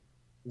from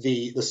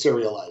the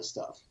serialized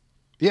stuff.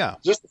 Yeah.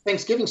 Just the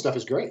Thanksgiving stuff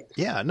is great.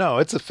 Yeah, no,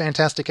 it's a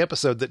fantastic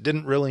episode that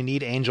didn't really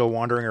need Angel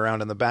wandering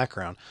around in the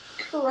background.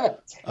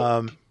 Correct.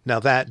 Now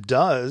that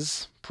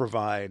does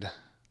provide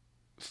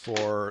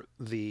for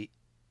the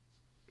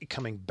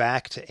coming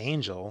back to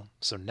Angel.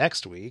 So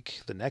next week,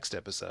 the next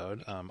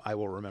episode, I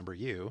Will Remember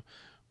You,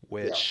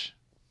 which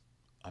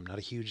I'm not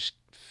a huge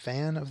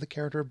fan of the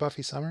character of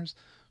Buffy Summers,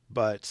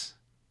 but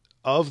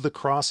of the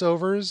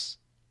crossovers,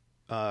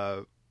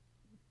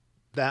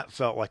 that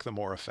felt like the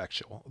more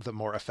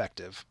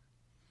effective.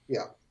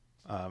 Yeah.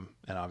 And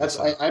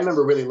obviously, I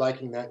remember really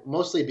liking that,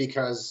 mostly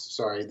because,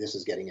 sorry, this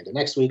is getting into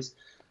next week's,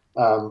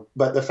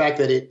 but the fact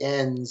that it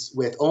ends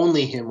with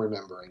only him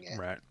remembering it.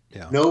 Right.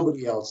 Yeah.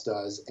 Nobody else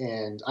does.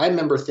 And I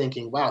remember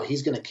thinking, wow,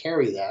 he's going to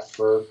carry that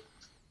for,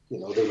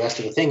 the rest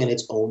of the thing. And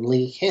it's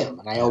only him.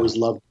 And I always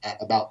loved that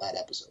about that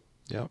episode.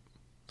 Yep.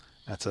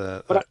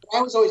 But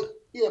I was always,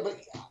 I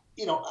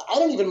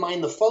don't even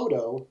mind the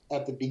photo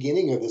at the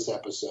beginning of this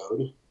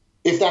episode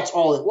if that's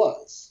all it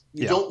was.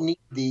 You don't need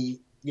the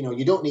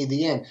you don't need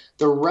the end.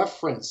 The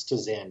reference to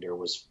Xander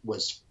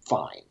was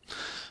fine.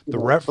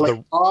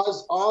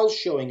 Oz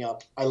showing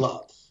up, I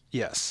love.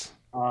 Yes.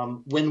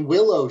 When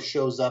Willow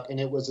shows up, and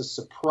it was a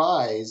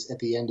surprise at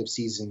the end of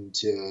season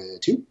 2,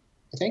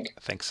 I think.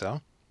 I think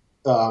so.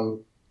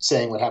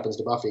 Saying what happens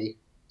to Buffy,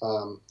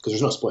 because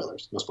there's no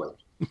spoilers. No spoilers.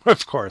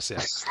 Of course,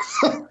 yeah.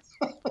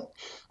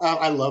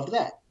 I loved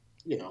that,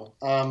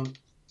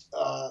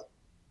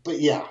 but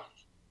yeah.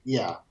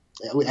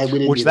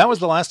 Which that was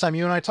the last time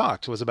you and I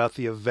talked, was about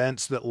the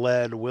events that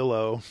led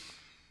Willow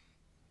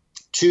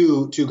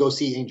to go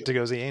see Angel. To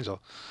go see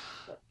Angel.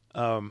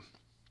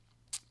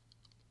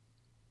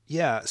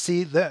 Yeah,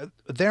 see,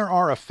 there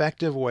are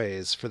effective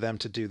ways for them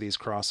to do these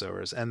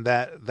crossovers, and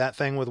that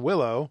thing with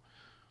Willow,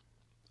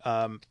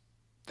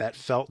 that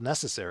felt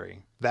necessary.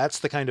 That's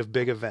the kind of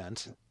big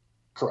event.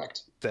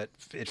 Correct. That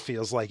it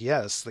feels like,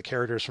 yes, the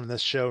characters from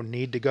this show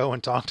need to go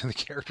and talk to the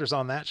characters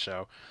on that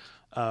show.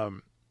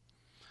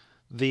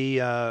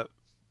 The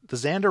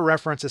Xander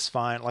reference is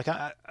fine. Like,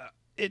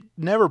 it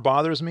never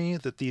bothers me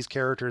that these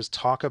characters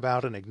talk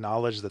about and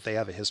acknowledge that they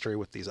have a history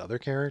with these other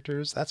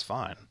characters. That's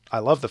fine. I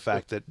love the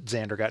fact that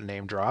Xander got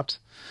name dropped.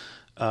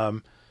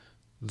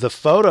 The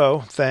photo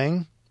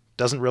thing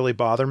doesn't really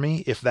bother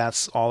me if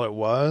that's all it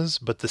was,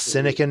 but the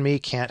cynic in me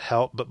can't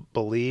help but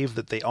believe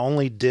that they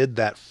only did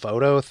that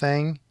photo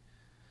thing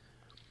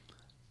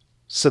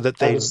so that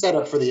they set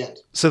up for the end,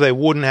 so they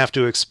wouldn't have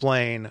to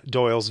explain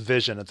Doyle's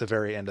vision at the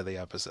very end of the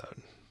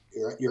episode.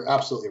 You're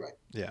absolutely right.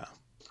 Yeah.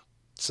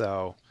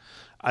 So,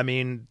 I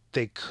mean,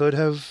 they could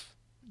have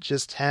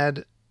just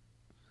had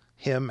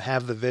him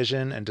have the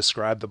vision and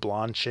describe the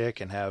blonde chick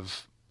and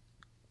have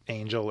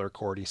Angel or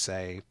Cordy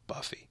say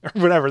Buffy or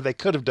whatever. They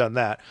could have done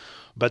that,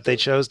 but they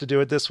chose to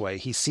do it this way.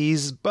 He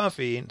sees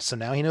Buffy, so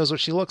now he knows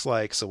what she looks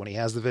like. So when he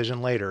has the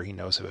vision later, he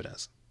knows who it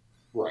is.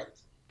 Right.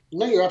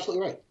 No, you're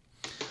absolutely right.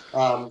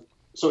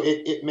 So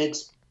it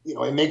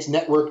makes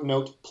network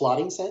note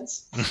plotting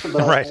sense,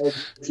 but right. I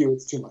feel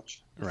it's too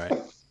much.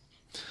 Right.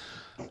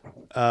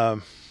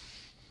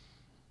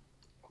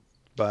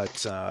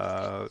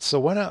 So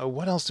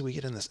what else do we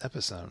get in this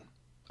episode?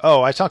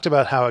 Oh, I talked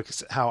about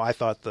how I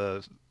thought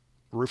the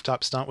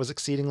rooftop stunt was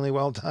exceedingly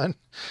well done.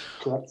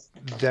 Correct.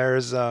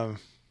 There's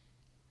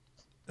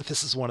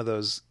this is one of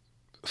those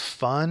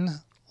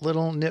fun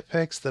little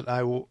nitpicks that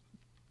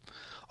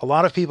a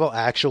lot of people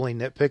actually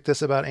nitpick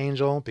this about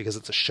Angel because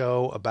it's a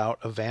show about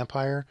a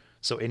vampire.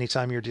 So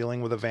anytime you're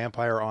dealing with a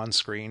vampire on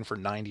screen for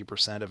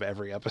 90% of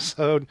every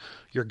episode,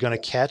 you're going to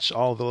catch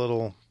all the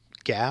little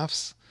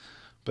gaffes.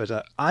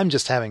 But I'm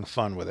just having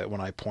fun with it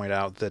when I point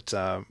out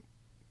that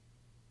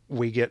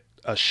we get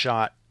a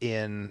shot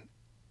in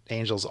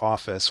Angel's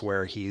office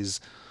where he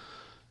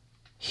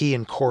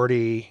and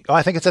Cordy,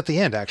 I think it's at the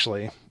end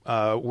actually,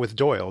 with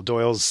Doyle.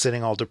 Doyle's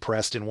sitting all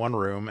depressed in one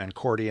room, and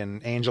Cordy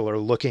and Angel are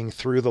looking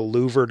through the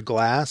louvered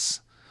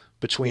glass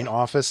between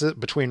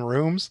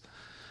rooms.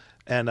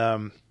 And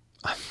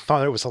I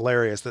thought it was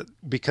hilarious that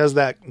because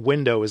that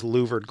window is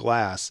louvered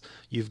glass,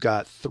 you've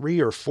got 3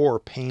 or 4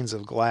 panes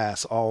of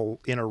glass all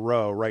in a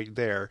row right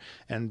there.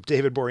 And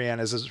David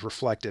Boreanaz is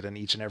reflected in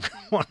each and every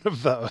one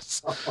of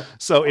those.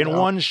 So in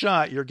one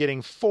shot, you're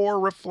getting 4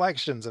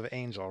 reflections of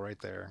Angel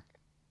right there.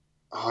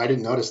 Oh, I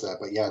didn't notice that,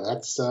 but yeah,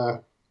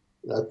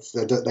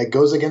 that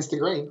goes against the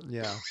grain.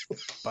 Yeah,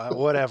 but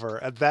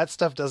whatever. That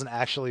stuff doesn't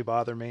actually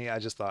bother me. I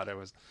just thought it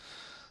was,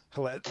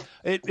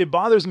 it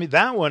bothers me.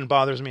 That one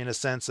bothers me in a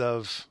sense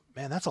of,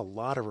 man, that's a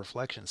lot of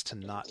reflections to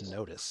not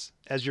notice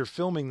as you're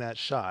filming that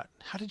shot.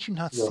 How did you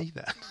not see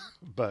that?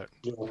 But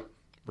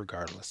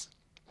regardless,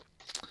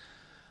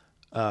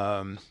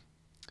 I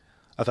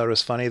thought it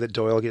was funny that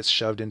Doyle gets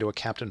shoved into a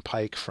Captain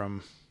Pike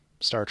from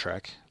Star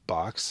Trek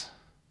box.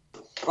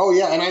 Oh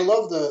yeah, and I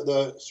love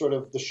the sort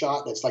of the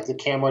shot that's like the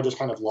camera just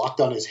kind of locked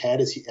on his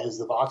head as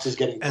the box is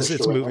getting pushed as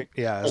it's around. moving.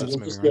 Yeah, as it's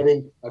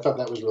moving. I thought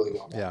that was really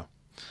well done. Yeah.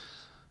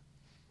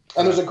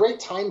 And there's a great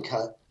time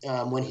cut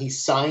when he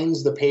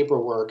signs the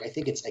paperwork. I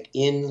think it's like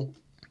in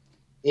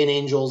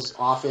Angel's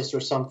office or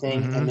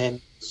something, and then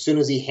as soon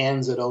as he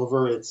hands it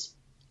over, it's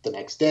the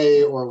next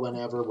day or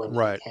whenever when he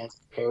hands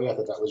it to Perry. I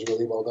thought that was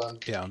really well done.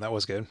 Yeah, that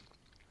was good.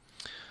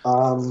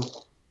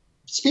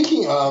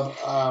 Speaking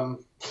of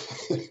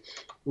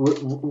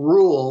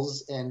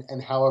rules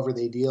and however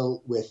they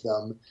deal with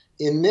them,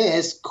 in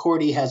this,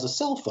 Cordy has a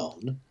cell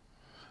phone,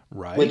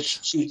 right,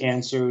 which she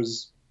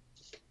answers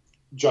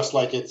just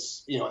like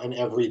it's an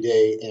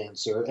everyday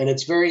answer, and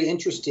it's very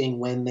interesting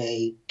when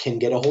they can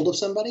get a hold of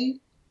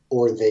somebody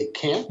or they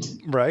can't,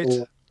 right,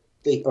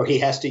 or he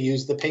has to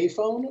use the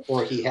payphone,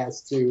 or he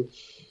has to.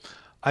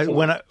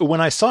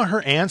 When I saw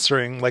her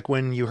answering, like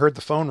when you heard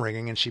the phone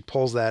ringing and she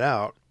pulls that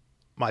out,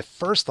 my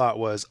first thought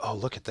was, oh,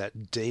 look at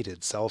that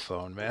dated cell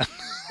phone, man.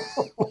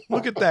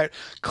 Look at that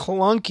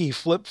clunky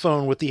flip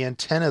phone with the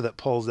antenna that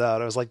pulls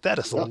out. I was like, that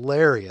is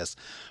hilarious.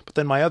 But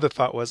then my other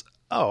thought was,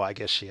 oh, I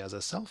guess she has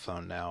a cell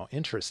phone now.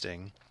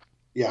 Interesting.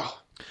 Yeah.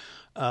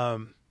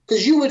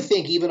 Because you would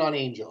think even on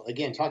Angel,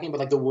 again, talking about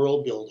like the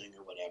world building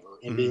or whatever,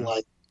 and being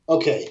like,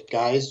 okay,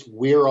 guys,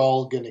 we're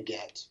all going to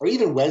get, or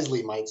even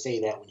Wesley might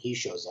say that when he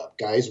shows up,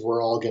 guys,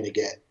 we're all going to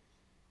get,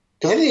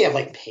 because I think they have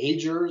like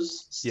pagers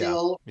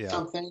still or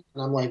something.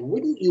 And I'm like,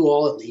 wouldn't you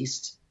all at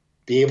least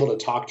be able to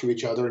talk to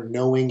each other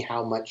knowing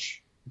how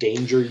much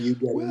danger you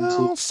get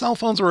into? Cell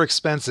phones were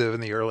expensive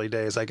in the early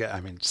days.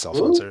 Cell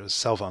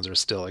phones are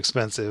still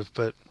expensive,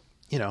 but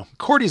you know,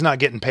 Cordy's not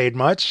getting paid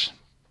much.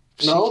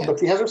 But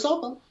she has her cell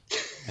phone.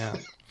 Yeah.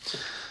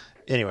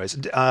 Anyways,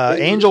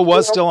 Angel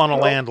was still on a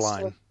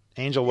landline.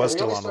 Angel was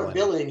still on the landline.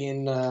 Billing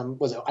in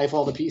was it I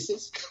Fall to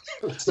Pieces?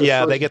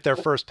 Yeah, they get their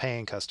first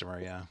paying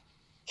customer. Yeah.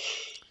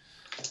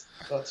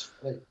 That's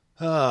funny.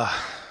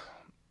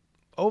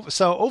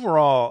 So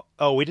overall,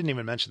 we didn't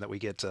even mention that we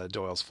get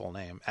Doyle's full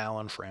name,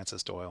 Alan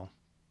Francis Doyle.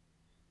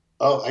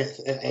 Oh,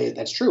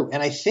 that's true.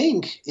 And I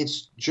think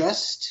it's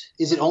just,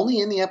 is it only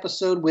in the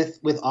episode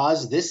with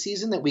Oz this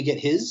season that we get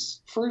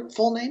his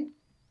full name?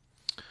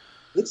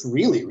 It's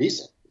really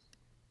recent.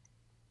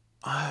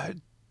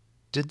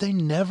 Did they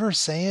never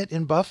say it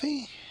in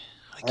Buffy?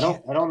 I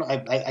don't know.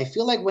 I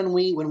feel like when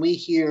we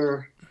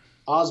hear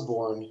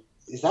Osborn,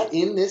 is that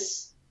in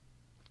this?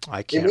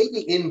 I can't. It may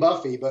be in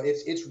Buffy, but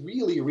it's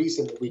really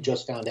recent that we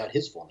just found out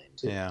his full name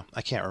too. Yeah,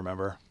 I can't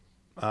remember.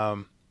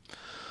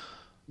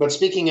 But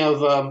speaking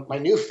of my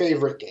new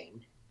favorite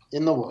game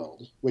in the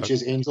world, which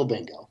is Angel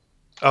Bingo.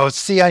 Oh,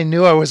 see, I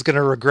knew I was going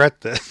to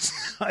regret this.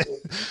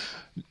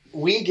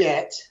 we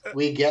get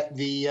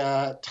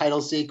the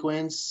title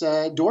sequence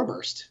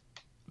Doorburst.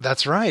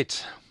 That's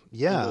right.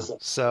 Yeah.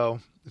 So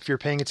if you're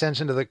paying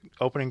attention to the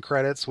opening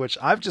credits, which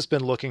I've just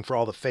been looking for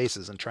all the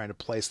faces and trying to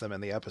place them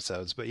in the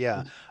episodes, but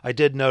yeah, I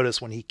did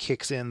notice when he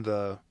kicks in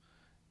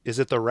is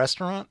it the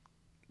restaurant?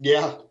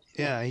 Yeah.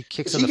 Yeah, he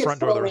kicks in the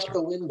front door of the restaurant.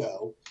 Out the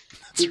window.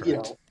 That's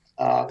right.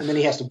 And then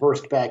he has to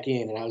burst back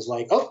in, and I was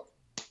like, "Oh,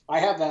 I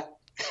have that.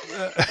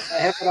 I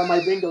have it on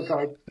my bingo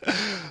card."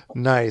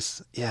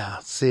 Nice. Yeah.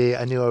 See,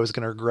 I knew I was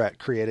going to regret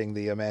creating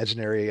the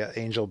imaginary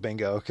Angel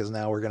Bingo because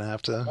now we're going to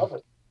have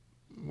to.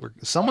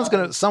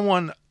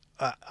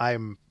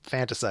 I'm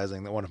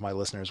fantasizing that one of my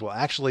listeners will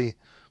actually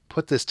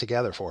put this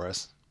together for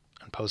us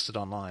and post it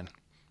online.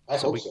 I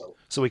hope so.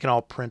 So we can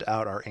all print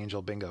out our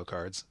Angel Bingo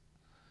cards.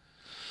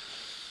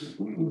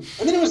 And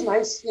then it was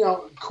nice,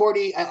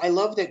 Cordy. I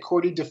love that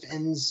Cordy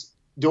defends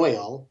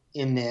Doyle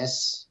in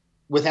this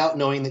without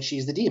knowing that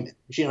she's the demon.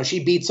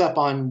 She beats up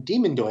on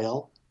Demon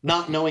Doyle,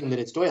 not knowing that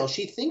it's Doyle.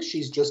 She thinks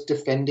she's just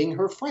defending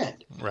her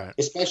friend, right?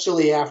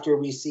 Especially after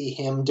we see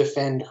him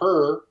defend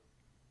her,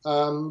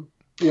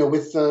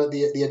 with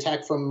the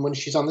attack from when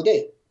she's on the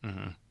date.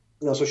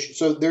 Mm-hmm.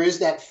 So there is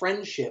that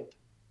friendship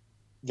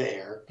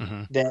there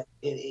that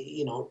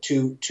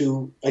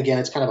to again,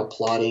 it's kind of a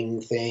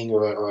plotting thing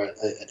or an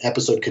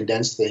episode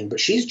condensed thing, but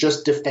she's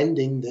just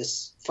defending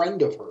this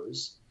friend of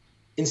hers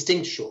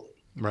instinctually,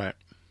 right?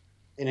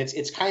 And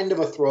it's kind of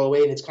a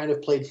throwaway and it's kind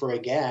of played for a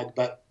gag,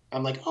 but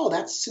I'm like, oh,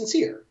 that's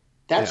sincere.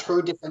 That's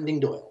her defending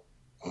Doyle.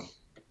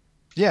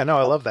 Yeah, no,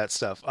 I love that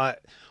stuff.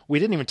 We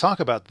didn't even talk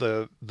about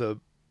the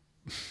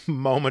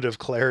moment of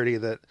clarity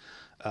that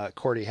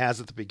Cordy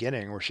has at the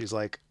beginning, where she's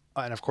like,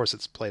 and of course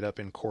it's played up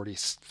in Cordelia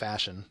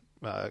fashion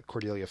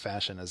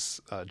as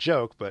a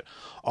joke, but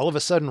all of a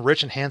sudden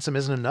rich and handsome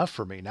isn't enough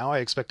for me. Now I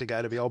expect a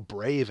guy to be all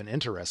brave and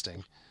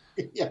interesting.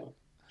 Yeah.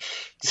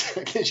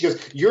 She goes,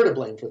 you're to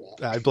blame for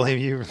that. I blame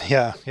you.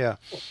 Yeah.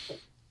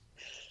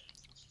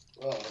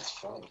 Oh, that's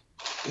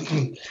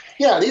fun.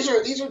 Yeah, these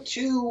are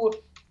two,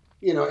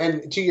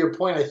 and to your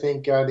point, I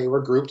think they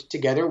were grouped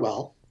together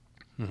well.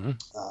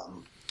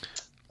 Mm-hmm.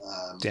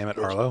 Damn it,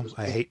 Arlo!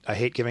 I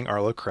hate giving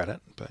Arlo credit,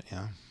 but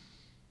yeah.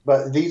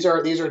 But these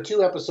are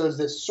two episodes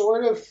that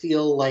sort of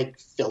feel like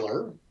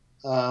filler.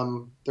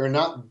 They're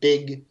not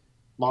big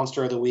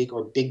Monster of the Week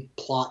or big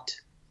plot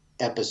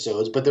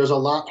episodes, but there's a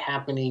lot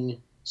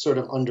happening sort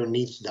of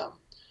underneath them.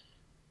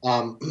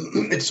 I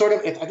think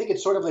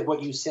it's sort of like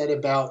what you said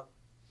about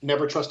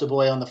Never Trust a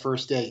Boy on the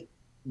First Date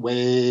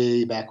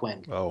way back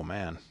when. Oh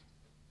man,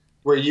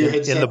 where you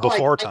had said, in the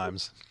before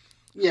times.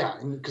 Yeah,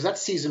 because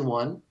that's season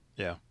 1.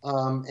 Yeah.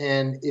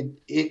 And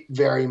it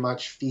very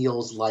much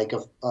feels like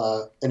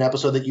an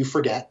episode that you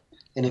forget,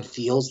 and it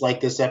feels like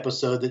this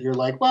episode that you're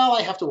like, well,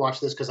 I have to watch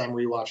this because I'm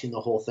rewatching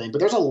the whole thing. But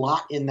there's a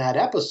lot in that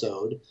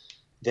episode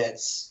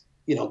that's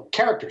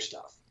character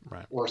stuff,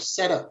 right, or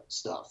setup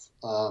stuff,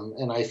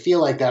 and I feel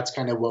like that's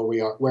kind of where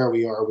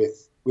we are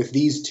with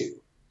these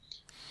two.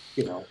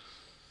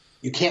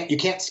 You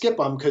can't skip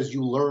them because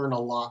you learn a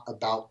lot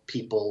about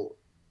people,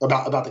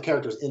 about the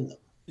characters in them.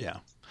 Yeah.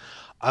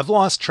 I've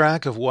lost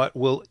track of what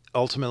will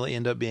ultimately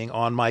end up being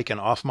on mic and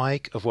off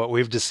mic of what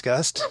we've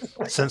discussed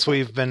since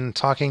we've been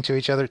talking to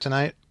each other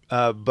tonight.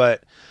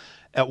 But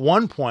at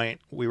one point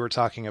we were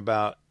talking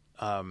about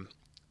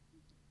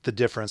the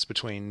difference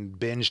between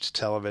binged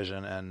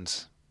television and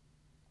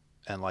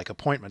like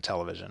appointment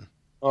television.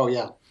 Oh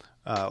yeah.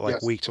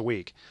 Yes. Week to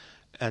week.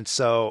 And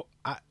so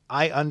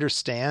I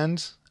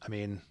understand. I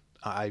mean,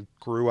 I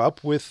grew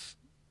up with,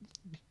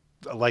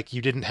 like,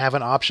 you didn't have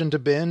an option to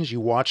binge. You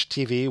watched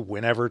TV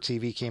whenever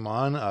TV came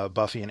on.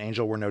 Buffy and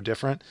Angel were no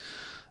different.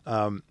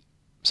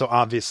 So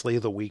obviously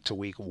the week to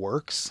week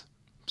works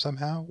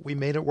somehow. We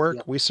made it work.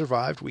 Yep. We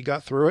survived. We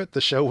got through it.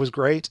 The show was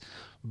great,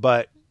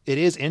 but it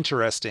is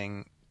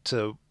interesting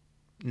to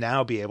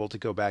now be able to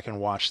go back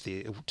and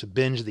to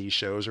binge these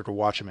shows or to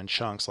watch them in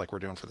chunks like we're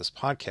doing for this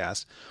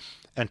podcast,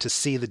 and to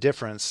see the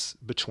difference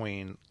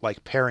between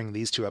like pairing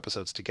these two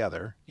episodes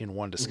together in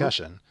one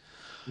discussion,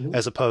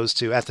 as opposed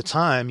to at the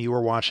time you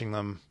were watching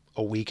them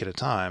a week at a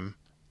time,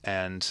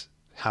 and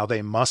how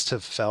they must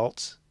have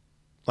felt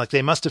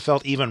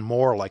even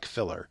more like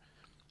filler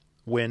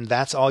when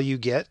that's all you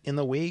get in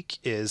the week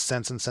is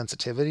Sense and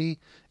Sensitivity.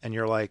 And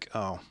you're like,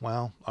 oh,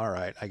 well, all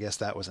right, I guess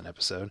that was an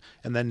episode.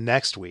 And then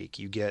next week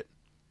you get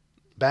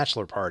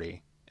Bachelor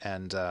Party.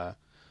 And,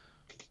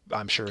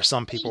 I'm sure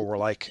some people were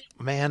like,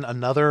 man,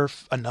 another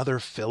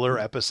filler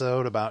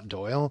episode about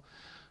Doyle.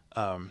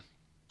 I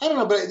don't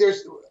know, but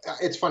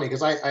it's funny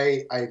because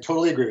I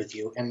totally agree with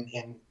you.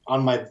 And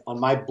on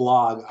my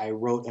blog, I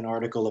wrote an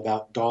article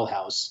about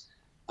Dollhouse.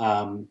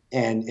 And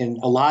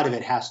a lot of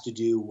it has to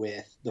do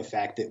with the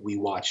fact that we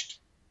watched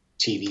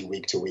TV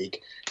week to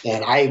week.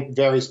 And I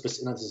very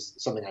specific, this is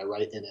something I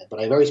write in it, but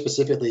I very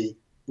specifically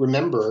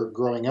remember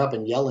growing up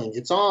and yelling,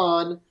 "It's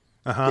on."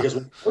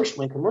 Because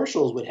when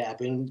commercials would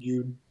happen,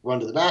 you'd run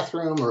to the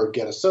bathroom or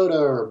get a soda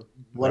or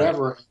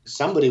whatever. Right.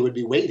 Somebody would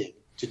be waiting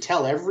to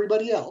tell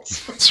everybody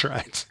else. That's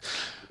right.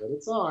 That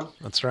it's on.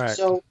 That's right.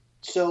 So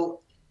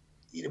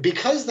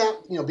because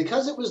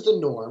it was the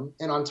norm,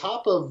 and on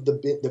top of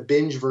the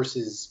binge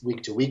versus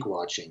week to week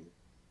watching,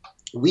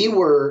 we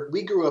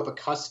grew up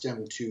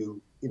accustomed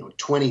to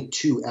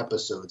 22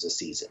 episodes a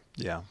season.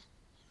 Yeah.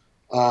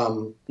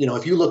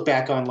 If you look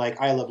back on like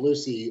I Love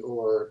Lucy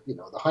or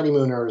The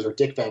Honeymooners or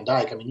Dick Van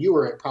Dyke, I mean, you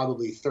were at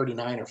probably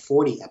 39 or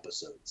 40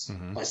 episodes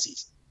a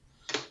season.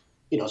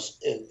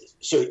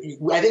 So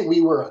I think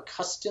we were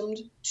accustomed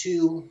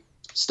to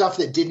stuff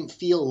that didn't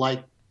feel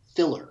like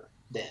filler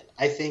then.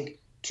 I think,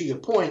 to your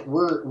point,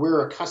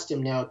 we're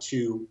accustomed now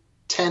to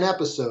 10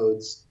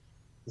 episodes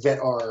that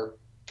are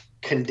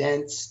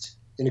condensed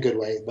in a good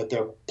way, but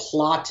they're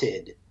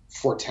plotted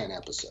for 10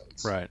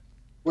 episodes. Right.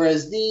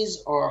 Whereas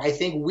these are, I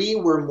think we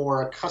were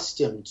more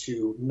accustomed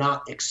to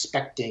not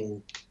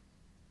expecting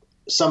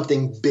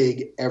something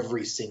big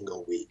every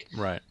single week.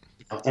 Right.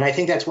 And I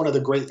think that's one of the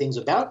great things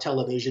about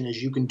television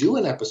is you can do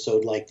an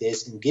episode like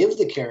this and give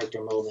the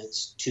character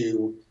moments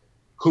to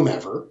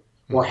whomever,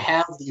 or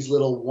have these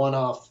little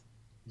one-off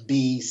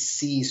B,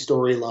 C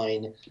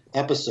storyline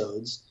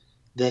episodes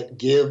that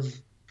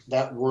give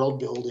that world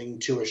building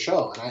to a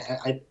show.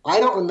 And I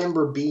don't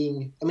remember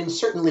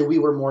certainly we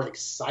were more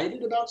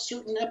excited about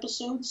certain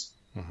episodes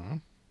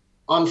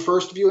on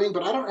first viewing,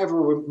 but I don't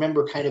ever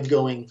remember kind of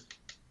going,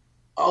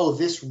 oh,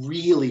 this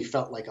really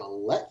felt like a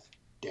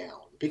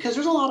letdown, because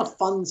there's a lot of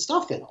fun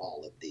stuff in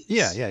all of these.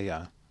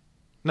 Yeah.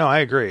 No, I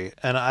agree.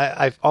 And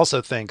I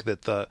also think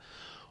that the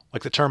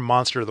term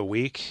Monster of the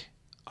Week,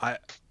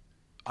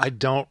 I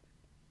don't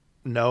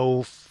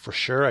know for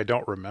sure. I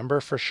don't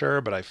remember for sure,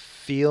 but I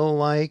feel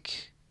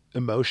like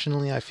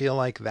emotionally,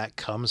 that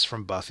comes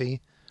from Buffy.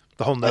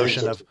 The whole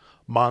notion of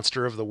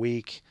Monster of the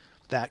Week,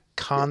 that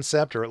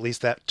concept, or at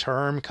least that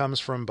term, comes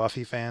from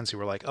Buffy fans who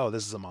were like, oh,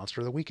 this is a Monster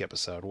of the Week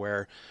episode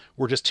where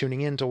we're just tuning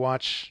in to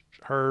watch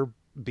her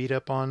beat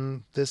up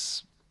on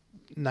this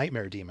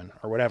nightmare demon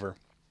or whatever.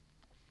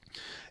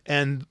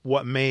 And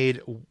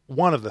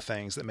one of the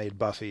things that made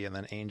Buffy and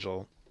then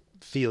Angel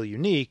feel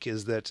unique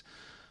is that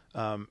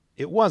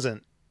it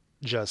wasn't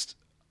just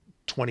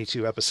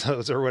 22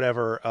 episodes or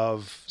whatever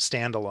of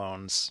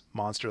standalones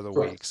Monster of the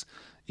Weeks.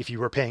 If you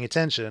were paying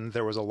attention,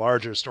 there was a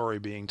larger story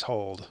being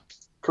told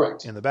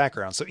in the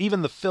background. So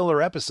even the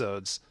filler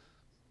episodes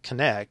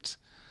connect.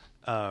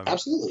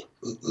 Absolutely.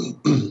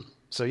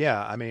 So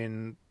yeah, I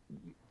mean,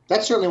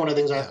 that's certainly one of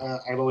the things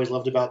I've always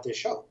loved about this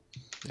show.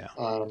 Yeah.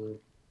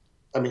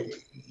 I mean,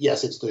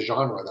 yes, it's the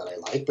genre that I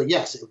like, but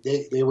yes,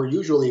 they were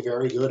usually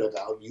very good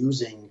about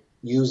using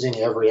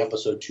every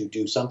episode to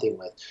do something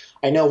with.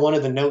 I know one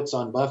of the notes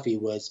on Buffy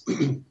was,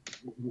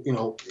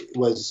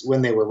 was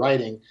when they were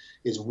writing,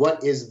 is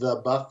what is the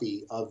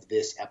Buffy of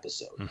this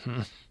episode?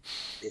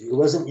 It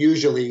wasn't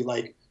usually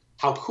like,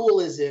 how cool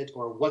is it?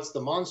 Or what's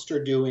the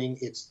monster doing?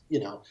 It's,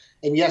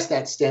 and yes,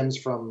 that stems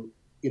from,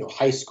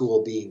 high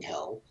school being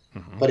hell,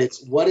 but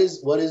it's what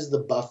is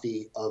the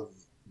Buffy of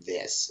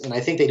this? And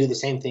I think they do the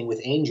same thing with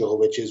Angel,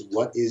 which is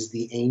what is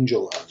the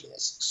Angel of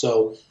this?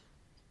 So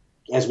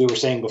as we were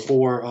saying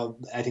before,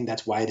 I think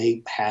that's why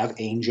they have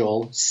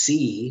Angel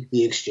see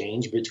the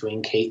exchange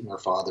between Kate and her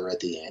father at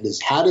the end,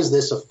 is how does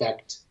this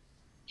affect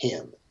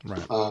him?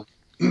 Right.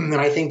 And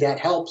I think that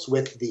helps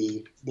with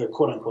the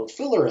quote unquote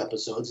filler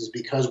episodes, is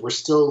because we're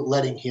still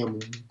letting him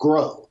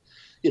grow,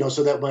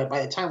 so that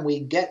by the time we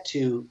get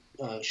to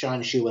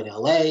Sean Shu in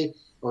LA,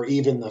 or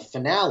even the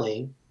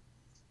finale,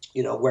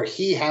 where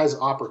he has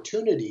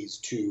opportunities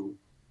to,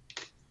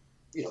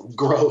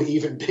 grow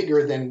even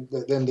bigger than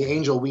the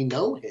Angel we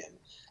know him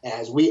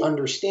as. We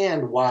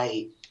understand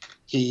why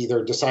he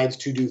either decides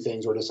to do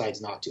things or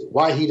decides not to.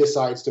 Why he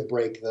decides to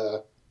break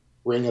the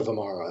Ring of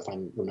Amara, if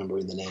I'm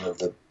remembering the name of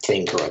the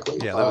thing correctly.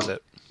 Yeah, that was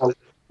it.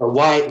 or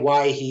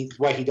why he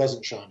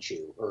doesn't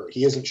Shanshu, or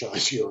he isn't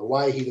Shanshu, or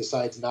why he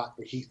decides not.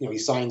 He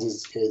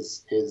signs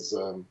his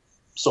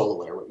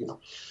solo air.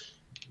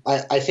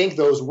 I think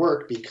those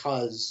work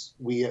because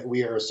we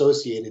are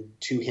associated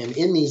to him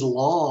in these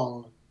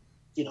long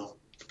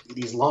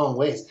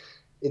ways.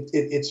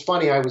 It's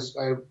funny.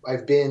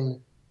 I've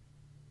been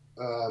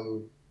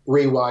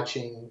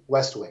rewatching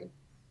West Wing,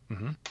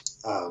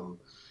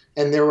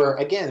 and there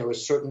were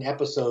certain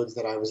episodes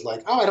that I was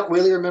like, oh, I don't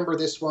really remember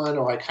this one,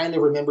 or I kind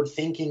of remembered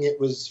thinking it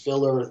was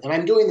filler. And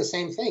I'm doing the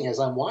same thing as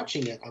I'm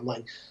watching it. I'm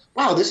like,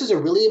 wow, this is a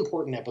really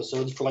important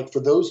episode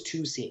for those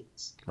two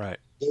scenes. Right.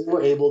 They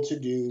were able to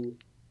do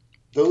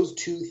those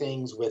two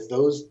things with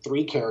those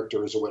three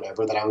characters or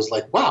whatever that I was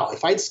like, wow,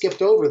 if I'd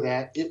skipped over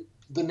that,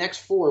 the next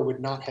four would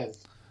not have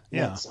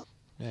meant something.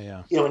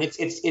 Yeah. And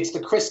it's the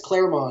Chris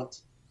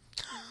Claremont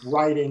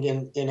writing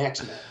in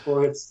X-Men,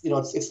 or it's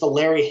the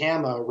Larry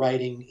Hama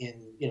writing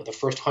in the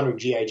first 100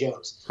 G.I.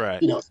 Joes. Right.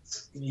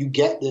 You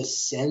get this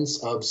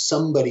sense of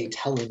somebody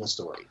telling a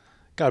story.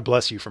 God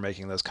bless you for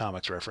making those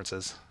comics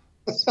references.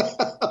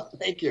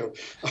 Thank you.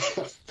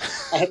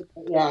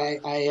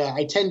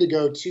 I tend to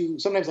go to.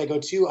 Sometimes I go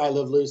to I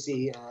Love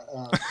Lucy,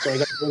 so I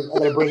got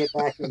to bring it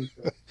back in.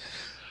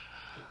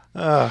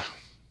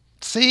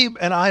 See,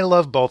 and I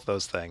love both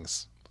those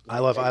things. I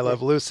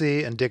love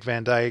Lucy and Dick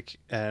Van Dyke,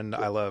 and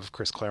I love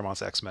Chris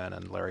Claremont's X-Men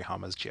and Larry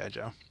Hama's G.I.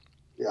 Joe.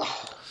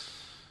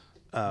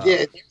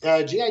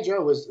 G.I.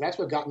 Joe that's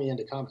what got me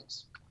into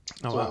comics.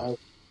 Oh, wow.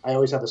 I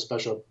always have a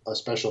special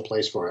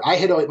place for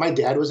it. My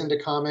dad was into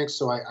comics,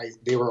 so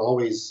they were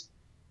always,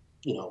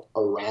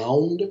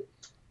 around,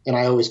 and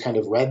I always kind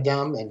of read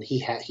them. And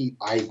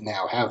I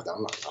now have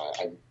them.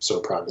 I'm so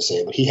proud to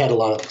say, but he had a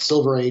lot of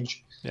Silver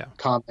Age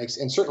comics,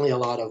 and certainly a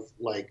lot of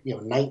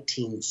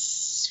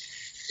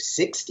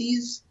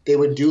 1960s. They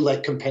would do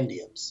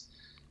compendiums.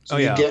 So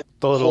you get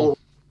the whole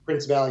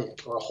Prince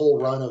Valiant or a whole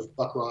run of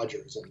Buck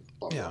Rogers and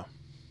blah, blah. Yeah.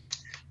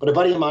 But a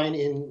buddy of mine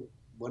in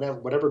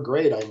whatever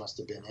grade I must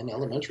have been in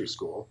elementary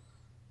school,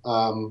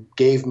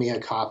 gave me a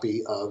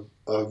copy of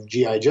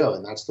G.I. Joe.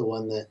 And that's the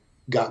one that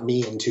got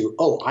me into,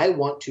 I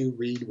want to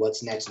read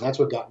what's next. And that's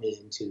what got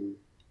me into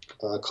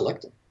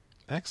collecting.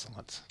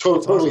 Excellent.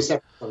 Totally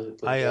awesome.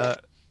 Separate.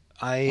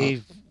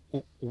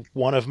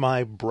 One of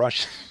my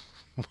brushes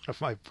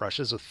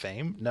with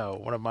fame. No,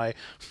 one of my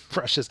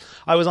brushes.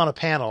 I was on a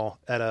panel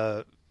at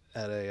a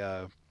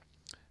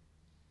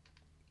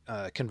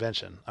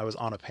convention. I was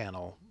on a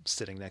panel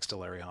sitting next to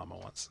Larry Hama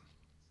once.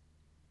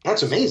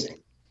 That's amazing.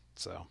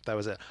 So that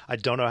was it. I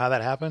don't know how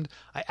that happened.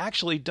 I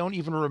actually don't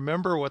even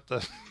remember what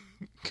the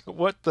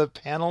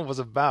panel was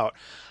about.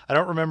 I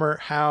don't remember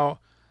how.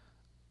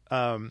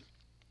 I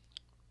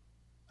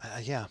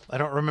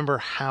don't remember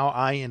how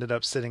I ended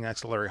up sitting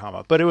next to Larry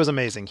Hama, but it was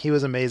amazing. He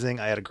was amazing.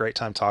 I had a great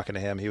time talking to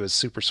him. He was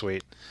super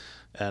sweet,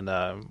 and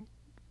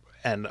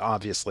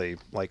obviously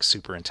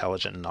super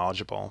intelligent and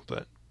knowledgeable.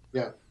 But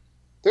yeah,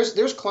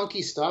 there's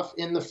clunky stuff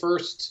in the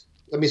first.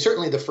 I mean,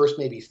 certainly the first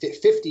maybe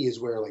 50 is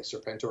where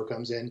Serpentor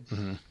comes in,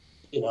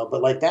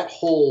 but that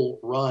whole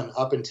run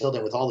up until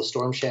then with all the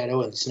Storm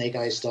Shadow and the Snake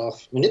Eyes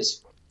stuff. I mean, it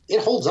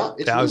holds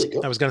up. It's really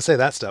good. I was going to say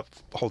that stuff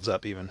holds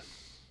up even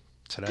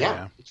today.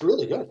 Yeah. It's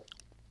really good.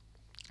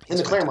 And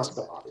the Claremont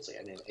stuff, obviously.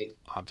 I mean,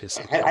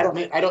 obviously,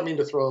 I don't mean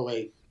to throw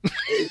away.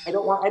 I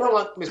don't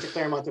want Mr.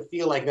 Claremont to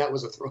feel like that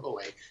was a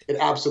throwaway. It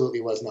absolutely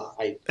was not.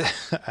 I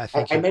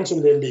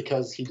mentioned him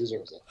because he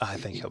deserves it. I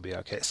think he'll be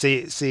okay.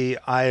 See,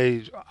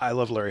 I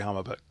love Larry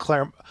Hama, but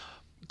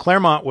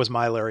Claremont was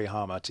my Larry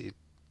Hama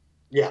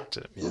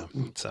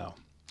So,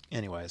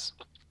 anyways,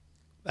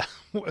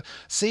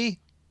 see,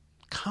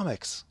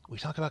 comics. We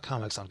talk about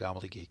comics on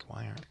Gobbledygook.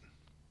 Why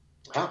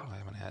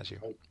haven't I had you?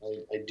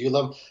 I do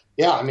love.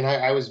 Yeah, I mean,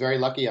 I was very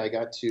lucky. I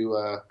got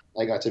to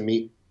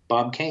meet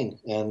Bob Kane,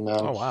 and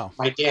oh wow,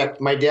 my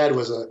dad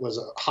was a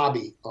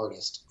hobby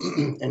artist,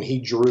 and he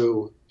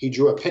drew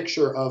a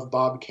picture of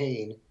Bob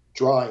Kane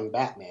drawing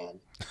Batman,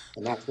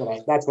 and that's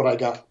what I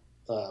got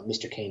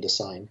Mr. Kane to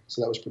sign.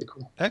 So that was pretty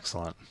cool.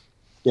 Excellent.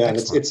 Yeah,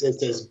 Excellent. And it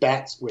says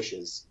Bat's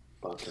wishes,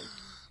 Bob Kane.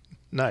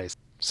 Nice.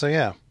 So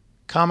yeah,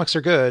 comics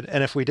are good,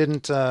 and if we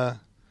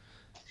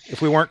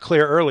weren't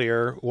clear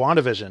earlier,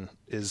 WandaVision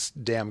is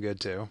damn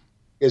good too.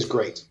 Is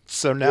great.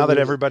 So now that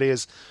everybody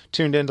is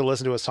tuned in to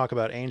listen to us talk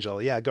about Angel,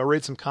 go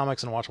read some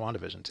comics and watch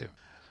WandaVision too.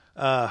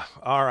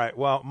 All right.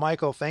 Well,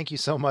 Michael, thank you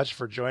so much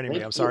for joining me.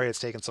 I'm sorry it's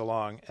taken so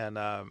long, and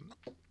I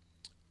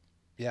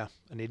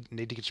need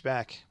to get you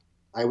back.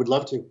 I would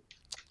love to.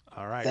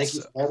 All right. Thank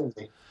you for having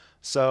me.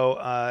 So,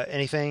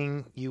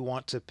 anything you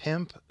want to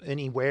pimp?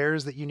 Any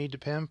wares that you need to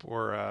pimp,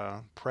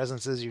 or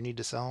presences you need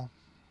to sell?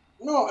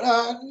 No.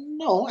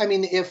 I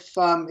mean, if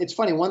it's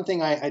funny, one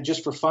thing I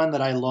just for fun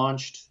that I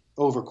launched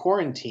over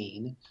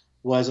quarantine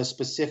was a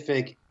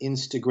specific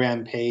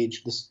Instagram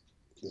page. This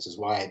is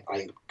why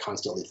I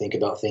constantly think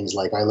about things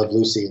like I Love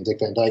Lucy and Dick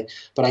Van Dyke.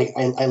 But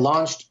I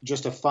launched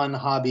just a fun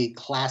hobby,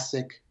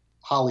 classic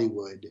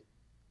Hollywood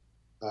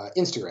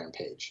Instagram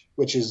page,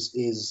 which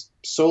is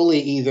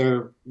solely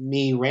either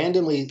me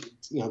randomly,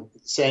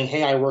 saying,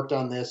 "Hey, I worked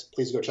on this.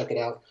 Please go check it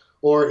out,"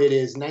 or it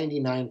is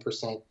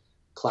 99%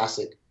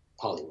 classic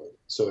Hollywood.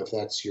 So if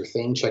that's your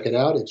thing, check it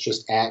out. It's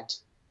just at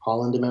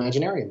Holland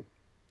Imaginarium.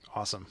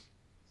 Awesome.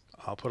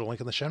 I'll put a link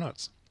in the show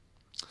notes.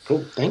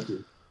 Cool. Thank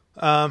you.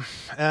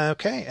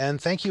 Okay.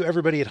 And thank you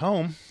everybody at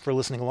home for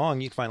listening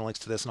along. You can find links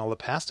to this and all the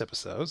past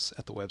episodes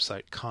at the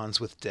website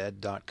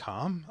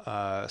conswithdead.com.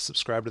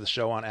 Subscribe to the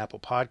show on Apple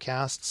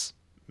Podcasts,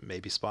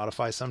 maybe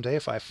Spotify someday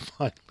if I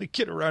finally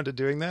get around to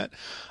doing that.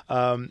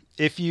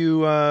 If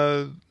you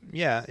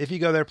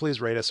go there,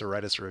 please rate us or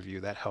write us a review.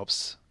 That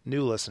helps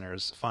new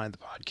listeners find the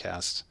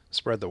podcast,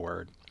 spread the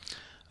word.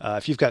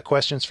 If you've got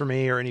questions for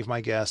me or any of my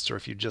guests, or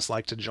if you'd just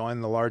like to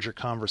join the larger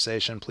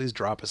conversation, please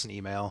drop us an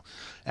email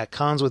at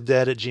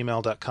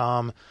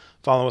conswithdead@gmail.com.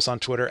 Follow us on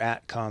Twitter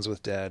at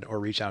conswithdead, or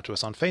reach out to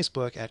us on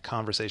Facebook at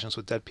Conversations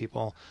with Dead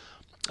People.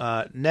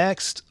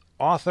 Next,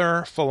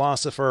 author,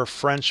 philosopher,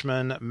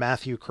 Frenchman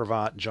Matthew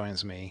Cravat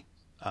joins me.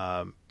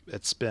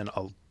 It's been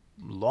a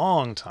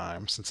long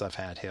time since I've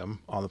had him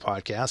on the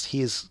podcast.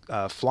 He's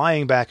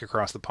flying back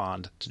across the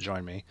pond to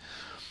join me.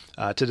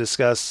 To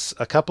discuss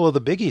a couple of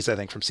the biggies, I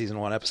think, from season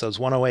 1, episodes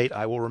 108,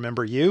 I Will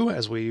Remember You,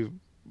 as we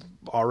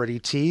already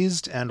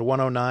teased, and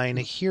 109,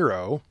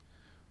 Hero,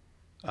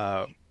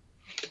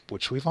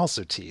 which we've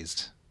also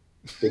teased.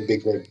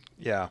 Big.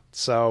 Yeah,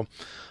 so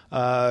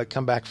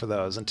come back for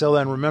those. Until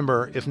then,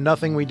 remember, if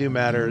nothing we do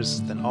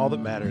matters, then all that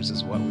matters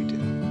is what we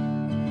do.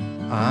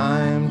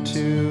 I'm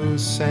too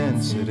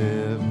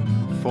sensitive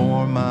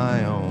for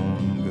my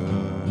own good.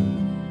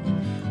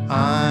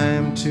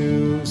 I'm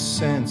too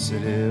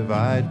sensitive,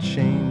 I'd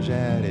change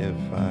that if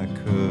I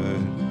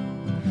could.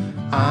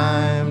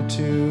 I'm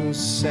too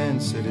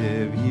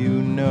sensitive, you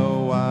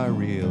know I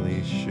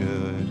really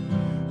should.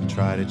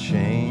 Try to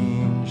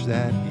change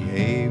that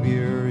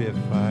behavior if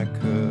I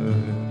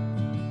could.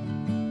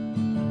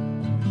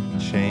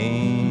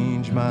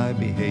 Change my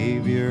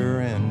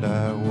behavior and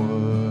I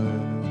would.